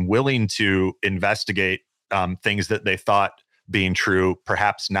courageous and willing to investigate things that they thought being true,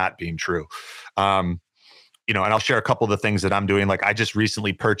 perhaps not being true. And I'll share a couple of the things that I'm doing. Like I just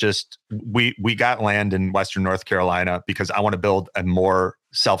recently purchased, we got land in Western North Carolina because I want to build a more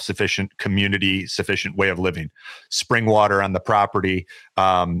self-sufficient, community-sufficient way of living. Spring water on the property.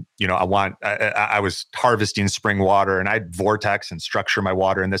 I was harvesting spring water, and I'd vortex and structure my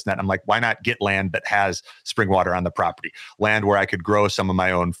water and this and that. I'm like, why not get land that has spring water on the property? Land where I could grow some of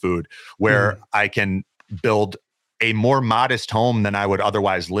my own food, where I can build a more modest home than I would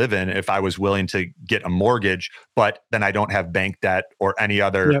otherwise live in if I was willing to get a mortgage, but then I don't have bank debt or any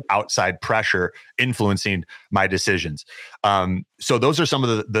other outside pressure influencing my decisions. So those are some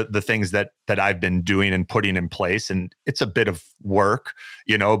of the things that I've been doing and putting in place. And it's a bit of work,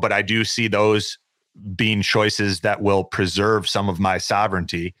 but I do see those being choices that will preserve some of my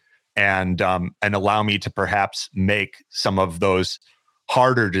sovereignty and allow me to perhaps make some of those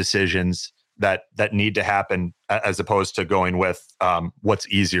harder decisions that need to happen, as opposed to going with what's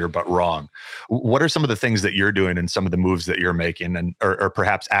easier but wrong. What are some of the things that you're doing and some of the moves that you're making, and or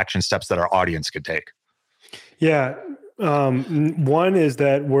perhaps action steps that our audience could take? Yeah. One is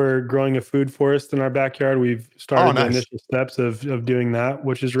that we're growing a food forest in our backyard. We've started the initial steps of doing that,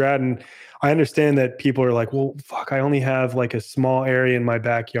 which is rad. And I understand that people are like, well, fuck, I only have like a small area in my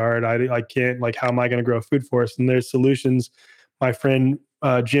backyard. I can't, like, how am I going to grow a food forest? And there's solutions. My friend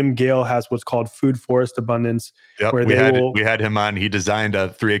Jim Gale has what's called food forest abundance. Yep, we had him on. He designed a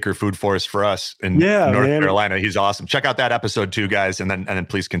 3-acre food forest for us in North Carolina. He's awesome. Check out that episode too, guys, and then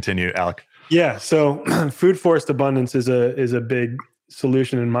please continue, Alec. Yeah, so food forest abundance is a big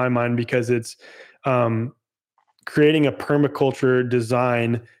solution in my mind, because it's creating a permaculture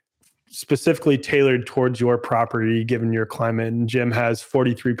design specifically tailored towards your property, given your climate. And Jim has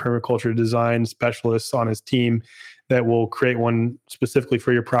 43 permaculture design specialists on his team that will create one specifically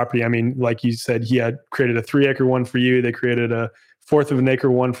for your property. I mean, like you said, he had created a 3-acre one for you. They created a 1/4 of an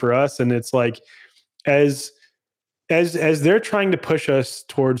acre one for us. And it's like, as as they're trying to push us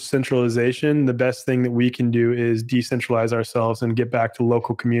towards centralization, the best thing that we can do is decentralize ourselves and get back to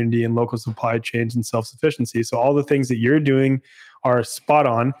local community and local supply chains and self-sufficiency. So all the things that you're doing are spot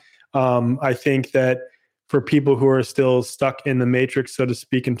on. I think that for people who are still stuck in the matrix, so to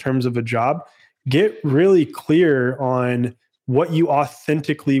speak, in terms of a job, get really clear on what you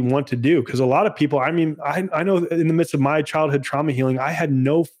authentically want to do. Because a lot of people, I mean, I know in the midst of my childhood trauma healing, I had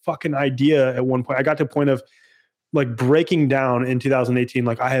no fucking idea at one point. I got to a point of like breaking down in 2018.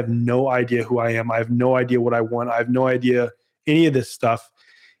 Like, I have no idea who I am. I have no idea what I want. I have no idea any of this stuff.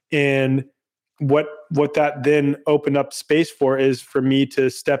 And what that then opened up space for is for me to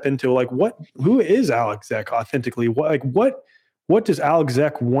step into like, who is Alex Zek authentically? What does Alex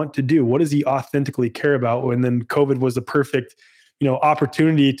Zek want to do? What does he authentically care about? And then COVID was the perfect,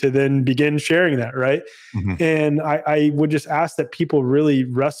 opportunity to then begin sharing that. Right. Mm-hmm. And I would just ask that people really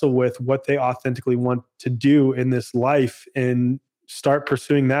wrestle with what they authentically want to do in this life and start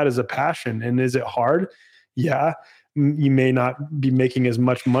pursuing that as a passion. And is it hard? Yeah. You may not be making as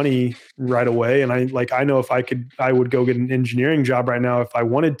much money right away. And I know if I would go get an engineering job right now if I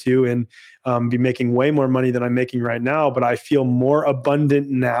wanted to, and be making way more money than I'm making right now. But I feel more abundant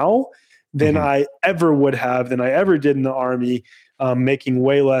now than mm-hmm. I ever would have, than I ever did in the Army, making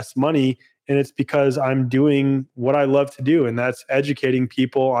way less money. And it's because I'm doing what I love to do. And that's educating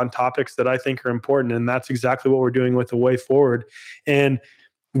people on topics that I think are important. And that's exactly what we're doing with The Way Forward. And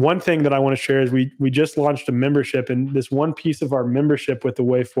one thing that I want to share is we just launched a membership, and this one piece of our membership with The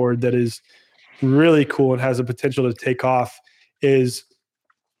Way Forward that is really cool and has the potential to take off is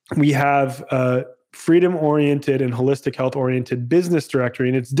we have a freedom-oriented and holistic health-oriented business directory.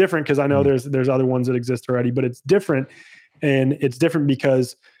 And it's different because I know there's other ones that exist already, but it's different. And it's different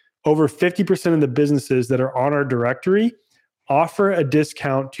because over 50% of the businesses that are on our directory offer a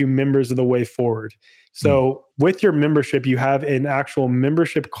discount to members of The Way Forward. So with your membership, you have an actual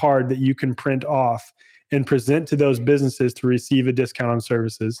membership card that you can print off and present to those businesses to receive a discount on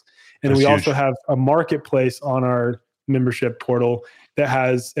services. And we also have a marketplace on our membership portal that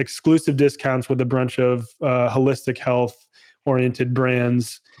has exclusive discounts with a bunch of holistic health oriented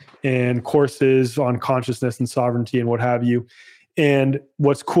brands and courses on consciousness and sovereignty and what have you. And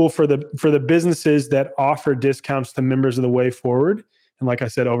what's cool for the businesses that offer discounts to members of The Way Forward, and like I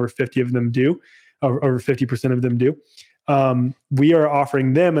said, over 50 of them do, over 50% of them do, we are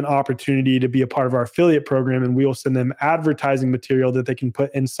offering them an opportunity to be a part of our affiliate program, and we will send them advertising material that they can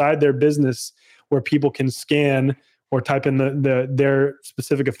put inside their business where people can scan or type in their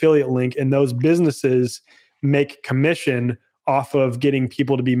specific affiliate link, and those businesses make commission off of getting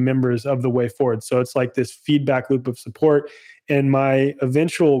people to be members of The Way Forward. So it's like this feedback loop of support. And my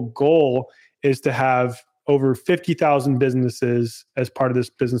eventual goal is to have over 50,000 businesses as part of this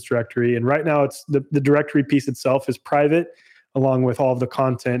business directory. And right now it's the directory piece itself is private, along with all of the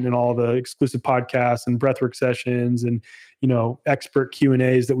content and all the exclusive podcasts and breathwork sessions and, expert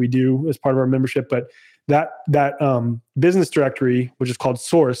Q&As that we do as part of our membership. But that business directory, which is called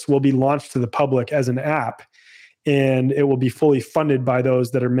Source, will be launched to the public as an app, and it will be fully funded by those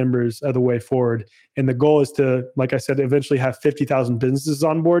that are members of The Way Forward. And the goal is to, like I said, eventually have 50,000 businesses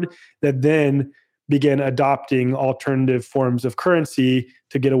on board that then begin adopting alternative forms of currency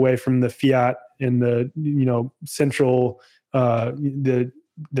to get away from the fiat and the, central, the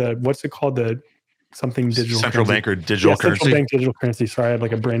what's it called? The something digital central currency. bank or digital currency. Central bank digital currency. Sorry, I had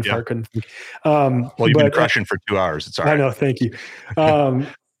like a brain fart. Couldn't think. Well, you've been crushing for 2 hours. It's all right. I know. Thank you.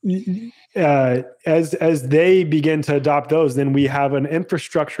 As they begin to adopt those, then we have an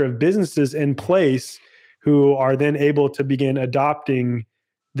infrastructure of businesses in place who are then able to begin adopting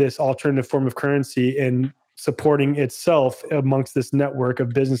this alternative form of currency and supporting itself amongst this network of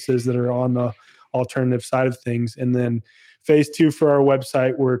businesses that are on the alternative side of things. And then phase 2 for our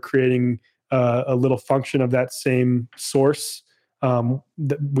website, we're creating a little function of that same Source. We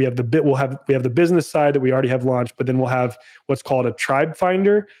have the business side that we already have launched, but then we'll have what's called a tribe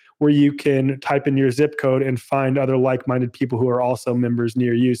finder, where you can type in your zip code and find other like-minded people who are also members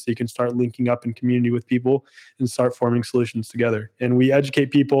near you, so you can start linking up in community with people and start forming solutions together. And we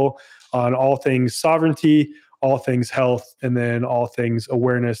educate people on all things sovereignty, all things health, and then all things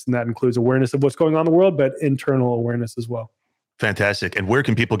awareness. And that includes awareness of what's going on in the world, but internal awareness as well. Fantastic. And where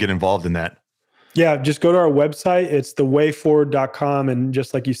can people get involved in that? Yeah, just go to our website. It's thewayforward.com. And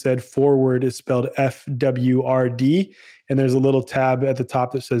just like you said, forward is spelled FWRD. And there's a little tab at the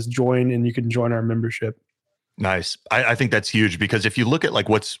top that says join, and you can join our membership. Nice. I think that's huge, because if you look at like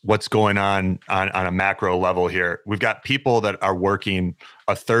what's going on a macro level here, we've got people that are working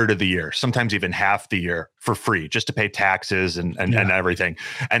a third of the year, sometimes even half the year for free, just to pay taxes and everything.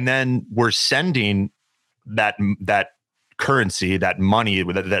 And then we're sending that currency, that money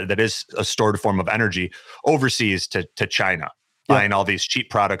that is a stored form of energy overseas to China, buying all these cheap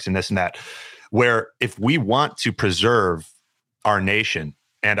products and this and that. Where if we want to preserve our nation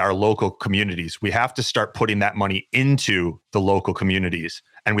and our local communities, we have to start putting that money into the local communities,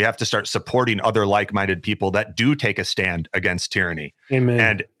 and we have to start supporting other like-minded people that do take a stand against tyranny. Amen.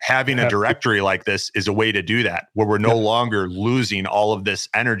 And having a directory like this is a way to do that, where we're no longer losing all of this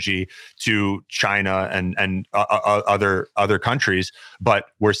energy to China and other countries, but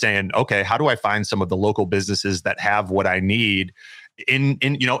we're saying, okay, how do I find some of the local businesses that have what I need in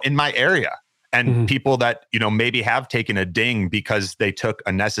my area? And people that, maybe have taken a ding because they took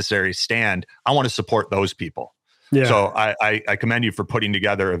a necessary stand. I want to support those people. Yeah. So I commend you for putting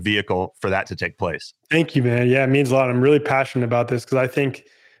together a vehicle for that to take place. Thank you, man. Yeah, it means a lot. I'm really passionate about this because I think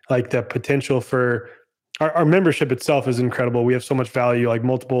like the potential for our membership itself is incredible. We have so much value, like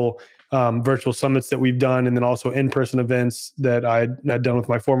multiple virtual summits that we've done, and then also in-person events that I'd done with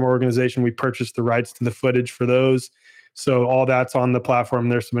my former organization. We purchased the rights to the footage for those. So all that's on the platform.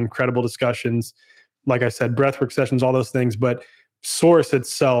 There's some incredible discussions, like I said, breathwork sessions, all those things. But Source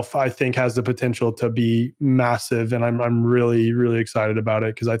itself, I think, has the potential to be massive, and I'm really, really excited about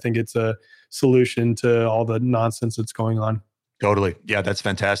it because I think it's a solution to all the nonsense that's going on. Totally, yeah, that's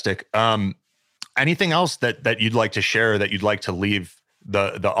fantastic. Anything else that you'd like to share, that you'd like to leave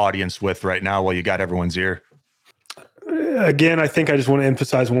the audience with right now while you got everyone's ear? Again, I think I just want to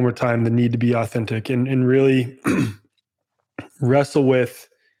emphasize one more time the need to be authentic and really wrestle with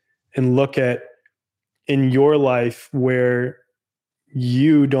and look at in your life where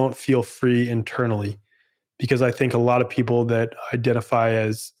you don't feel free internally. Because I think a lot of people that identify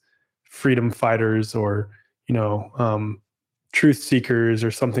as freedom fighters or, truth seekers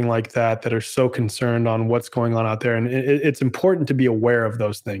or something like that are so concerned on what's going on out there. And it's important to be aware of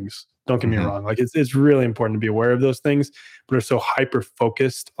those things. Don't get me wrong. Like it's really important to be aware of those things, but are so hyper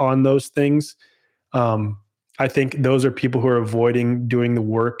focused on those things. I think those are people who are avoiding doing the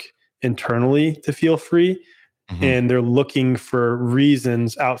work internally to feel free. And they're looking for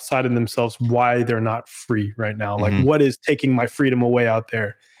reasons outside of themselves why they're not free right now. Like what is taking my freedom away out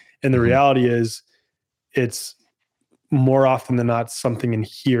there? And the reality is it's more often than not something in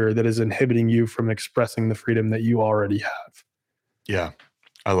here that is inhibiting you from expressing the freedom that you already have. Yeah,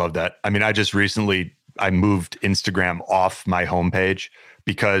 I love that. I mean, I moved Instagram off my homepage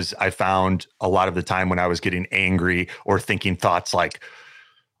because I found a lot of the time when I was getting angry or thinking thoughts like,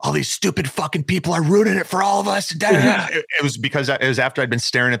 all these stupid fucking people are ruining it for all of us. It was because it was after I'd been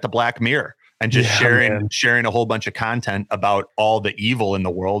staring at the black mirror and just sharing a whole bunch of content about all the evil in the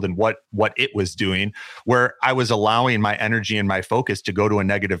world and what it was doing, where I was allowing my energy and my focus to go to a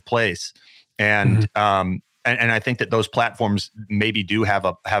negative place. And I think that those platforms maybe do have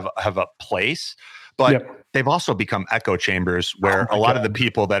a place, but they've also become echo chambers where a lot of the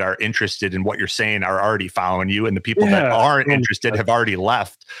people that are interested in what you're saying are already following you, and the people that aren't interested have already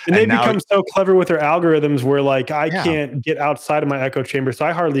left. And they become so clever with their algorithms where like I can't get outside of my echo chamber. So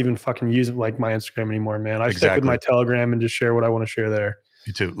I hardly even fucking use it like my Instagram anymore, man. I stick with my Telegram and just share what I want to share there.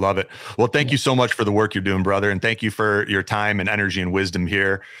 You too. Love it. Well, thank you so much for the work you're doing, brother. And thank you for your time and energy and wisdom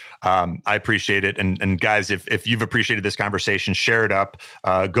here. I appreciate it. And guys, if you've appreciated this conversation, share it up.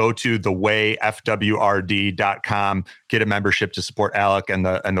 Go to thewayfwrd.com, get a membership to support Alec and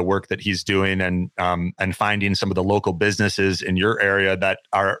the work that he's doing, and finding some of the local businesses in your area that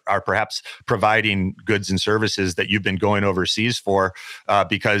are perhaps providing goods and services that you've been going overseas for,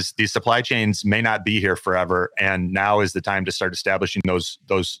 because these supply chains may not be here forever. And now is the time to start establishing those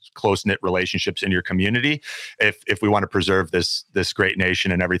close-knit relationships in your community if we want to preserve this great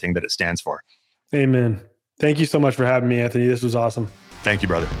nation and everything that it stands for. Amen. Thank you so much for having me, Anthony. This was awesome. Thank you,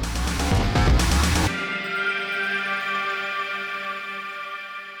 brother.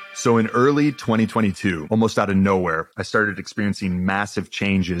 So in early 2022, almost out of nowhere, I started experiencing massive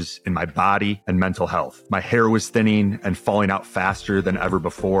changes in my body and mental health. My hair was thinning and falling out faster than ever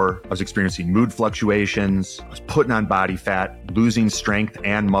before. I was experiencing mood fluctuations. I was putting on body fat, losing strength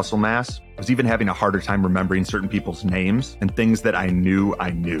and muscle mass. I was even having a harder time remembering certain people's names and things that I knew.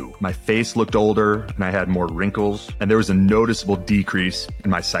 My face looked older and I had more wrinkles, and there was a noticeable decrease in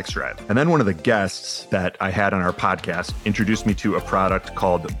my sex drive. And then one of the guests that I had on our podcast introduced me to a product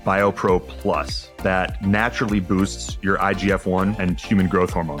called BioPro Plus that naturally boosts your IGF-1 and human growth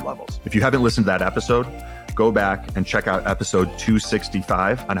hormone levels. If you haven't listened to that episode, go back and check out episode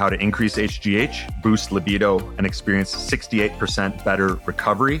 265 on how to increase HGH, boost libido, and experience 68% better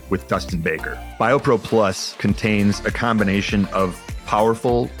recovery with Dustin Baker. BioPro Plus contains a combination of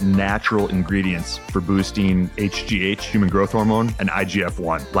powerful natural ingredients for boosting HGH, human growth hormone, and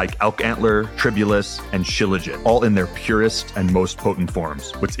IGF-1, like elk antler, tribulus, and shilajit, all in their purest and most potent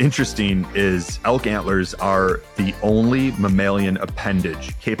forms. What's interesting is elk antlers are the only mammalian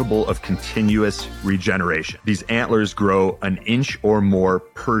appendage capable of continuous regeneration. These antlers grow an inch or more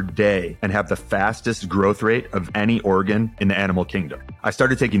per day and have the fastest growth rate of any organ in the animal kingdom. I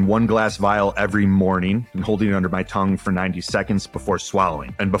started taking 1 glass vial every morning and holding it under my tongue for 90 seconds before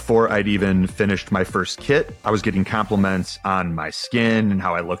swallowing. And before I'd even finished my first kit, I was getting compliments on my skin and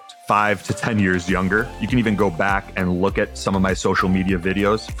how I looked 5 to 10 years younger. You can even go back and look at some of my social media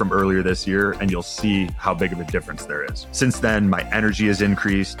videos from earlier this year, and you'll see how big of a difference there is. Since then, my energy has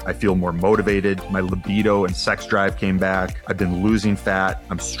increased. I feel more motivated. My libido and sex drive came back. I've been losing fat.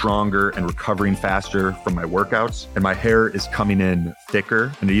 I'm stronger and recovering faster from my workouts. And my hair is coming in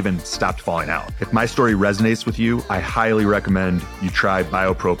thicker and it even stopped falling out. If my story resonates with you, I highly recommend you try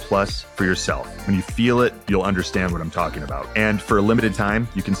BioPro Plus for yourself. When you feel it, you'll understand what I'm talking about. And for a limited time,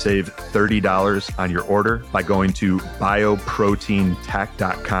 you can save $30 on your order by going to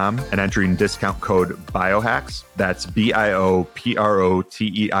bioproteintech.com and entering discount code BIOHACKS. That's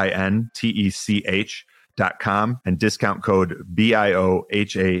BIOPROTEINTECH.com and discount code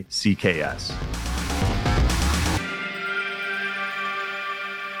BIOHACKS.